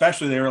Berkman,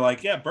 especially, they were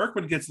like, yeah,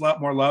 Berkman gets a lot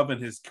more love,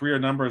 and his career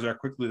numbers are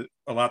quickly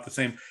a lot the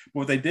same.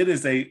 What they did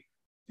is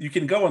you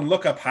can go and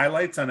look up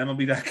highlights on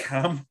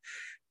MLB.com,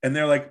 and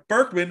they're like,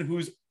 Berkman,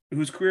 whose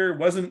career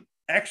wasn't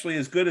actually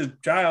as good as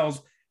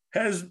Giles,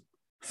 has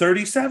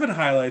 37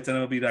 highlights on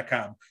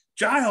MLB.com.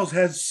 Giles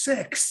has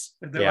 6.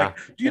 And they're like,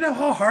 do you know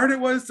how hard it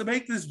was to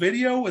make this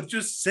video with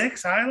just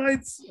 6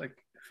 highlights? Like.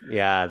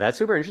 Yeah, that's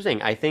super interesting.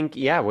 I think,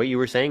 what you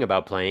were saying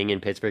about playing in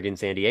Pittsburgh and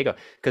San Diego,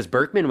 because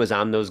Berkman was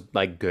on those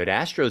like good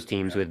Astros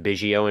teams with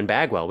Biggio and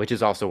Bagwell, which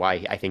is also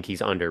why I think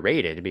he's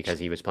underrated because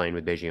he was playing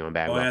with Biggio and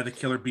Bagwell. Oh yeah, the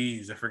Killer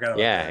Bees. I forgot about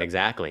that. Yeah,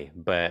 exactly.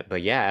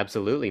 But yeah,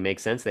 absolutely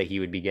makes sense that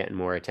he would be getting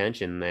more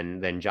attention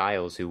than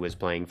Giles, who was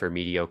playing for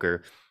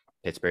mediocre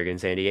Pittsburgh and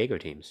San Diego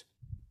teams.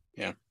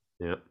 Yeah.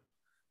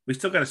 We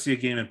still got to see a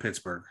game in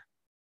Pittsburgh.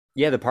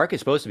 Yeah, the park is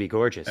supposed to be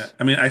gorgeous.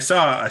 I mean, I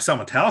saw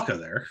Metallica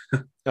there.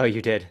 Oh,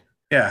 you did?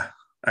 Yeah,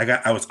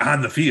 I was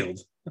on the field.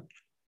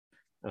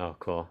 Oh,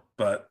 cool.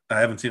 But I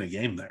haven't seen a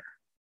game there.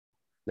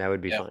 That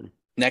would be fun.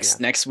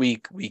 Next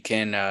week we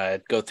can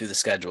go through the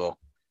schedule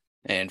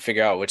and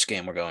figure out which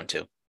game we're going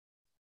to.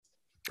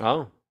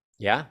 Oh,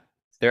 yeah.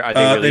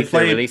 They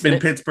play in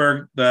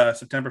Pittsburgh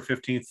September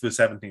 15th to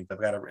 17th.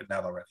 I've got it written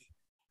out already.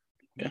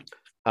 Yeah.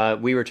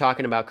 We were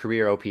talking about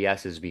career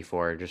OPSs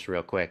before, just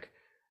real quick.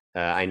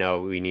 I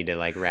know we need to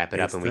like wrap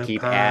it up, and we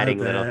keep adding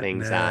little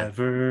things on.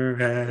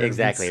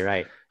 Exactly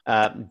right.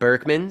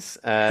 Berkman's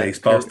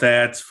baseball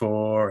stats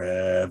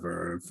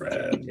forever,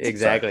 friends.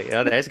 Exactly.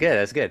 Oh, that's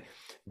good.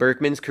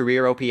 Berkman's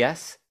career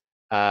OPS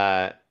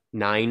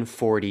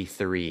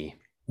 943.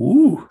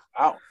 Ooh,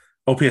 wow.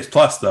 OPS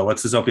plus though.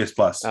 What's his OPS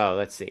plus? Oh,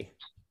 let's see.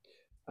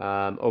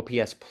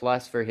 OPS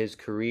plus for his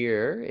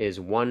career is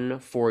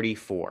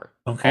 144.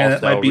 Okay, also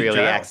that might be really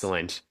Giles.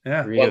 Excellent.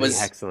 Yeah, really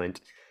excellent.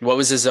 What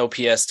was his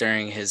OPS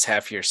during his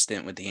half-year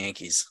stint with the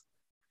Yankees?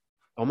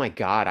 Oh my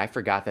God, I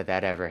forgot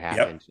that ever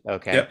happened. Yep.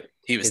 Okay. Yep.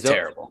 He was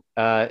terrible.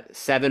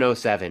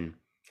 707.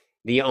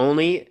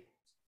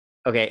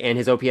 And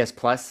his OPS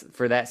plus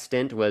for that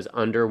stint was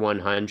under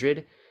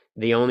 100.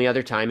 The only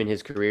other time in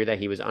his career that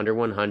he was under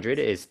 100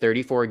 is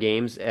 34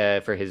 games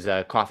for his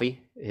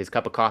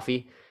cup of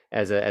coffee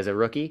as a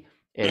rookie,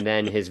 and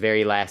then his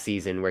very last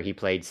season where he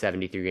played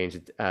 73 games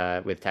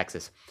with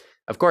Texas.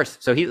 Of course,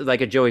 so he's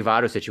like a Joey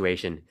Votto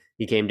situation.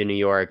 He came to New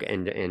York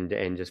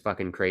and just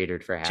fucking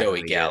cratered for half.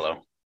 Joey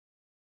Gallo.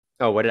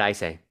 Oh, what did I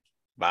say?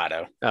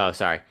 Votto. Oh,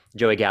 sorry.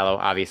 Joey Gallo,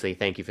 obviously.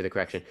 Thank you for the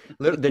correction.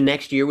 The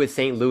next year with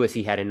St. Louis,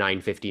 he had a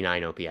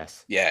 959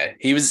 OPS. Yeah,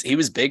 he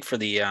was big for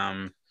the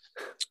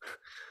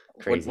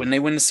when they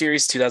win the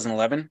series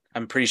 2011.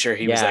 I'm pretty sure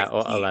he was like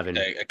 11,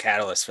 a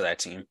catalyst for that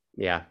team.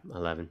 Yeah,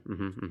 11.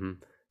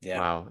 Yeah.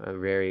 Wow,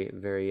 very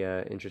very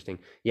interesting.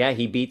 Yeah,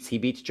 he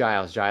beats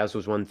Giles. Giles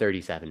was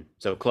 137,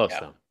 so close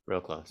though,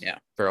 real close. Yeah,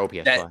 for OPS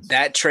plus.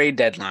 That trade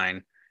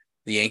deadline,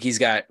 the Yankees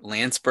got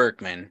Lance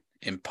Berkman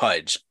and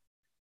Pudge,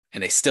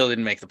 and they still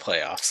didn't make the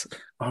playoffs.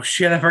 Oh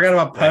shit, I forgot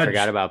about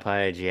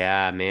Pudge.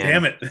 Yeah, man.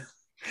 Damn it.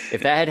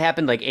 If that had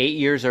happened like 8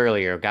 years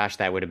earlier, gosh,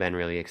 that would have been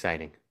really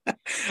exciting.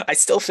 I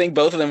still think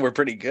both of them were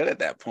pretty good at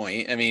that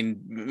point. I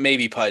mean,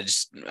 maybe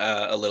Pudge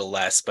a little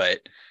less, but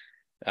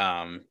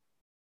was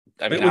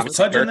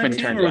Pudge on that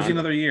team or was he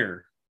another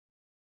year?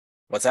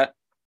 What's that?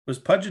 Was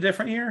Pudge a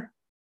different year?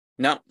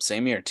 No,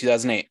 same year,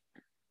 2008.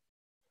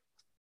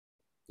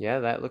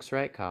 Yeah, that looks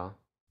right, Kyle.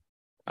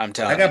 I'm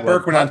telling you. I got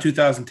Berkman on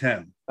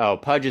 2010. Oh,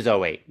 Pudge is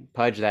 08.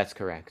 Pudge, that's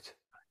correct.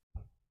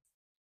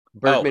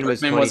 Berkman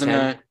was 2010. Wasn't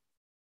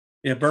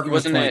Berkman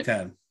was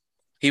 2010.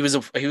 He was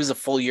a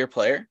full year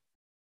player?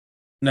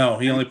 No,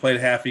 he only played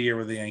half a year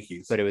with the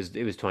Yankees. But it was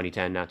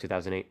 2010, not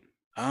 2008.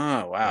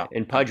 Oh, wow.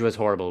 And Pudge was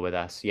horrible with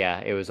us.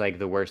 Yeah, it was like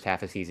the worst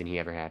half a season he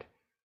ever had.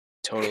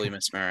 Totally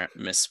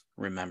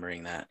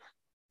misremembering that.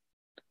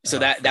 So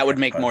that would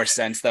make more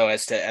sense though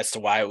as to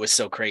why it was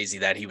so crazy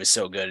that he was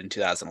so good in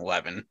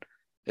 2011.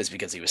 Is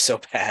because he was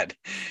so bad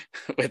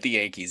with the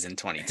Yankees in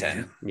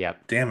 2010.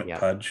 Yep. Damn it,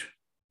 Pudge.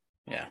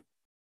 Yeah.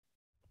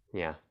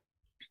 Yeah.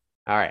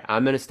 All right,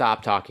 I'm going to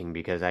stop talking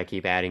because I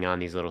keep adding on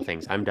these little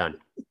things. I'm done.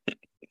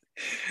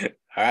 All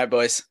right,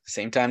 boys.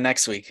 Same time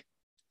next week.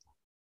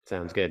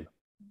 Sounds good.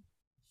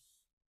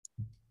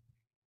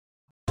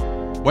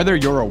 Whether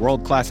you're a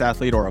world-class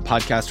athlete or a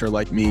podcaster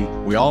like me,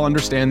 we all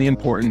understand the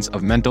importance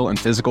of mental and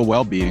physical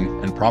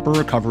well-being and proper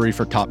recovery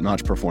for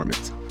top-notch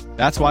performance.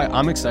 That's why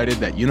I'm excited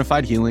that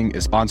Unified Healing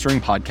is sponsoring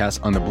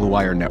podcasts on the Blue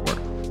Wire Network.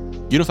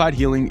 Unified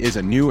Healing is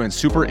a new and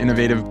super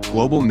innovative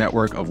global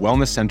network of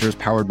wellness centers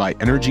powered by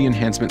Energy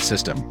Enhancement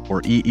System,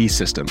 or EE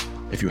System.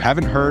 If you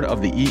haven't heard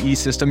of the EE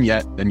System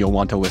yet, then you'll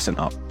want to listen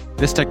up.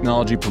 This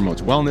technology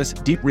promotes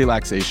wellness, deep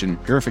relaxation,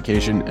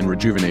 purification, and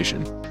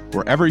rejuvenation.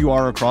 Wherever you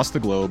are across the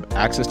globe,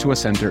 access to a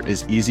center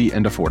is easy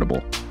and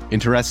affordable.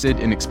 Interested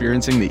in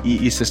experiencing the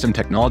EE System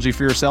technology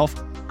for yourself?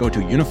 Go to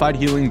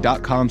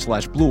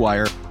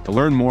unifiedhealing.com/bluewire to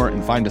learn more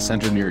and find a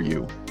center near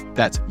you.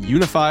 That's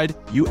unified,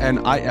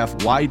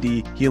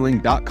 UNIFYD,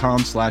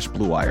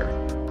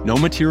 healing.com/bluewire. No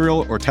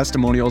material or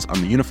testimonials on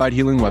the Unified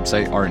Healing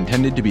website are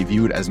intended to be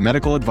viewed as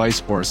medical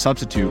advice or a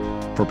substitute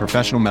for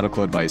professional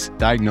medical advice,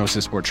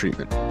 diagnosis, or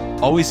treatment.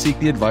 Always seek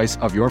the advice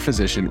of your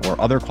physician or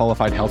other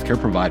qualified healthcare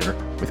provider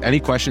with any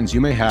questions you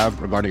may have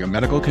regarding a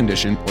medical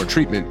condition or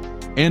treatment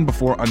and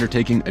before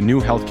undertaking a new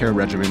healthcare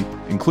regimen,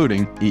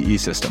 including EE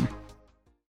System.